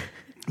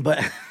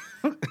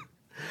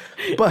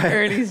 But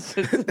Ernie's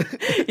just,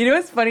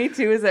 what's funny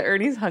too is that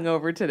Ernie's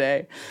hungover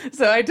today.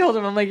 So I told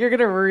him, I'm like, you're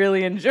going to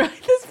really enjoy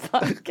this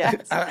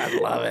podcast. I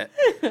love it.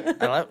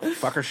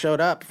 Fucker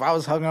showed up. If I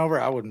was hungover,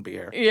 I wouldn't be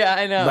here. Yeah,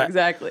 I know. But,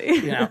 exactly.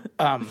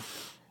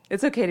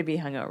 It's okay to be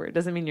hungover. It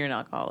doesn't mean you're an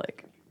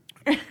alcoholic.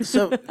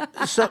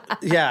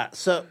 Yeah.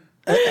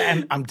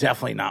 And I'm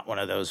definitely not one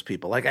of those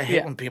people. Like, I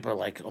hate when people are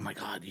like, oh my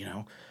God,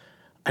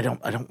 I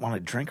don't want to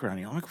drink around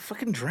you. I'm like,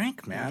 fucking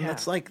drink, man.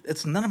 That's like,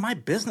 it's none of my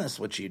business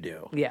what you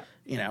do. Yeah.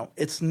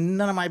 It's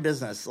none of my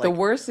business. Like, the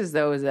worst is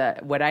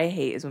that what I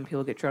hate is when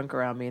people get drunk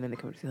around me and then they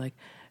come up to me like,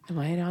 am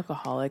I an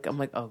alcoholic? I'm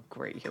like, oh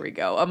great, here we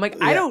go. I'm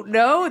like, I don't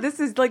know. This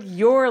is like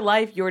your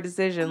life, your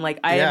decision. Like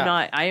I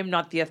am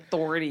not the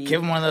authority.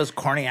 Give them one of those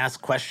corny ass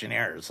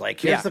questionnaires. Like,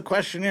 here's the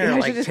questionnaire. I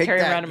like, should just take carry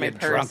that, around in my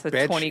purse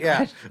the 20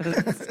 questions.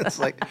 It's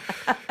like,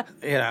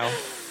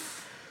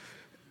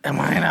 am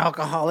I an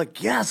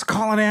alcoholic? Yes,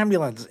 call an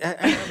ambulance.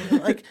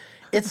 Like,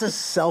 it's a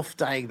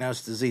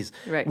self-diagnosed disease,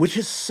 right? Which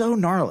is so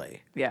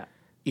gnarly. Yeah.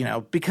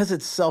 Because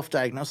it's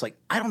self-diagnosed. Like,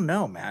 I don't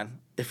know, man,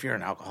 if you're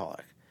an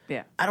alcoholic.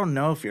 Yeah. I don't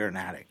know if you're an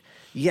addict.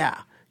 Yeah,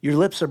 your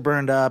lips are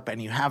burned up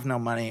and you have no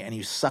money and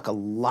you suck a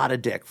lot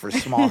of dick for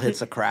small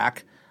hits of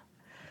crack.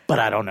 But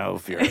I don't know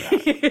if you're an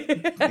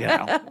addict.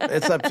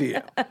 It's up to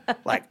you.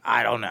 Like,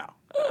 I don't know.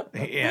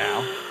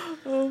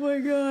 Oh my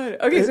God.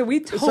 Okay, so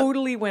we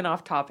totally went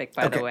off topic,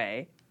 by the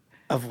way.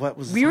 Of what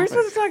was we were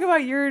supposed to talk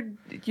about your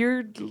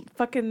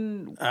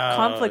fucking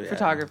conflict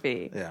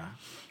photography. Yeah.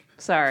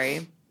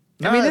 Sorry.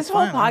 No, I mean, this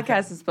whole fine.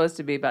 podcast is supposed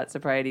to be about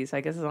sobriety, so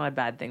I guess it's not a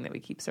bad thing that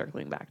we keep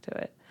circling back to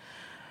it.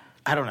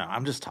 I don't know.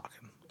 I'm just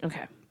talking.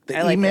 Okay.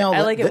 I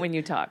like it when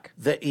you talk.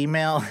 The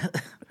email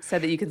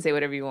said that you can say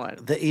whatever you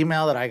want. The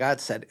email that I got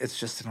said it's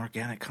just an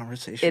organic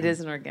conversation. It is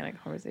an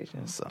organic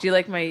conversation. So. Do you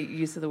like my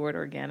use of the word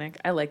organic?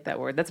 I like that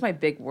word. That's my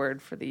big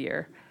word for the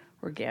year.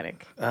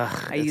 Organic.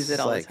 I use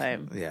it all the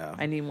time. Yeah.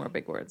 I need more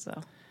big words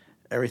though.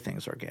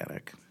 Everything's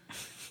organic.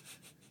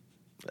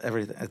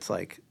 Everything. It's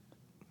like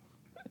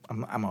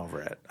I'm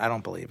over it. I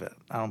don't believe it.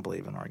 I don't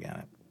believe in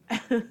organic.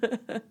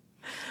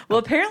 Well,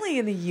 apparently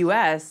in the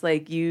U.S.,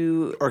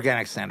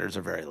 organic standards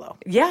are very low.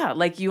 Yeah,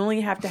 like you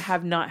only have to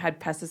have not had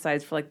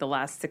pesticides for like the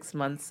last 6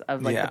 months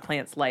of the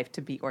plant's life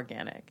to be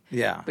organic.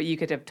 Yeah, but you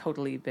could have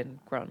totally been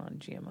grown on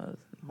GMOs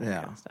and all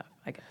that kind of stuff.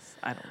 I guess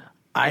I don't know.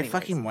 I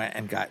fucking went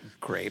and got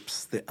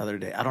grapes the other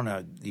day. I don't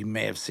know. You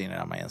may have seen it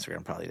on my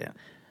Instagram. Probably didn't.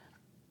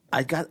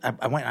 I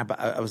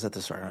was at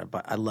the store,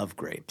 but I love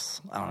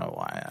grapes. I don't know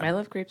why. I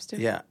love grapes too.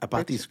 Yeah, I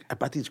bought these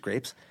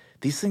grapes.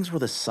 These things were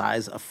the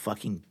size of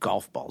fucking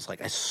golf balls.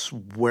 Like, I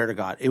swear to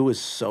God, it was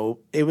so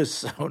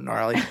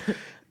gnarly.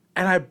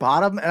 And I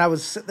bought them, and I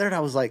was sitting there, and I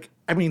was like,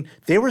 I mean,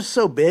 they were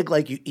so big,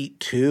 like you eat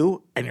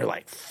two, and you're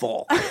like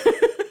full.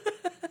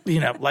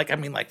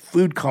 Like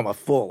food coma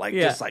full. Like,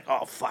 just like,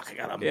 oh fuck, I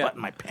gotta unbutton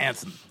my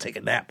pants and take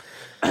a nap.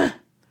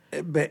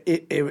 but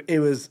it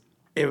was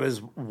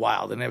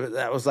wild, and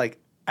that was like,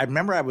 I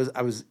remember I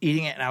was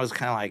eating it, and I was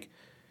kind of like,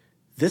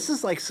 this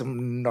is like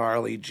some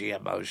gnarly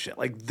GMO shit.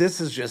 Like,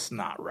 this is just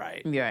not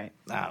right. You're right.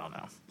 I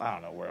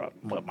don't know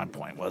what my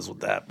point was with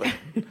that, but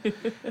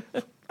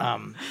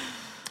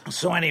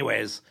so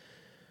anyways,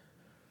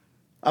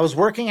 I was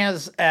working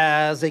as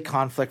a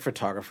conflict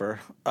photographer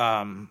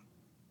in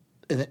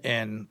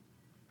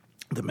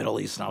the Middle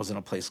East, and I was in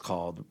a place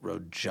called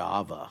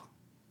Rojava.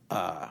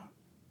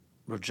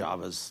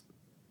 Rojava's,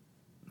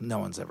 no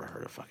one's ever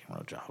heard of fucking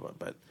Rojava,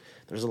 but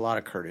there's a lot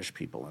of Kurdish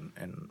people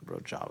in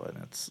Rojava,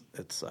 and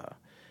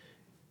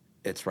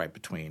it's right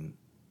between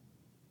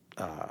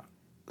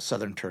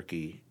southern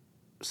Turkey,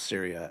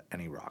 Syria,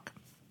 and Iraq.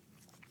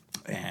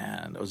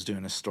 And I was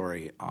doing a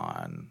story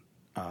on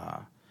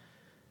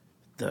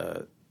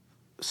the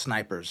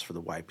snipers for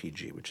the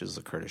YPG, which is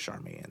the Kurdish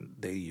army, and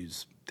they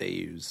use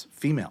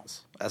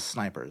females as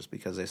snipers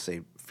because they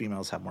say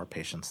females have more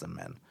patience than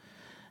men,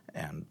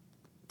 and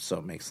so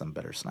it makes them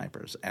better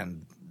snipers.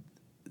 And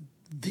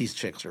these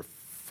chicks are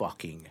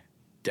fucking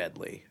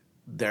deadly.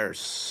 They're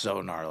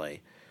so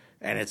gnarly,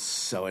 and it's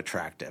so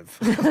attractive.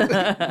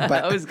 But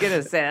I was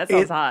gonna say that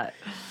sounds hot.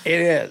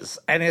 It is,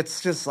 and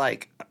it's just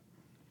like,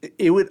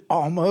 it would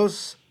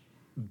almost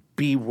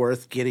be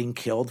worth getting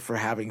killed for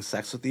having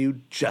sex with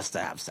you just to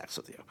have sex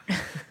with you.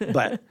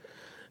 But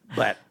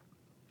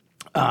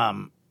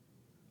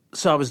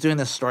so I was doing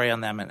this story on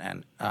them,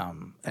 and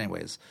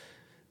anyways,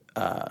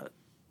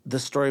 the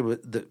story we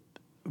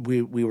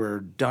were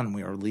done.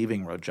 We were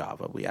leaving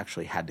Rojava. We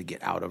actually had to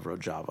get out of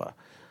Rojava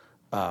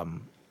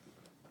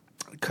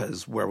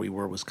because where we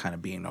were was kind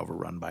of being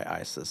overrun by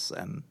ISIS,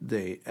 and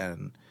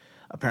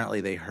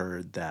apparently they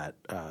heard that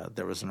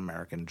there was an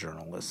American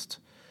journalist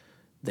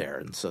there,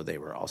 and so they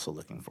were also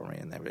looking for me.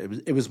 And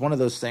it was one of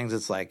those things.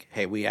 It's like,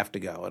 hey, we have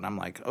to go, and I'm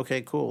like,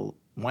 okay, cool.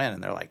 When?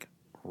 And they're like,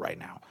 right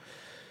now.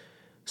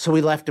 So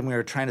we left, and we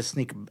were trying to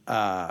sneak.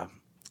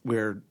 We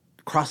were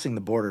crossing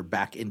the border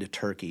back into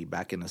Turkey,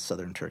 back into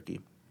southern Turkey,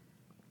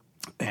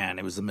 and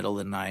it was the middle of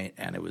the night,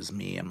 and it was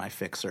me and my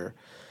fixer,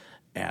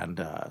 and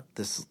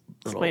this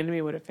little. Explain to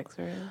me what a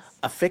fixer is.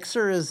 A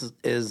fixer is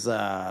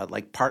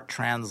like part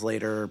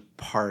translator,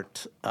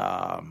 part.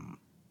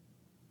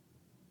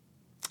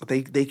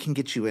 They can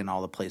get you in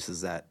all the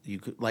places that you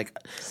could, like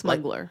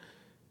Smuggler.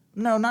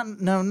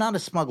 Not a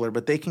smuggler,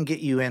 but they can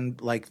get you in,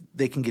 like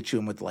they can get you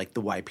in with like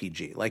the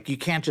YPG. Like, you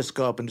can't just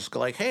go up and just go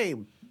like, hey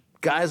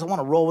guys, I want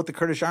to roll with the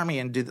Kurdish army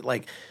and do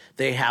like,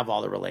 they have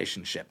all the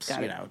relationships,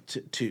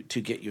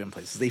 to get you in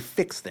places. They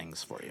fix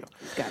things for you.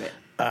 Got it.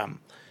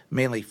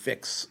 Mainly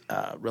fix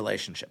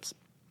relationships.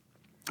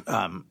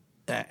 And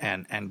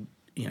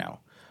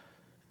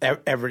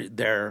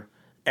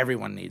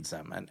everyone needs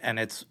them, and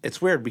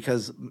it's weird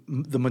because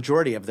the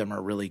majority of them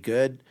are really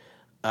good.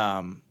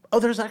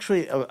 There's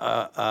actually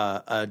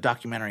a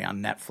documentary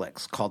on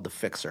Netflix called The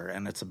Fixer,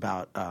 and it's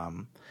about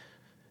an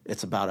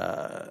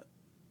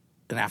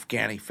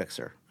Afghani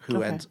fixer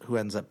who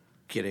ends up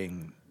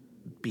getting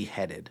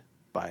beheaded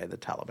by the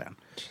Taliban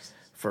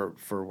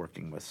for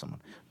working with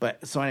someone.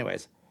 But so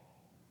anyways,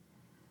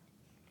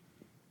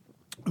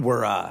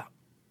 we're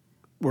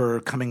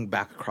coming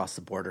back across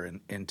the border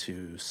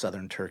into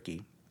southern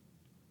Turkey,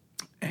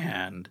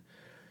 and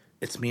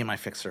it's me and my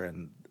fixer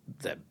and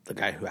the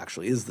guy who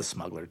actually is the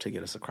smuggler to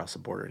get us across the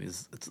border. And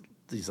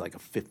he's like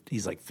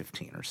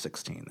 15 or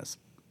 16, this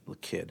little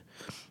kid.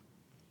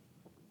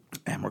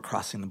 And we're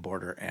crossing the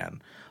border,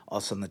 and all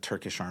of a sudden the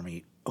Turkish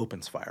army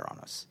opens fire on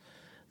us.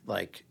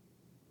 Like,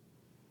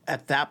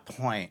 at that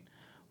point,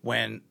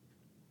 when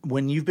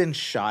you've been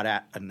shot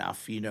at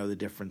enough, you know the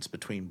difference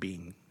between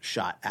being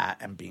shot at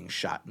and being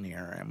shot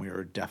near. And we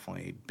were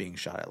definitely being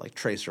shot at. Like,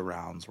 tracer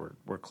rounds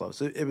were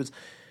close. It was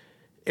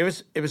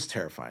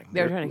terrifying.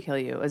 They were trying to kill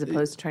you as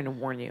opposed to trying to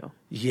warn you.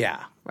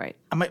 Yeah. Right.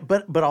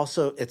 But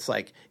also, it's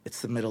like,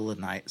 it's the middle of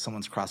the night.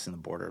 Someone's crossing the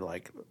border.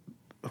 Like,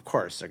 of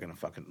course they're going to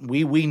fucking...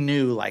 We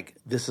knew, like,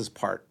 this is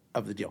part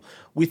of the deal.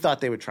 We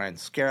thought they would try and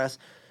scare us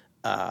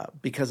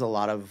because a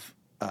lot of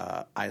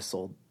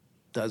ISIL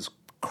does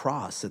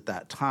cross at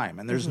that time.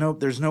 And there's no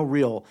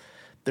real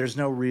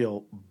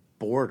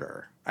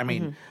border. I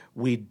mean,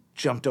 we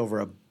jumped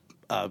over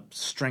a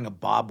string of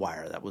barbed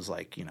wire that was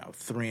like,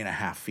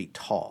 3.5 feet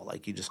tall.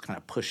 Like, you just kind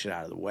of push it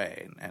out of the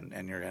way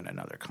and you're in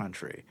another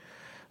country.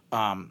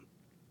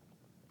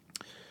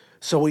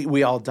 So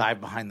we all dive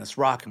behind this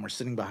rock, and we're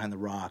sitting behind the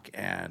rock,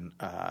 and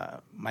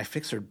my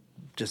fixer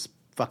just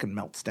fucking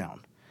melts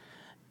down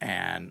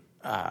and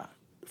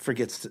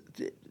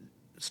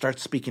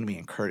starts speaking to me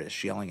in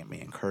Kurdish, yelling at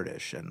me in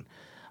Kurdish, and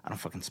I don't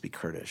fucking speak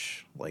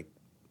Kurdish. Like,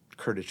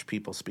 Kurdish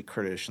people speak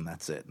Kurdish, and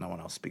that's it. No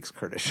one else speaks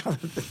Kurdish.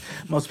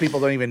 Most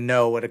people don't even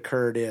know what a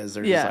Kurd is.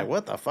 They're just like,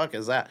 what the fuck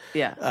is that?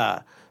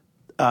 Yeah.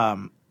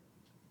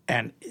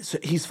 And so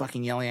he's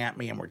fucking yelling at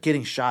me, and we're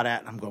getting shot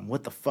at, and I'm going,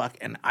 what the fuck?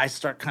 And I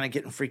start kind of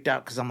getting freaked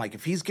out because I'm like,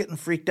 if he's getting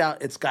freaked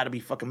out, it's got to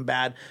be fucking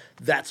bad.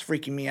 That's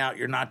freaking me out.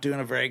 You're not doing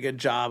a very good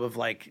job of,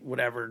 like,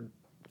 whatever,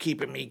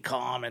 keeping me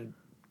calm and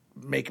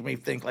making me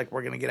think, like,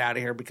 we're going to get out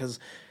of here, because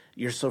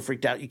you're so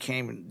freaked out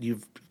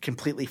you've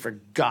completely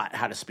forgot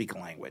how to speak a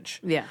language.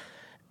 Yeah.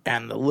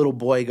 And the little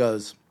boy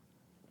goes,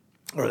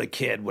 or the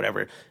kid,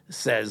 whatever,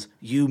 says,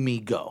 "You, me,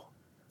 go."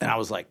 And I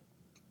was like,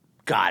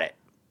 got it.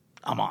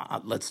 I'm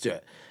on. Let's do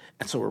it.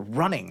 And so we're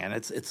running, and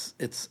it's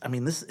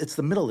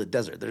the middle of the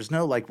desert. There's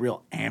no like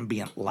real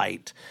ambient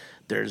light.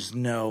 There's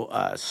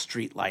no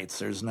street lights.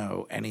 There's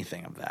no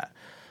anything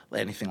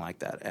like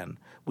that. And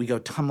we go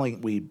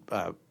tumbling.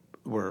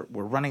 We're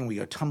running. We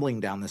go tumbling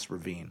down this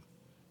ravine.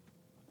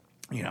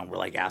 You know, we're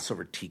like ass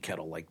over tea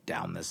kettle, like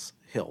down this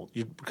hill,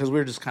 because we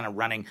were just kind of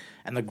running,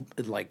 and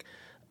like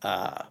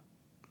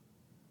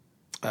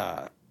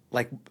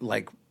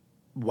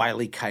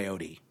Wile E.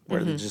 Coyote,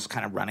 where they're just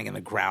kind of running and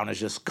the ground is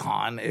just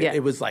gone.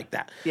 It was like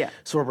that. Yeah.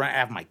 So we're running. I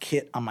have my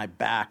kit on my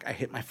back. I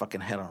hit my fucking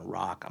head on a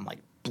rock. I'm like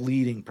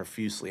bleeding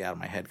profusely out of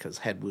my head because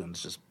head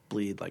wounds just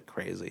bleed like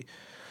crazy.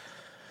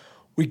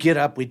 We get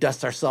up, we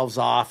dust ourselves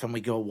off, and we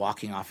go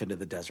walking off into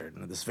the desert.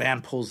 And this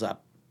van pulls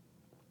up,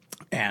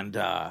 and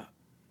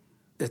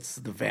it's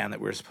the van that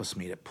we were supposed to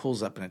meet. It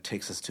pulls up, and it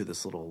takes us to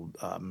this little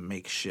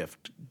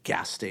makeshift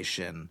gas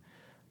station /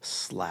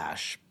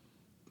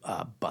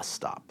 bus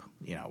stop,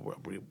 you know,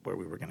 where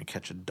we were going to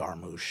catch a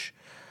Darmush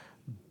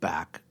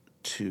back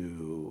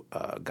to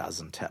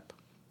Gaziantep.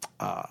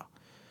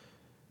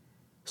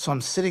 So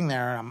I'm sitting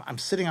there. I'm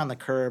sitting on the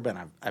curb, and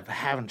I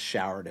haven't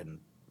showered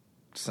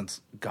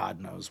since God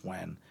knows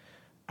when.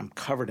 I'm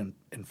covered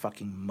in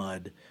fucking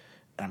mud,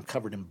 and I'm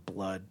covered in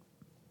blood.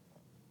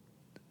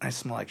 I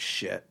smell like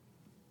shit.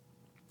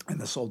 And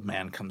this old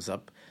man comes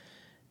up,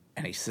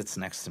 and he sits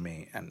next to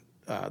me, and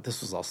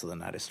this was also the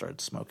night I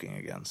started smoking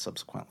again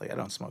subsequently. I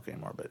don't smoke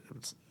anymore, but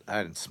I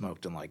hadn't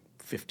smoked in like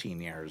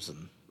 15 years.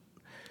 And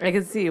I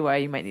can see why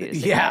you might need a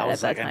cigarette I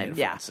was at like, that I time.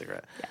 need a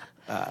cigarette.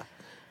 Yeah.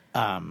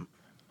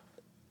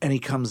 And he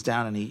comes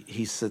down and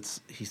he sits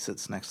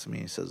next to me.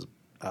 He says,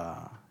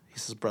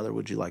 "Brother,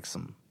 would you like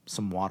some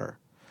water?"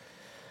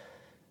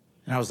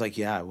 And I was like,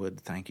 "Yeah, I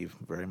would. Thank you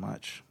very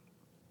much."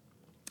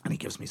 And he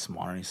gives me some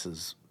water and he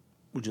says,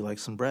 "Would you like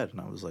some bread?" And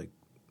I was like,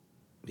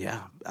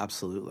 "Yeah,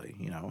 absolutely."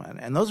 You know,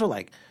 and those are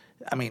like,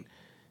 I mean,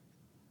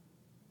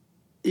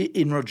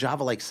 in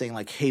Rojava, like saying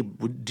like, "Hey,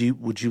 would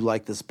you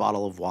like this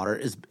bottle of water?"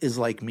 is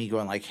like me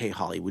going like, "Hey,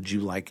 Holly, would you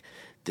like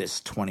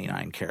this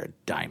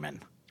 29-carat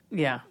diamond?"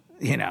 Yeah.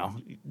 You know,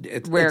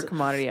 it's rare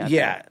commodity out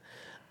there.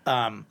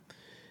 Yeah.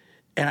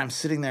 And I'm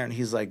sitting there, and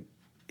he's like,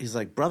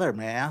 "Brother,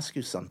 may I ask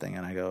you something?"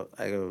 And I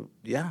go,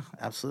 "Yeah,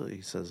 absolutely."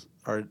 He says,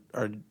 "Are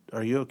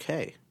you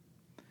okay?"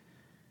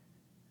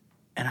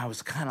 And I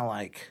was kind of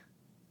like,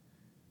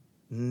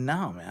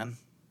 "No, man,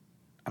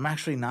 I'm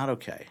actually not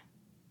okay."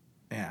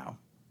 You know,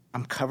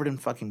 I'm covered in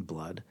fucking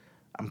blood.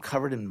 I'm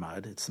covered in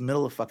mud. It's the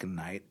middle of fucking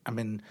night. I'm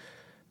in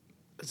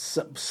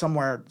some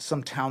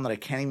town that I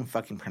can't even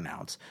fucking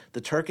pronounce. The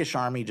Turkish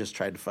army just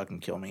tried to fucking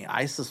kill me.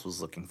 ISIS was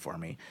looking for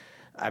me.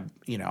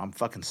 I'm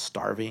fucking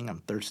starving. I'm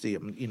thirsty.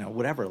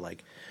 Whatever.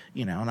 Like,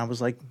 and I was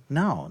like,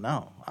 no,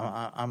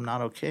 I'm not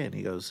okay. And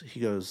he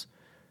goes,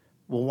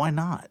 "Well, why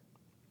not?"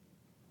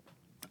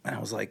 And I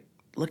was like,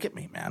 "Look at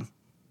me, man.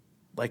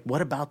 Like,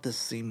 what about this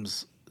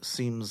seems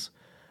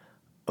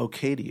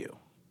okay to you?"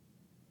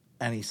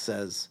 And he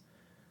says,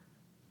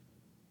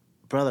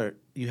 "Brother,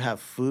 you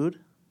have food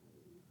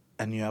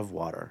and you have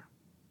water,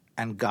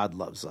 and God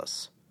loves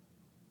us.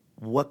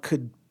 What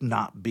could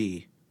not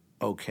be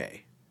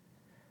okay?"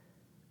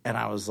 And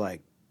I was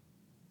like,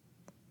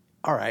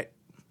 "All right,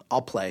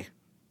 I'll play.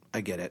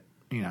 I get it."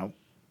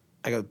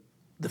 I go,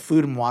 the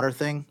food and water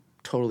thing,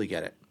 totally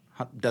get it.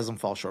 Doesn't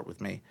fall short with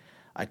me.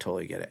 I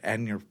totally get it.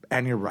 And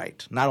you're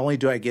right. Not only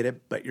do I get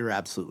it, but you're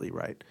absolutely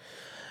right.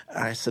 And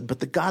I said, but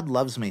the God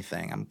loves me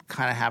thing, I'm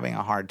kind of having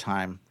a hard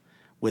time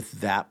with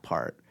that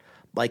part.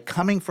 Like,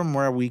 coming from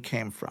where we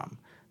came from,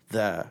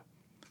 the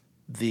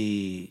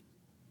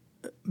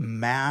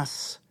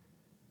mass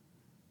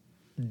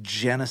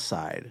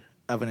genocide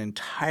of an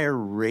entire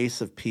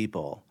race of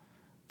people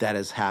that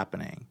is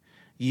happening,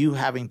 you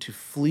having to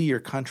flee your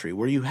country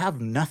where you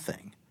have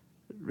nothing,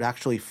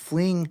 actually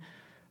fleeing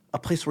a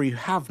place where you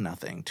have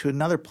nothing to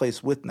another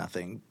place with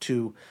nothing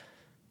to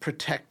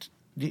protect,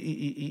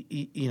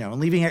 and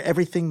leaving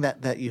everything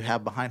that you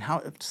have behind.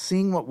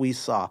 Seeing what we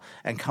saw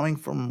and coming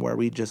from where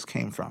we just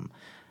came from,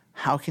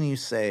 how can you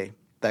say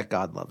that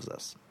God loves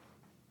us?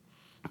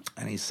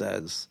 And he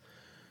says,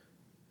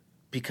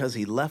 because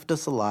he left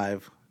us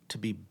alive to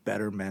be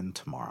better men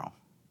tomorrow.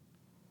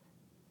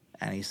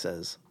 And he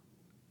says,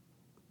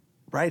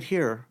 right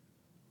here,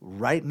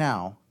 right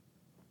now,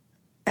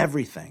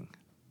 everything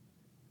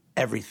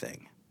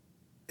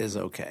is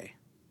okay.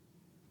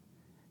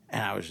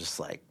 And I was just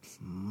like,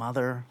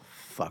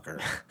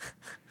 motherfucker.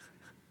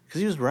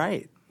 Because he was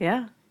right.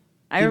 Yeah.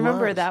 I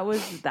remember that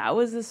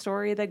was the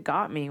story that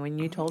got me when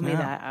you told me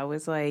that. I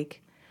was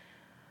like,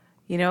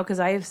 because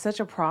I have such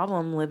a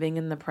problem living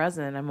in the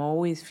present. I'm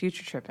always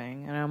future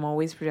tripping, and I'm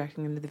always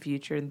projecting into the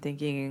future and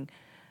thinking,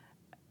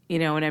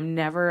 and I'm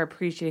never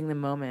appreciating the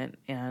moment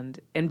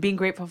and being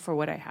grateful for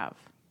what I have.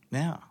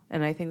 Yeah.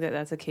 And I think that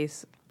that's a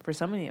case for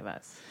so many of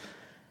us.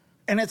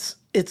 And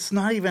it's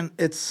not even,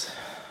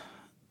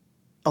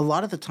 a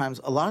lot of the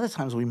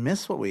times we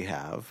miss what we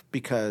have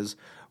because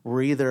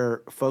we're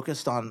either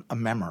focused on a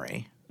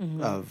memory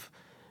of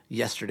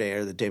yesterday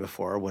or the day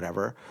before or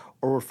whatever,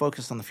 or we're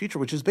focused on the future,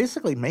 which is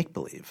basically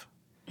make-believe.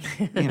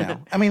 You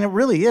know, I mean, it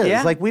really is.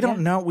 Yeah, Like we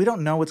don't know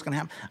what's going to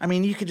happen. I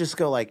mean, you could just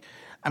go like,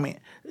 I mean,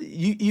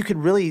 you could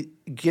really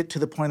get to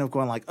the point of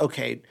going like,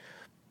 okay,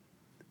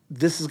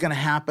 this is going to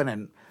happen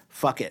and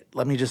fuck it.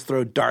 Let me just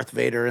throw Darth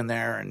Vader in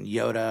there and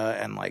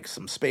Yoda and like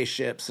some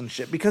spaceships and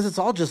shit because it's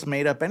all just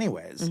made up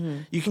anyways.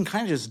 You can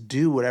kind of just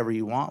do whatever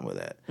you want with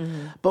it.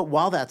 But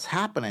while that's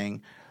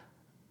happening,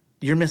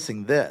 you're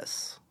missing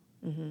this.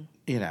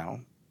 You know,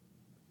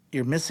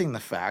 you're missing the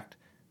fact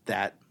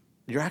that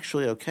you're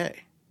actually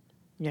okay.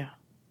 Yeah.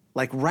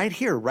 Like right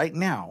here, right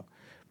now,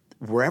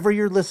 wherever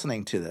you're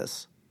listening to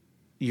this,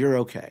 you're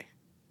okay.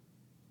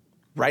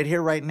 Right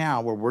here, right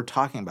now, where we're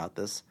talking about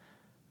this,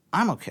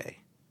 I'm okay.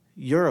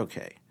 You're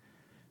okay.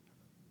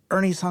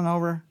 Ernie's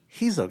hungover.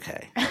 He's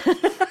okay.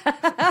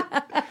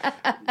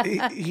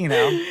 You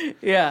know?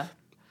 Yeah.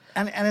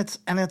 And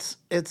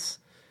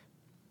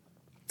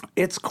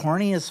it's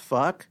corny as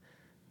fuck,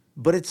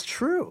 but it's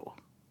true.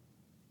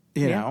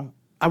 You know?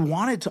 I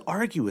wanted to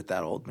argue with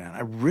that old man.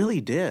 I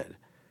really did.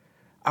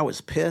 I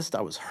was pissed.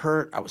 I was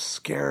hurt. I was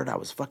scared. I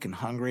was fucking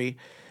hungry.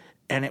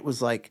 And it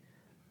was like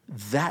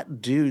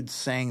that dude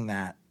saying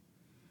that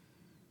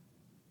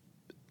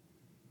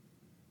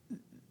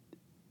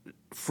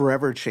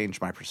forever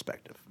changed my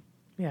perspective.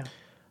 Yeah.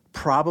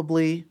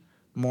 Probably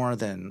more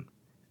than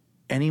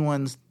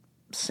anyone's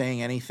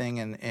saying anything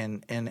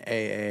in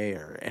AA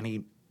or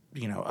any,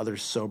 you know, other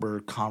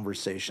sober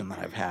conversation that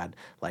I've had.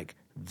 Like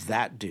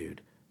that dude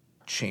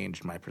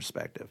changed my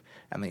perspective.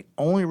 And the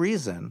only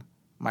reason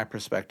my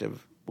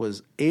perspective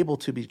was able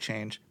to be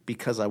changed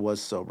because I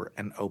was sober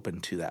and open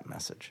to that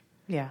message.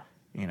 Yeah.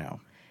 You know,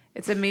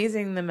 it's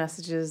amazing the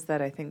messages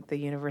that I think the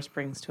universe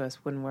brings to us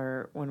when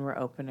we're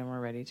open and we're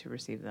ready to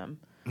receive them.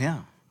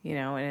 Yeah. You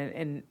know,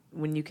 and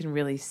when you can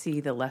really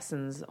see the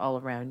lessons all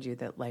around you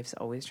that life's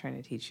always trying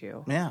to teach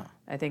you. Yeah.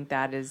 I think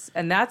that is,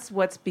 and that's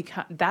what's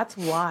become, that's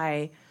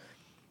why,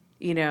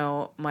 you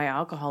know, my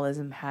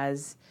alcoholism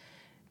has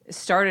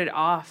started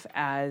off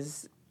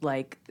as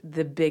like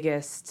the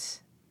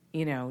biggest,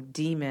 you know,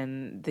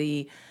 demon,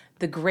 the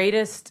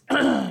greatest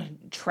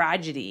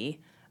tragedy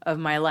of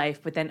my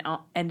life, but then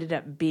ended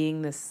up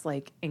being this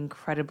like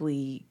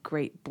incredibly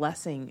great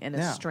blessing in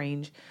a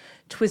strange,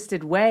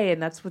 twisted way.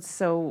 And that's what's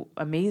so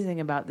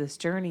amazing about this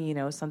journey, you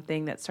know,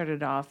 something that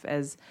started off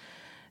as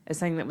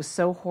something that was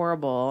so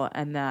horrible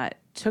and that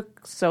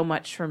took so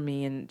much from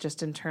me, and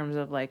just in terms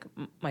of like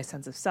my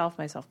sense of self,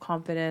 my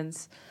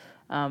self-confidence,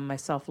 my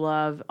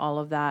self-love, all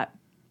of that.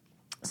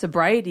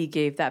 Sobriety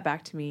gave that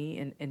back to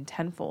me in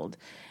tenfold.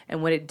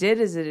 And what it did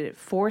is it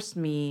forced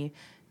me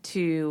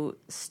to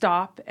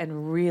stop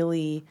and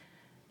really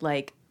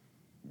like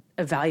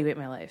evaluate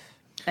my life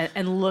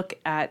and look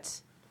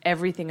at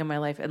everything in my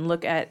life and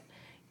look at,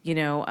 you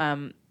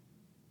know,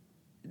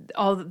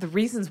 all the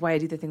reasons why I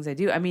do the things I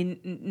do. I mean,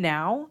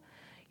 now,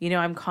 you know,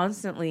 I'm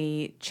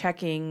constantly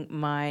checking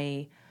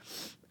my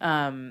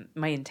my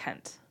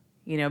intent,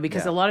 you know,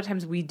 because a lot of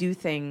times we do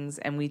things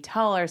and we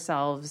tell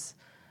ourselves,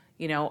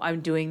 you know,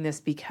 I'm doing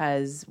this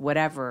because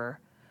whatever.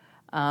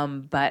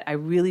 But I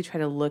really try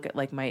to look at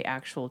like my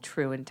actual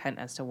true intent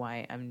as to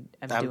why I'm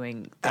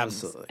doing things.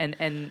 Absolutely.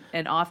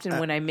 And often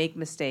when I make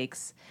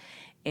mistakes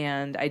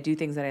and I do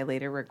things that I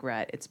later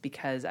regret, it's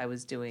because I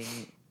was doing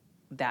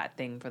that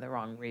thing for the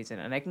wrong reason.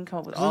 And I can come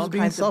up with all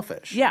kinds of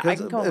selfish. Yeah, I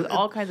can come up with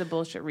all kinds of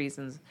bullshit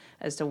reasons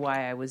as to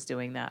why I was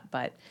doing that.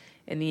 But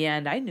in the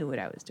end, I knew what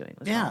I was doing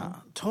was wrong.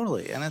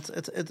 Totally. And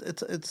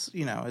it's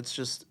you know, it's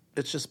just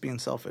being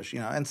selfish, you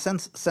know. And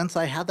since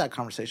I had that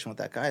conversation with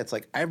that guy, it's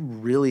like I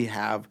really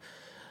have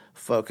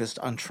focused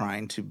on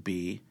trying to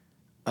be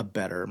a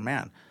better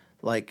man.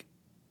 Like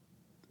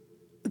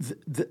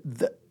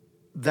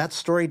that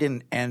story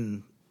didn't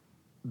end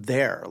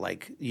there,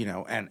 like, you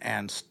know,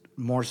 and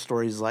more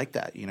stories like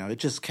that, you know, it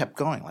just kept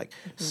going. Like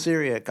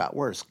Syria, it got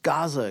worse.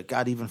 Gaza, it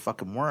got even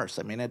fucking worse.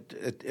 I mean,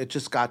 it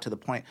just got to the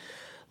point,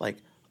 like,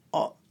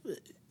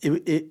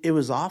 it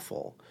was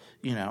awful,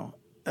 you know.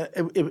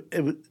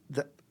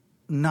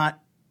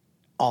 Not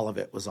all of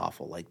it was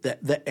awful. Like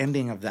the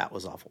ending of that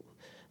was awful.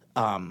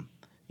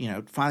 You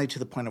know, finally to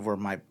the point of where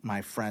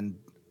my friend,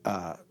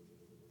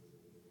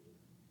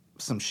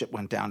 some shit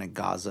went down in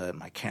Gaza and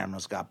my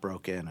cameras got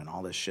broken and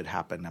all this shit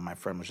happened. And my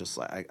friend was just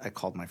like, I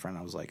called my friend.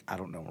 I was like, I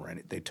don't know where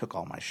they took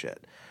all my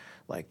shit.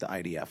 Like the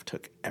IDF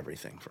took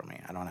everything from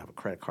me. I don't have a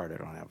credit card. I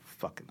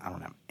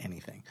don't have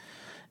anything.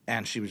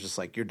 And she was just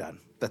like, you're done.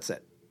 That's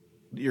it.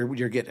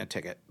 You're getting a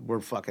ticket.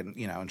 We're fucking,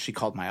 you know. And she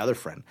called my other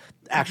friend,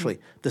 actually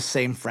the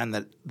same friend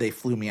that they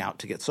flew me out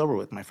to get sober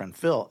with, my friend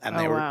Phil. And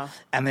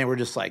they were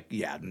just like,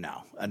 yeah,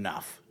 no,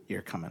 enough.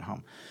 You're coming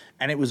home.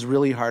 And it was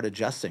really hard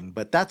adjusting.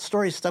 But that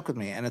story stuck with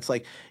me. And it's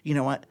like, you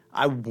know what?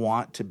 I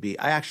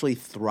actually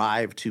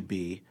thrive to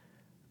be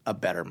a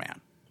better man.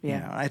 Yeah.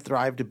 You know, I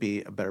thrive to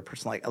be a better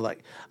person.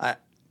 I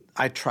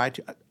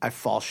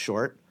fall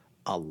short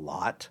a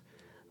lot,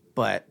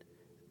 but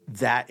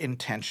that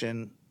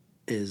intention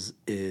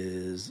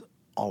is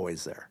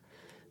always there,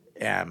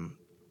 and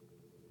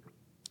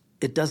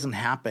it doesn't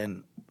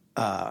happen.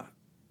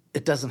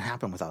 It doesn't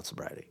happen without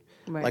sobriety.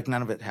 Right. Like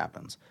none of it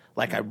happens.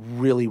 Like I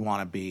really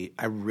want to be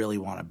a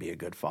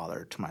good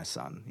father to my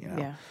son. You know,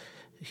 Yeah.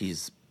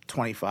 He's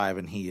 25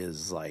 and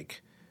he's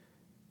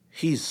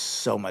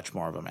so much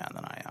more of a man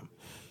than I am.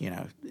 You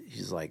know,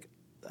 he's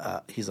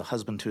a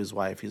husband to his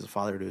wife. He's a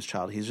father to his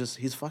child.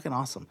 He's fucking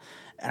awesome.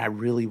 And I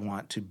really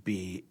want to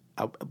be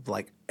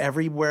like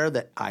everywhere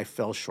that I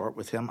fell short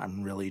with him,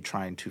 I'm really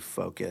trying to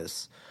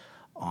focus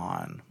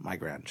on my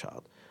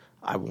grandchild.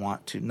 I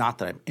want to, not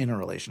that I'm in a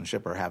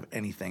relationship or have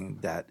anything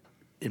that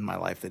in my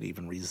life that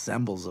even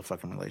resembles a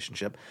fucking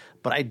relationship,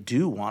 but I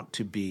do want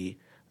to be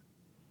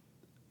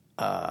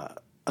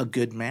a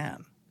good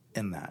man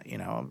in that, you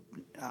know.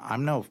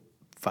 I'm no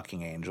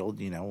fucking angel,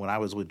 you know. When I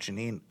was with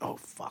Janine, oh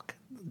fuck,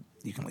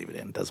 you can leave it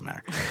in, it doesn't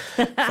matter.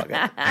 Fuck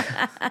it.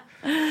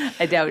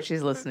 I doubt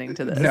she's listening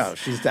to this. No,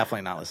 she's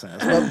definitely not listening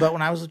to this. But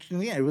when I was with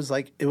Janine, it was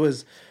like it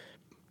was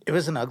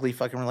an ugly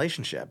fucking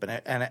relationship,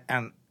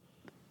 and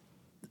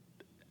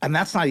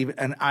that's not even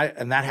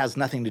and that has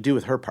nothing to do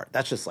with her part.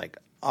 That's just like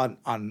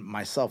on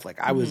myself. Like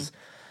I was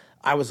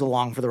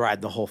along for the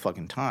ride the whole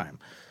fucking time.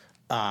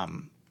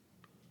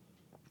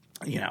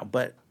 You know,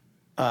 but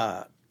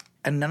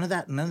and none of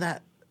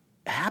that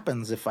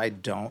happens if I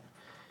don't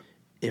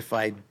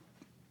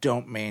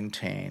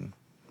maintain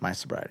my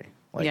sobriety.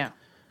 Like, yeah.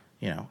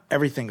 You know,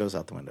 everything goes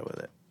out the window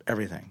with it.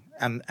 Everything.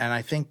 And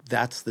I think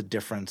that's the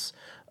difference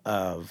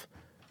of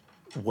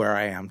where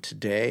I am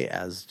today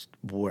as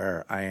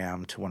where I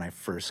am to when I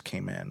first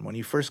came in. When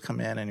you first come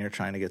in and you're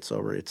trying to get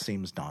sober, it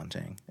seems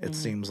daunting. It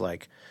seems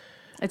like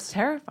it's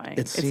terrifying.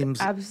 It's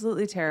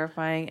absolutely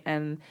terrifying,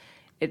 and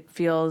it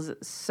feels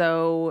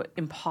so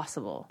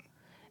impossible.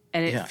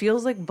 And it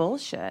feels like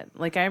bullshit.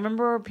 Like I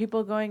remember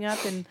people going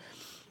up and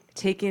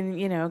taking,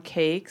 you know,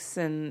 cakes,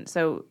 and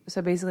so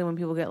basically when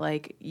people get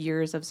like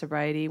years of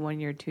sobriety, 1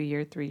 year, 2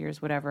 year, 3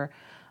 years, whatever,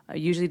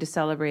 usually to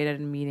celebrate at a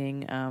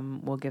meeting,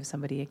 we'll give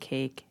somebody a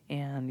cake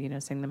and, you know,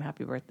 sing them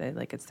happy birthday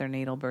like it's their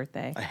natal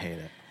birthday. I hate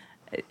it.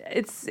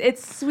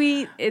 It's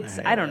sweet.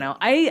 I don't know.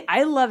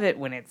 I love it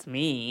when it's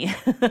me.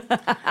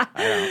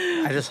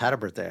 I just had a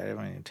birthday. I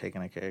haven't even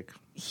taken a cake.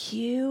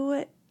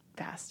 You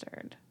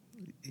bastard.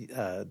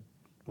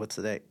 What's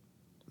the date?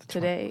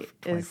 Today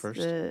is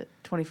the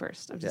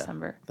 21st of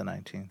December. The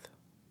 19th.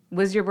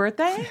 Was your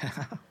birthday?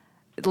 Yeah.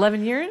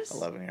 11 years?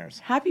 11 years.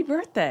 Happy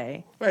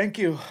birthday. Thank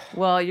you.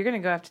 Well, you're going to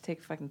go have to take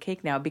a fucking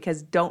cake now,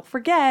 because don't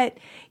forget,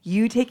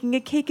 you taking a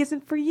cake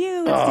isn't for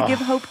you. It's to give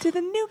hope to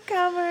the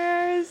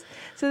newcomers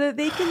so that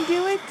they can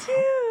do it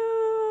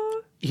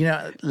too. You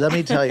know, let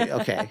me tell you,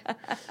 okay,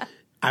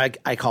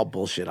 I call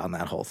bullshit on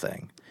that whole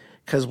thing.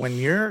 Because when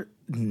you're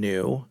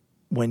new,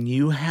 when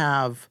you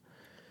have,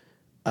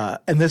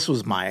 and this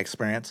was my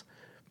experience,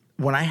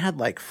 when I had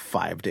like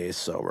 5 days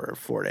sober,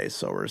 4 days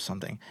sober or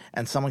something,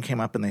 and someone came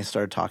up and they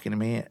started talking to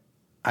me,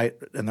 and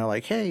they're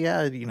like, hey,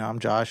 yeah, you know, I'm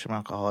Josh, I'm an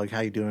alcoholic, how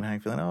you doing, how you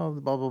feeling? Oh,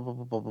 blah, blah, blah,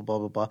 blah, blah, blah, blah,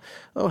 blah, blah.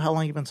 Oh, how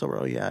long you been sober?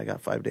 Oh, yeah, I got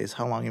 5 days.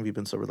 How long have you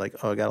been sober? Like,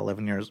 oh, I got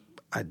 11 years.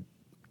 I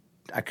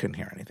couldn't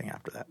hear anything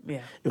after that.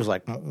 Yeah. It was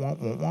like,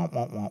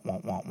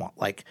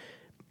 like,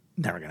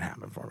 never going to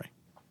happen for me.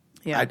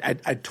 Yeah.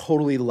 I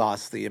totally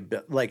lost the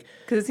ability. Like,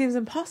 because it seems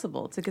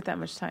impossible to get that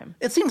much time.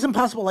 It seems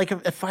impossible. Like,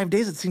 at 5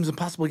 days, it seems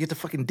impossible to get to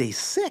fucking day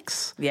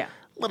 6. Yeah.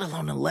 Let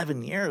alone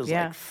 11 years.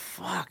 Yeah. Like,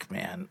 fuck,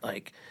 man.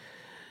 Like,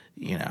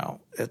 you know,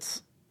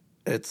 it's,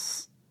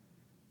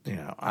 you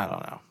know, I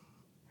don't know.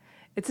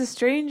 It's a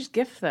strange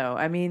gift, though.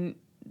 I mean,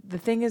 the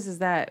thing is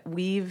that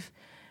we've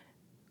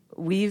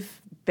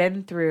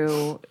been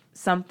through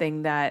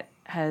something that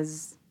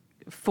has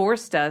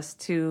forced us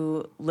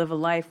to live a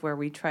life where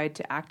we tried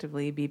to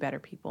actively be better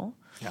people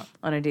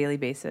on a daily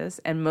basis.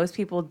 And most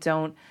people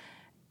don't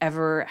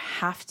ever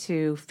have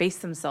to face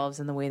themselves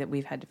in the way that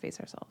we've had to face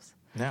ourselves.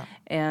 Yeah.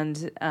 And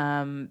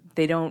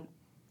they don't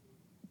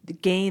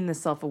gain the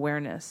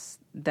self-awareness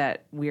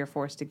that we are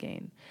forced to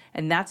gain.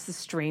 And that's the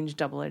strange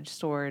double-edged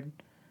sword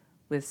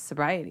with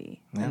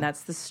sobriety. Yeah. And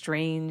that's the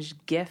strange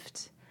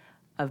gift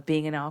of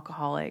being an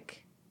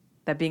alcoholic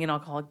that being an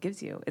alcoholic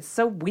gives you. It's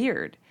so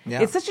weird.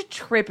 Yeah. It's such a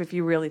trip if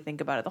you really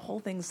think about it. The whole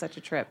thing's such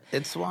a trip.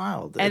 It's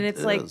wild. And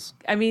it's like,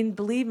 I mean,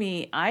 believe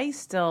me, there's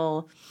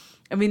still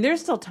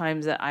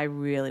times that I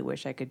really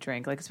wish I could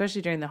drink, like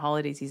especially during the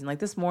holiday season. Like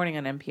this morning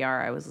on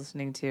NPR, I was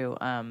listening to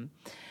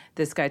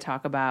this guy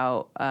talk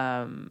about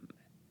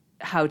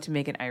how to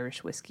make an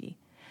Irish whiskey.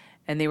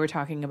 And they were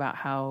talking about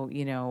how,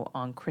 you know,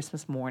 on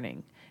Christmas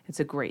morning, it's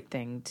a great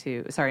thing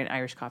an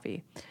Irish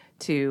coffee,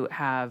 to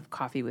have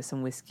coffee with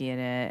some whiskey in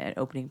it and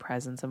opening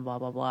presents and blah,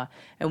 blah, blah.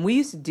 And we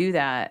used to do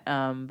that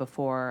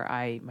before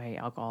my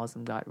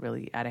alcoholism got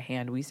really out of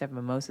hand. We used to have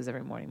mimosas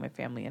every morning, my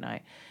family and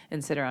I,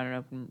 and sit around and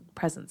open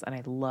presents. And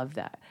I love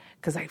that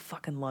because I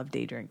fucking love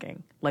day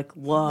drinking. Like,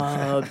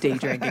 love day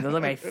drinking. Those are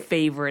my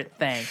favorite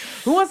thing.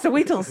 Who wants to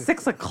wait till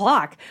 6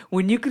 o'clock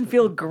when you can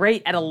feel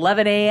great at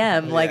 11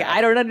 a.m.? Like,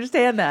 I don't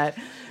understand that.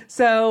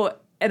 So,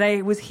 and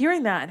I was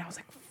hearing that and I was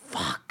like,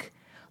 fuck.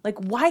 Like,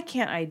 why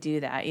can't I do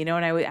that? You know,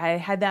 and I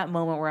had that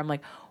moment where I'm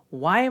like,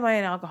 why am I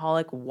an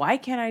alcoholic? Why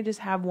can't I just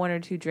have 1 or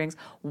 2 drinks?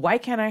 Why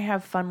can't I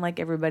have fun like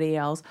everybody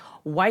else?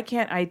 Why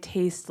can't I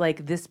taste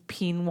like this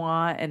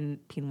Pinot? Is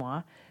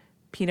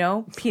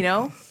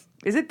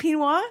it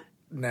Pinot?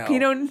 No.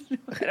 Pinot,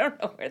 I don't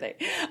know where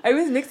I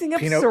was mixing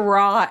up Pinot-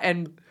 Syrah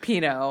and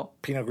Pinot.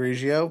 Pinot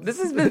Grigio.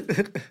 This has been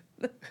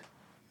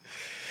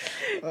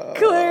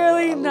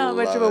clearly not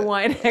much of a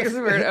wine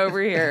expert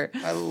over here.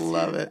 I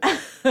love it.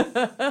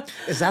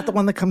 Is that the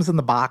one that comes in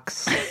the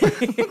box? Is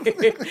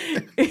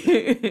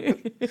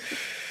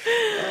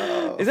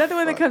that the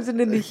one that comes in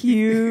the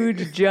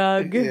huge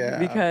jug? Yeah.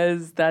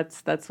 Because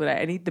that's what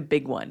I need, the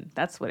big one.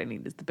 That's what I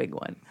need, is the big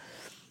one.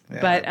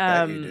 Yeah, But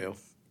I bet you do.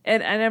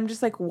 And I'm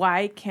just like,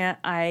 why can't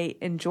I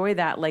enjoy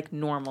that like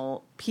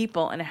normal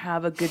people and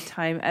have a good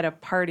time at a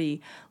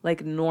party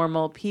like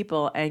normal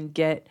people and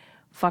get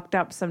fucked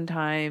up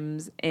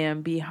sometimes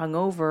and be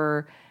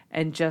hungover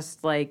and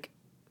just like,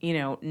 you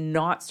know,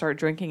 not start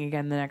drinking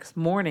again the next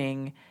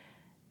morning?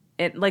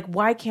 It like,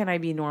 why can't I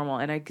be normal?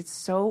 And I get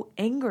so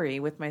angry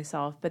with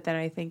myself. But then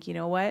I think, you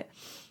know what?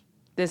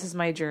 This is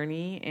my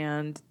journey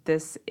and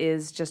this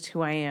is just who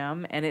I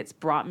am. And it's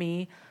brought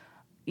me,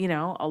 you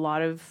know, a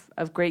lot of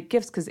great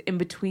gifts, because in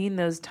between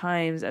those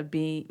times of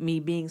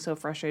me being so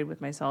frustrated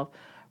with myself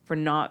for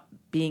not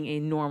being a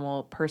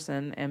normal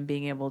person and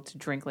being able to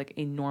drink like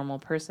a normal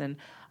person,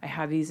 I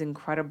have these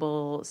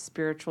incredible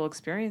spiritual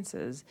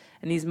experiences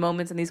and these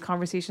moments and these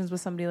conversations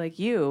with somebody like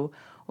you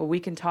where we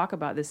can talk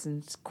about this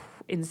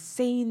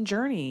insane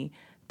journey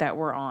that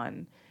we're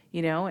on,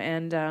 you know,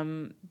 and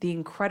the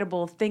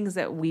incredible things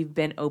that we've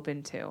been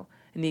open to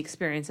and the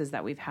experiences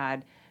that we've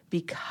had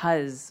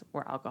because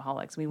we're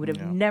alcoholics. We would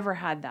have never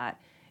had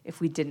that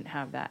if we didn't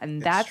have that. And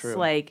that's true.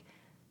 like,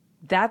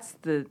 that's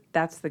the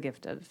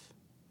gift of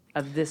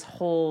this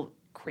whole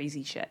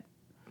crazy shit.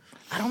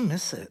 I don't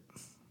miss it.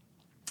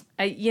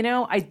 I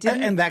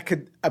didn't. And that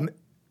could,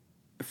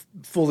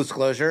 full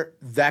disclosure,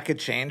 that could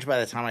change by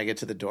the time I get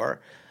to the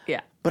door.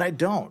 Yeah. But I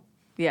don't.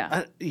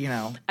 Yeah. You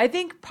know. I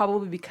think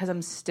probably because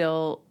I'm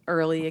still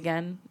early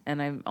again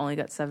and I've only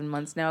got 7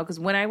 months now. Because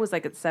when I was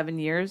like at 7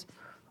 years,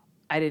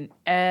 I didn't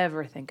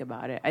ever think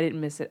about it. I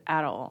didn't miss it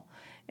at all.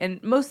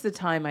 And most of the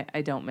time,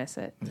 I don't miss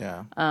it.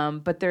 Yeah.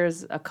 But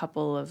there's a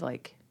couple of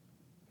like,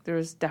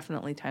 there's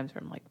definitely times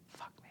where I'm like,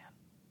 fuck, man.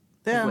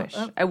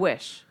 Yeah. I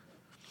wish.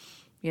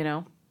 You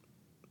know?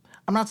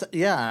 I'm not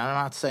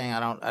saying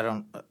I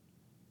don't.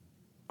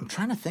 I'm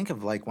trying to think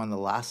of like when the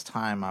last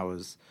time I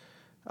was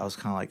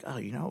kind of like, oh,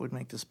 you know, it would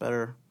make this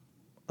better,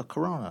 a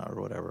Corona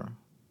or whatever.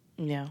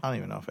 Yeah. I don't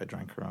even know if I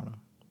drank Corona.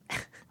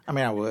 I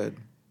mean, I would,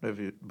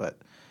 but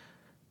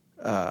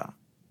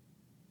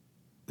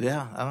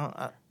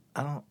yeah,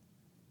 I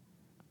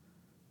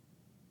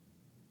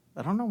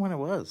don't know when it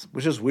was,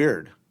 which is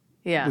weird.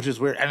 Yeah. Which is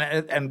weird,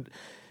 and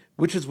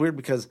which is weird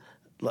because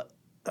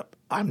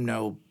I'm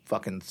no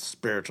fucking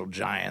spiritual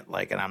giant,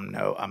 like, and I'm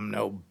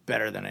no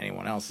better than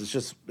anyone else. It's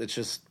just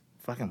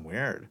fucking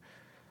weird,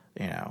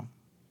 you know.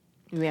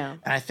 Yeah.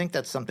 And I think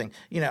that's something,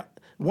 you know,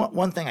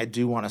 one thing I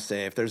do want to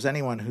say, if there's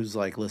anyone who's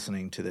like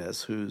listening to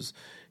this, who's,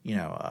 you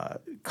know,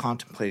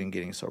 contemplating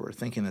getting sober,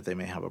 thinking that they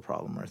may have a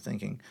problem, or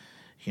thinking,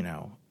 you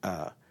know,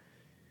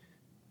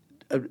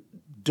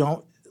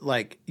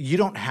 you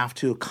don't have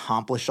to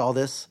accomplish all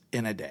this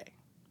in a day.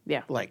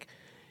 Yeah. Like,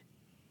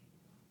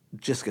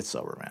 just get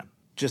sober, man.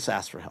 Just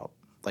ask for help.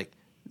 Like,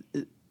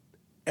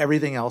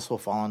 everything else will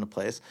fall into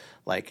place.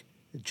 Like,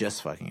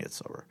 just fucking get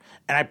sober.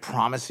 And I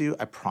promise you,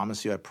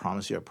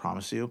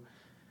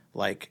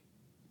 like,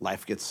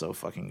 life gets so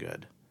fucking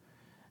good.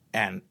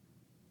 And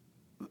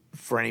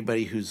for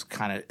anybody who's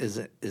kind of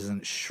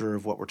isn't sure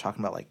of what we're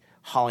talking about, like,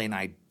 Holly and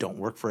I don't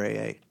work for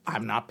AA.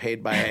 I'm not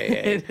paid by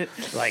AA.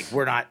 Like,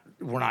 we're not,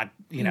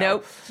 you know,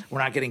 Nope. We're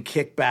not getting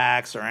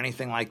kickbacks or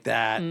anything like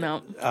that.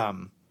 No.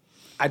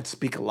 I'd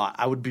speak a lot.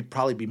 I would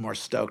probably be more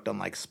stoked on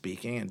like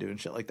speaking and doing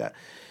shit like that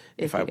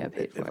if I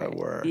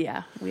were.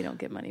 Yeah, we don't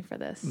get money for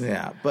this.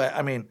 Yeah, but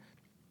I mean,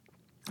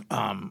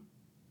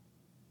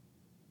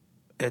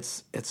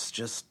 it's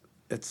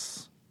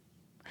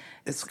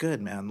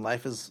good, man.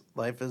 Life is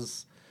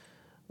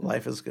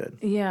good.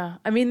 Yeah.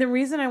 I mean, the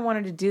reason I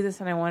wanted to do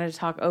this and I wanted to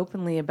talk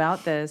openly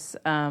about this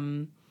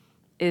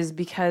is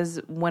because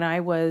when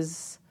I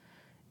was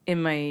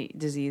in my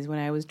disease, when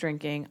I was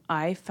drinking,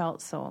 I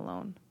felt so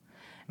alone.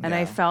 And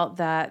I felt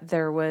that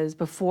there was,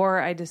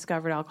 before I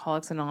discovered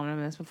Alcoholics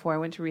Anonymous, before I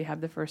went to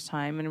rehab the first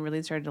time and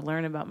really started to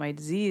learn about my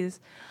disease,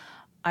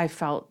 I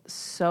felt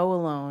so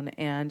alone.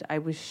 And I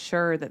was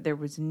sure that there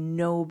was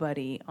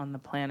nobody on the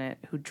planet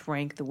who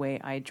drank the way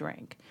I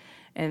drank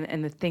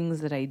and the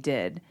things that I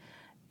did.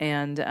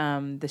 And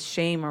the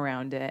shame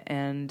around it.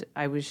 And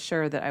I was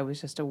sure that I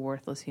was just a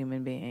worthless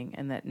human being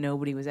and that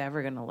nobody was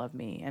ever going to love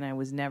me and I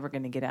was never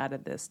going to get out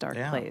of this dark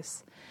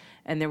place.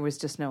 And there was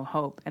just no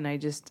hope. And I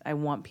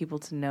want people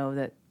to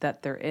know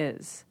that there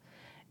is.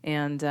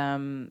 And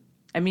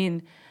I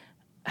mean,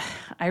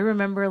 I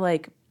remember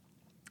like,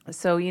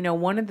 so, you know,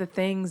 one of the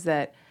things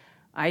that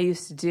I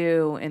used to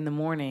do in the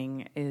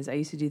morning is I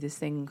used to do this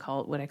thing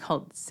called what I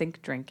called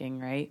sink drinking,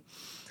 right?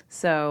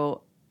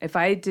 So if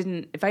I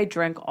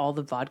drank all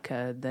the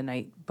vodka the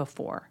night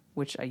before,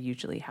 which I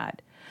usually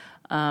had,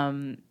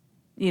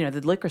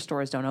 the liquor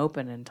stores don't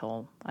open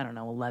until, I don't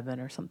know, 11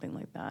 or something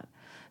like that.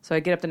 So I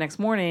get up the next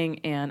morning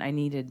and I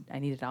needed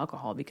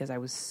alcohol because I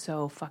was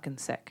so fucking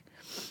sick.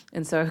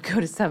 And so I would go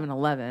to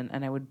 7-Eleven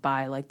and I would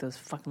buy like those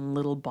fucking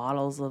little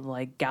bottles of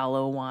like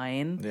Gallo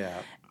wine.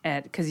 Yeah.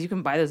 Because you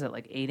can buy those at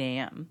like 8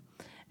 a.m.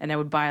 And I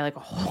would buy like a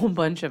whole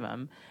bunch of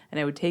them and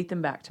I would take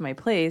them back to my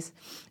place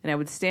and I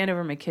would stand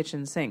over my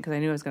kitchen sink because I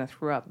knew I was going to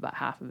throw up about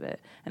half of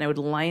it. And I would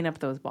line up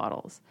those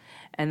bottles.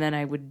 And then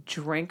I would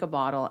drink a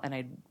bottle and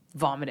I'd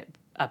vomit it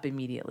up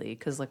immediately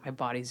because like my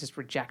body's just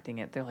rejecting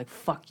it. They're like,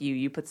 fuck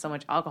you put so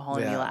much alcohol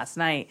in me last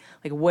night,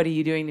 like what are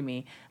you doing to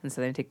me? And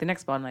so then I'd take the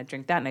next bottle and I'd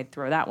drink that and I'd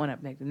throw that one up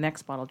and take the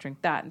next bottle,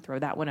 drink that and throw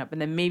that one up,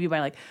 and then maybe by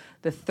like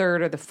the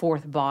third or the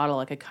fourth bottle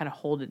I could kind of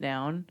hold it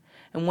down.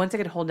 And once I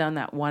could hold down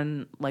that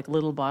one like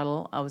little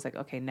bottle, I was like,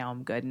 okay, now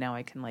I'm good. Now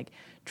I can like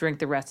drink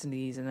the rest of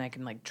these and I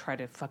can like try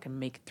to fucking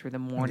make it through the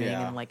morning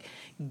and like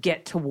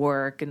get to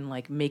work and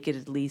like make it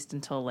at least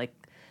until like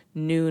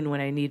noon when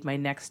I need my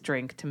next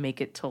drink to make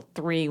it till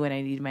 3 when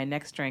I need my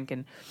next drink.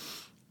 And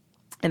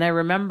I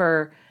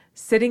remember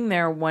sitting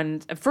there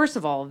first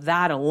of all,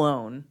 that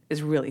alone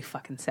is really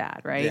fucking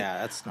sad, right? Yeah,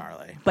 that's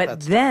gnarly. But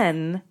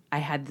then I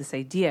had this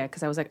idea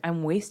because I was like,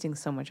 I'm wasting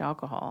so much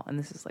alcohol and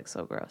this is like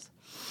so gross.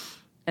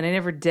 And I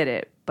never did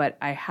it, but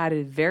I had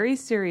a very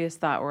serious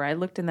thought where I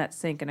looked in that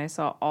sink and I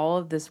saw all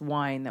of this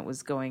wine that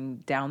was going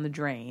down the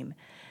drain.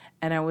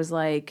 And I was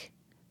like,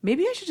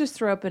 maybe I should just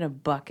throw up in a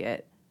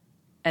bucket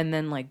and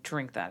then like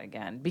drink that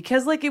again,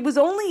 because like it was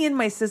only in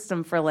my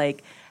system for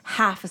like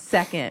half a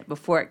second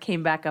before it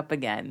came back up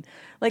again.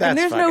 Like, and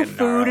there's no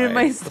food in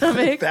my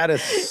stomach. That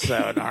is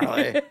so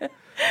gnarly.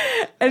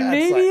 And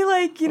maybe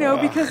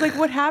because like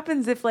what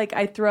happens if like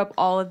I throw up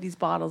all of these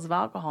bottles of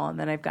alcohol and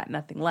then I've got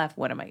nothing left?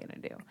 What am I going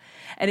to do?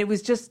 And it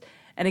was just,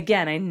 and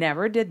again, I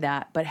never did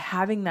that, but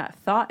having that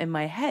thought in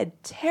my head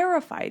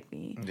terrified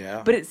me.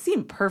 Yeah. But it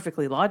seemed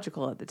perfectly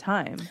logical at the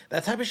time.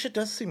 That type of shit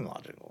does seem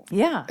logical.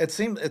 Yeah. It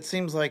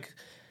seems like,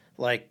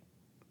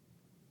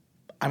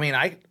 I mean,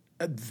 I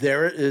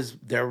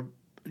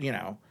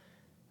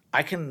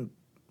can,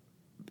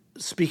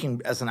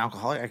 speaking as an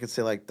alcoholic, I could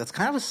say like, that's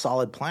kind of a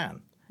solid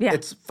plan. Yeah.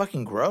 It's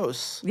fucking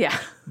gross. Yeah.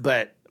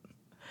 But.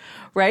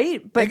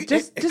 Right? But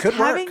just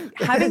having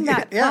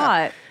that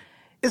thought.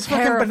 It's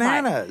fucking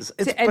bananas.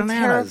 It's bananas. And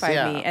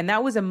terrified me. And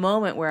that was a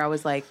moment where I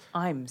was like,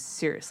 I'm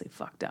seriously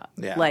fucked up.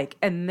 Yeah. Like,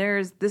 and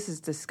this is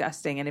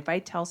disgusting. And if I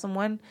tell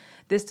someone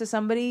this to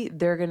somebody,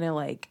 they're going to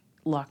like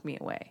lock me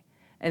away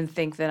and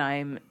think that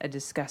I'm a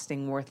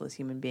disgusting, worthless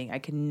human being. I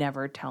can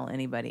never tell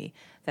anybody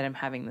that I'm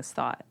having this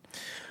thought.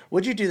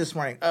 What'd you do this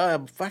morning?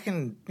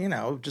 Fucking,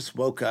 just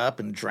woke up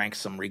and drank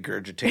some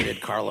regurgitated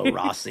Carlo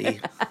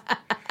Rossi.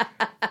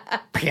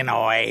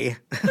 Pinoy.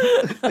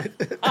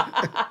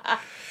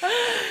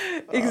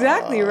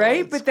 Exactly,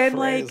 right? But then,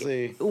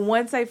 crazy. like,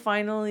 once I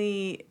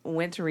finally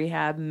went to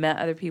rehab, met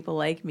other people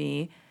like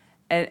me,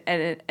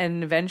 and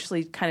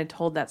eventually kind of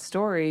told that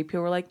story,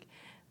 people were like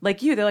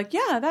you, they're like,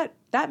 yeah,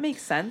 that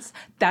makes sense.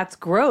 That's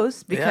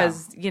gross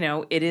because,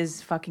 it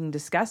is fucking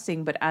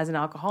disgusting. But as an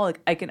alcoholic,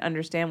 I can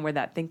understand where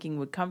that thinking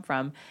would come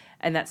from.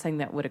 And that's something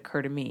that would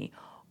occur to me.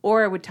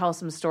 Or I would tell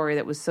some story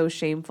that was so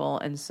shameful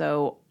and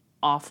so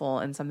awful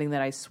and something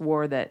that I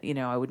swore that,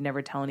 I would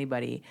never tell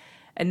anybody.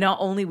 And not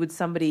only would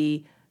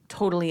somebody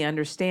totally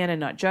understand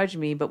and not judge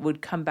me, but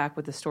would come back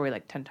with a story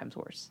like 10 times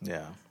worse.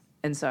 Yeah.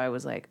 And so I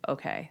was like,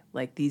 okay,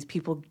 like these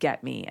people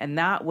get me. And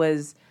that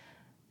was,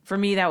 for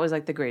me, that was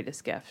like the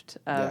greatest gift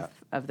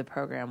of the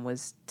program,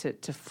 was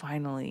to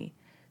finally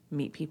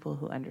meet people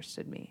who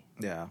understood me.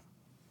 Yeah.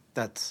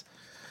 That's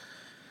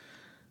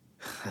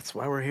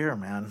why we're here,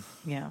 man.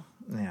 Yeah.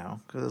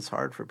 Because it's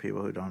hard for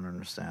people who don't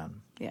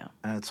understand. Yeah.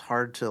 And it's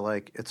hard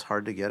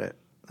to get it.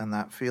 And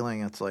that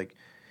feeling, it's like,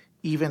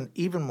 even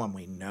when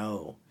we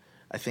know,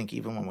 I think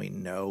even when we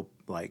know,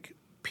 like,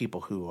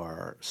 people who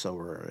are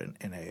sober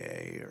in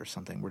AA or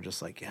something, we're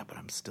just like, yeah, but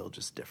I'm still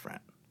just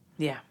different.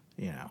 Yeah.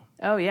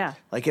 Oh, yeah.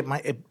 Like,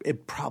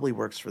 it probably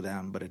works for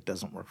them, but it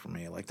doesn't work for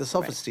me. Like, the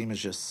self-esteem is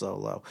just so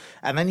low.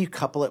 And then you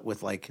couple it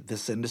with, like,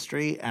 this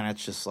industry, and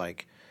it's just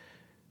like,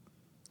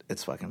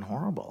 it's fucking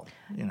horrible.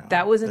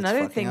 That was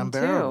another thing,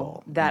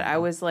 unbearable, too, that I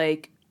was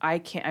like,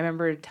 I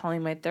remember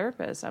telling my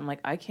therapist, I'm like,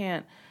 I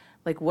can't,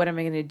 like, what am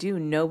I going to do?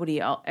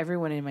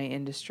 Everyone in my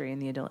industry, in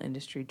the adult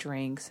industry,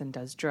 drinks and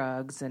does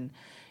drugs, and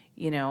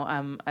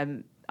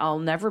I'll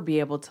never be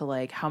able to,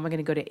 like, how am I going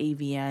to go to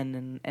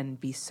AVN and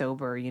be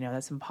sober?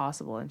 That's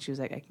impossible. And she was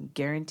like, I can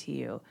guarantee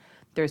you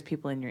there's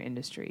people in your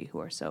industry who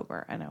are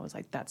sober. And I was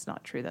like, that's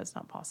not true. That's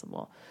not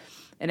possible.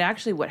 And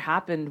actually what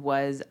happened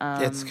was...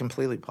 it's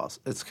completely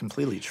possible. It's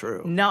completely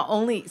true. Not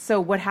only... So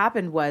what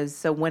happened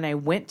was, when I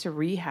went to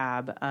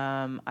rehab,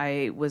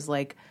 I was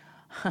like...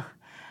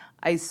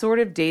 I sort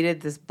of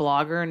dated this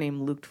blogger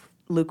named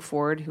Luke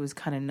Ford, who was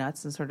kind of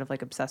nuts and sort of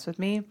like obsessed with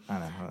me. I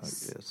know who he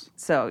is.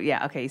 So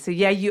yeah, okay. So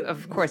yeah, you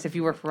of course, if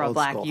you work for Rob Old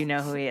Black, school. you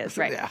know who he is,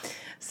 right? Yeah.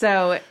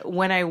 So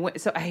when I went,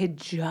 so I had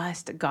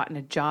just gotten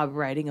a job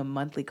writing a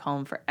monthly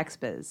column for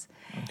XBiz,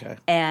 Okay.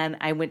 and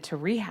I went to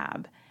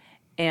rehab,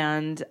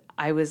 and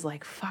I was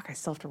like, "Fuck, I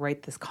still have to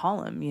write this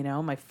column." You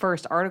know, my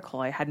first article,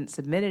 I hadn't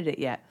submitted it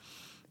yet,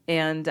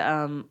 and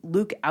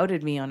Luke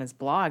outed me on his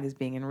blog as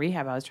being in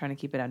rehab. I was trying to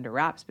keep it under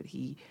wraps, but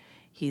he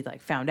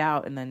like found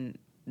out, and then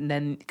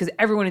because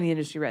everyone in the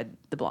industry read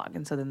the blog,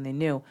 and so then they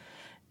knew,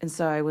 and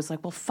so I was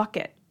like, well, fuck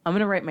it, I'm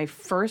gonna write my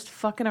first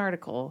fucking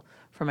article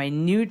for my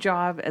new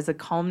job as a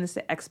columnist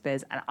at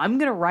XBiz, and I'm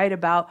gonna write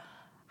about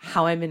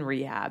how I'm in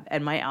rehab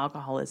and my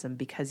alcoholism,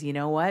 because you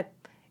know what,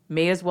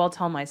 may as well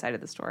tell my side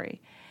of the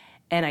story.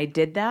 And I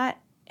did that,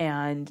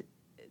 and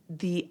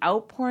the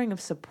outpouring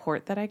of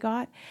support that I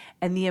got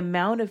and the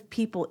amount of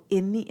people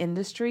in the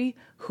industry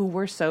who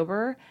were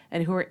sober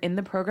and who were in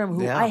the program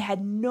who I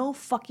had no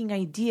fucking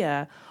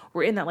idea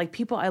were in that. Like,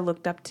 people I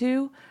looked up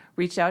to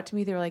reached out to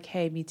me. They were like,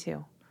 hey, me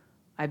too.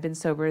 I've been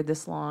sober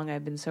this long.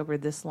 I've been sober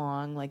this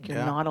long. Like,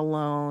 you're not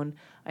alone.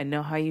 I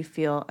know how you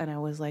feel. And I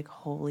was like,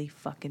 holy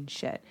fucking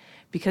shit.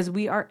 Because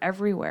we are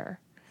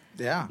everywhere.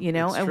 Yeah. You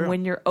know, and true.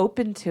 when you're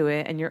open to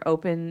it and you're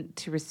open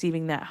to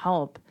receiving that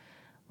help,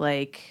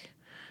 like,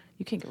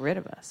 you can't get rid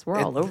of us. We're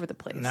all over the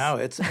place. No,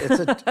 it's a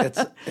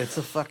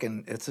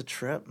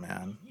trip,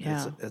 man.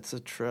 Yeah. It's a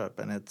trip,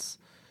 and it's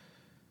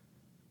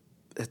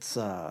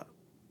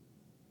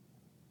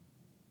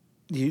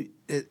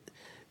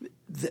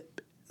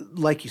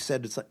like you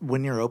said, it's like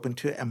when you're open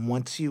to it, and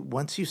once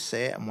you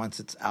say it, and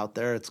once it's out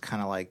there, it's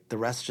kind of like the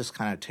rest just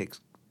kind of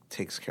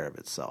takes care of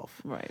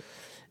itself, Right.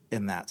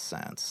 in that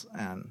sense.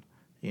 And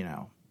you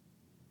know,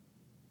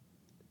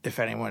 if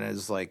anyone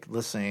is like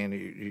listening,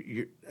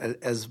 you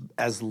as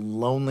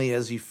lonely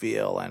as you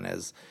feel, and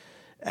as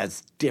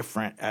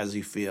different as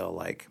you feel,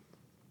 like,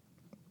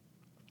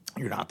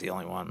 you're not the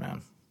only one,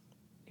 man.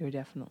 You're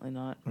definitely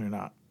not. You're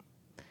not.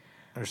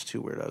 There's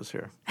two weirdos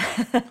here.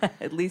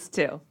 At least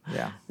two.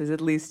 Yeah. There's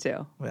at least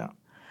two. Yeah.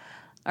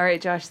 All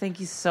right, Josh, thank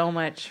you so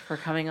much for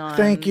coming on.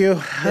 Thank you.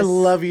 I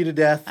love you to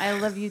death. I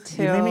love you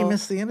too. You made me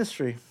miss the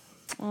industry.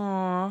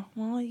 Aw,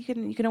 well, you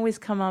can always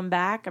come on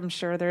back. I'm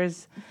sure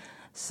there's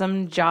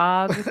some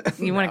job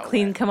you want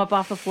to come up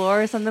off the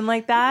floor or something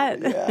like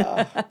that.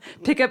 Yeah.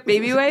 Pick up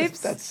baby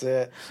wipes. That's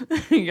it.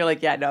 You're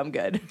like, yeah, no, I'm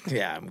good.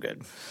 Yeah, I'm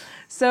good.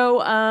 So,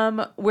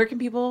 where can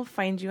people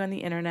find you on the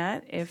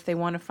internet if they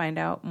want to find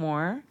out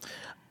more?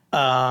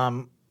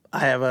 I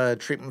have a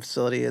treatment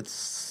facility.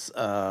 It's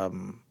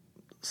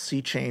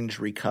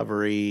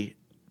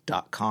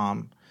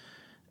seachangerecovery.com.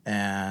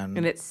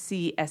 And it's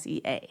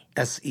CSEA.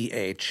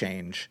 SEA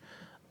change.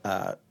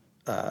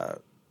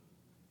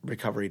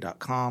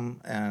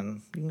 Recovery.com,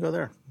 and you can go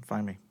there and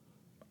find me.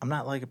 I'm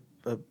not like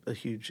a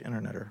huge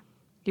interneter.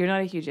 You're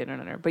not a huge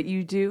interneter, but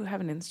you do have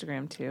an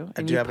Instagram too.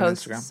 And I do have an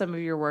Instagram. You post some of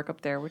your work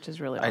up there, which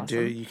is really awesome. I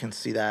do. You can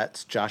see that.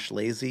 It's Josh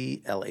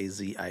Lazie,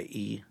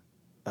 Lazie.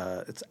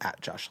 It's at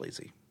Josh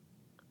Lazie.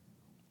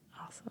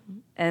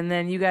 Awesome. And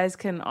then you guys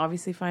can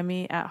obviously find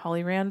me at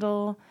Holly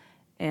Randall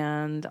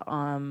and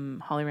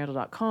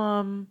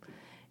hollyrandall.com.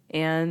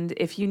 And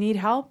if you need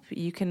help,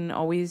 you can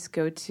always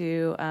go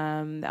to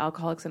the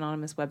Alcoholics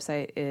Anonymous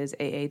website is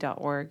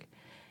aa.org,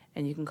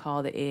 and you can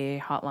call the AA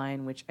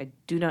hotline, which I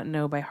do not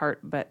know by heart,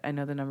 but I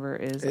know the number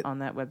is on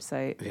that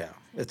website. Yeah,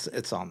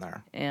 it's on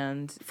there.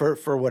 And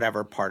for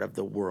whatever part of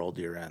the world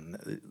you're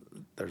in,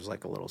 there's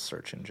like a little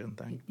search engine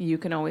thing. You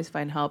can always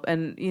find help.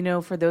 And, you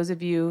know, for those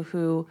of you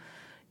who,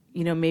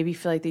 you know, maybe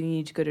feel like they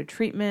need to go to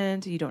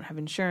treatment, you don't have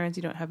insurance,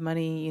 you don't have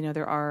money, you know,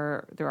 there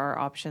are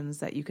options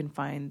that you can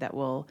find that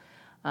will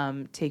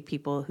take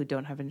people who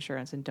don't have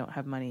insurance and don't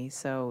have money.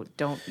 So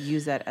don't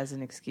use that as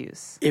an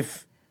excuse.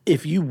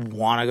 If you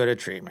want to go to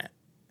treatment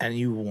and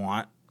you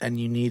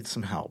need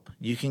some help,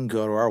 you can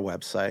go to our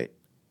website,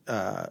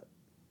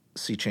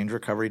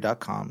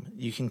 seachangerecovery.com.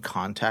 You can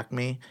contact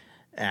me,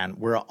 and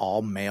we're an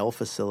all-male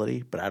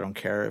facility, but I don't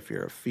care if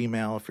you're a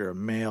female, if you're a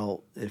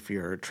male, if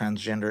you're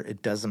transgender,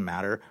 it doesn't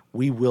matter.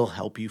 We will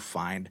help you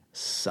find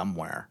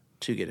somewhere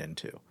to get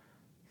into.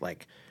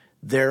 Like,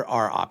 there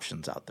are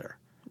options out there.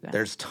 Yeah.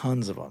 There's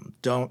tons of them.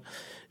 Don't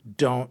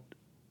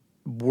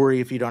worry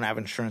if you don't have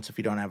insurance, if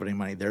you don't have any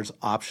money. There's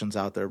options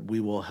out there.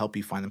 We will help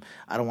you find them.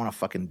 I don't want a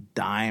fucking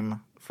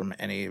dime from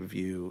any of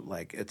you.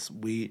 Like,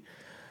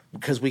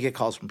 because we get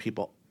calls from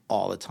people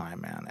all the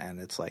time, man,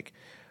 and it's like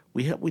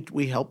we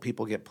help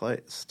people get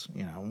placed.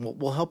 You know,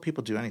 we'll help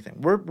people do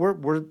anything.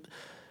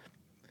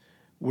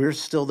 We're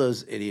still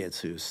those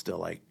idiots who still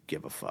like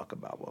give a fuck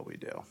about what we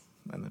do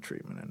in the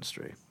treatment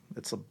industry.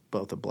 It's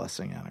both a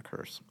blessing and a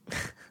curse.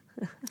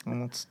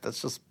 And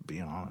that's just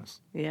being honest.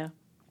 Yeah.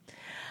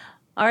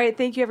 All right.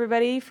 Thank you,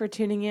 everybody, for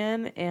tuning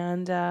in,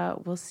 and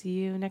we'll see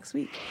you next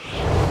week.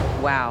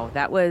 Wow.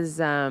 That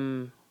was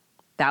a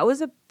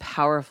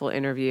powerful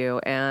interview.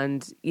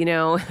 And, you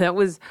know, that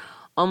was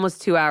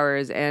almost 2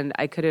 hours, and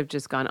I could have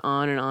just gone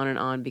on and on and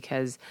on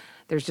because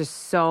there's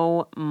just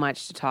so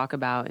much to talk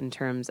about in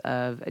terms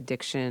of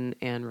addiction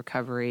and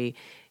recovery.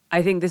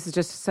 I think this is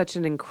just such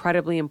an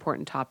incredibly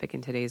important topic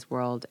in today's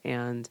world.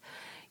 And,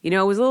 it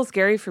was a little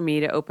scary for me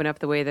to open up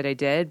the way that I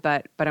did,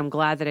 but I'm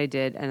glad that I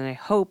did. And I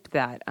hope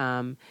that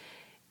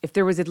if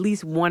there was at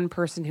least one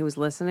person who was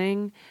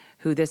listening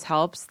who this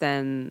helps,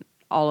 then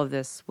all of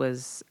this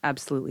was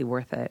absolutely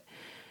worth it.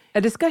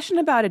 A discussion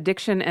about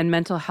addiction and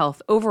mental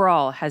health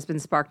overall has been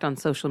sparked on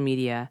social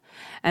media,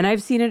 and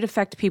I've seen it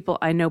affect people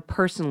I know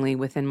personally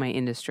within my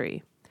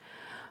industry.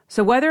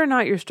 So whether or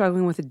not you're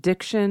struggling with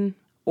addiction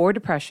or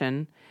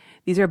depression,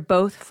 these are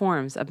both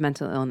forms of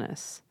mental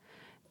illness.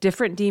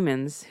 Different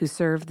demons who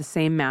serve the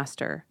same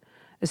master,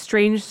 a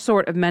strange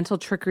sort of mental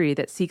trickery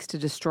that seeks to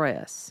destroy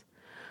us.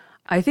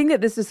 I think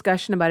that this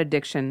discussion about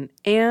addiction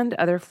and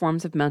other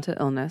forms of mental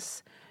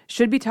illness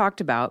should be talked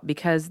about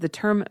because the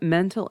term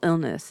mental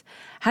illness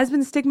has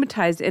been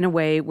stigmatized in a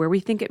way where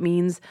we think it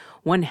means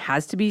one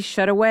has to be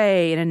shut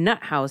away in a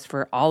nut house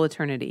for all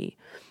eternity.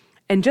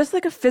 And just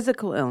like a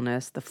physical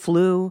illness, the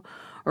flu,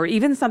 or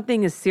even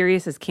something as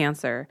serious as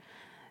cancer,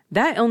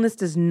 that illness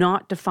does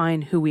not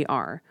define who we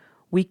are.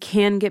 We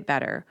can get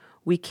better.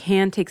 We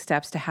can take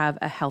steps to have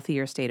a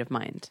healthier state of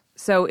mind.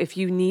 So if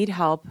you need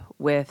help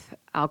with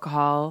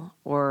alcohol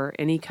or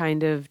any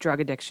kind of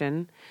drug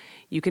addiction,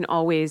 you can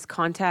always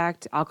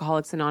contact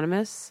Alcoholics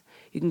Anonymous.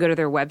 You can go to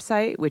their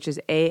website, which is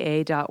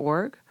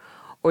aa.org,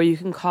 or you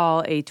can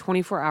call a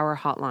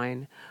 24-hour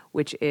hotline,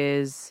 which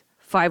is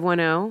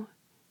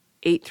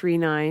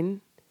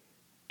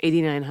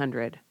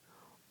 510-839-8900.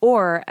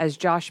 Or, as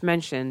Josh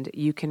mentioned,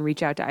 you can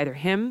reach out to either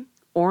him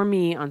or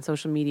me on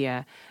social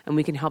media, and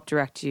we can help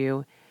direct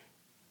you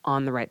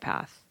on the right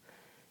path.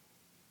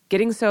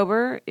 Getting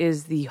sober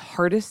is the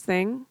hardest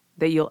thing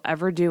that you'll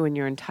ever do in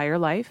your entire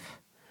life,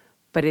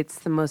 but it's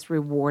the most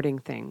rewarding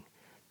thing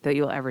that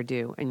you'll ever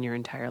do in your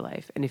entire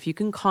life. And if you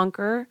can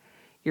conquer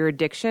your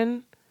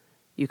addiction,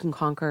 you can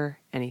conquer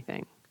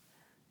anything.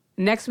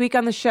 Next week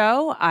on the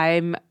show,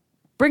 I'm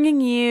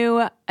bringing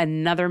you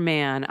another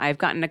man. I've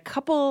gotten a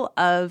couple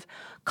of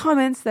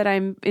comments that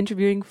I'm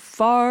interviewing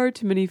far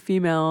too many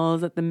females,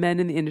 that the men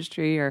in the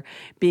industry are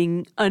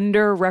being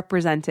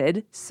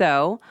underrepresented.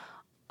 So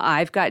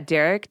I've got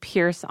Derek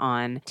Pierce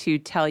on to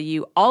tell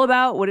you all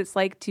about what it's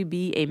like to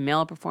be a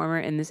male performer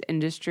in this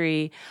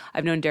industry.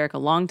 I've known Derek a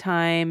long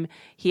time.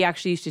 He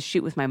actually used to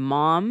shoot with my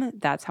mom.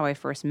 That's how I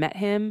first met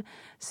him.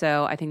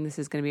 So I think this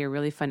is going to be a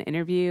really fun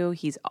interview.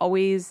 He's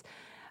always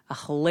a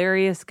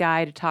hilarious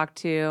guy to talk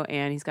to,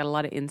 and he's got a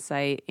lot of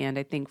insight. And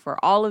I think for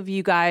all of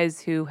you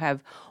guys who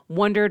have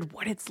wondered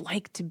what it's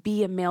like to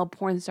be a male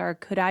porn star,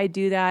 could I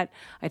do that?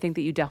 I think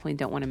that you definitely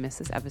don't want to miss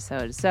this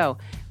episode. So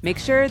make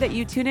sure that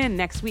you tune in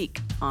next week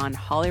on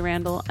Holly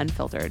Randall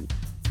Unfiltered.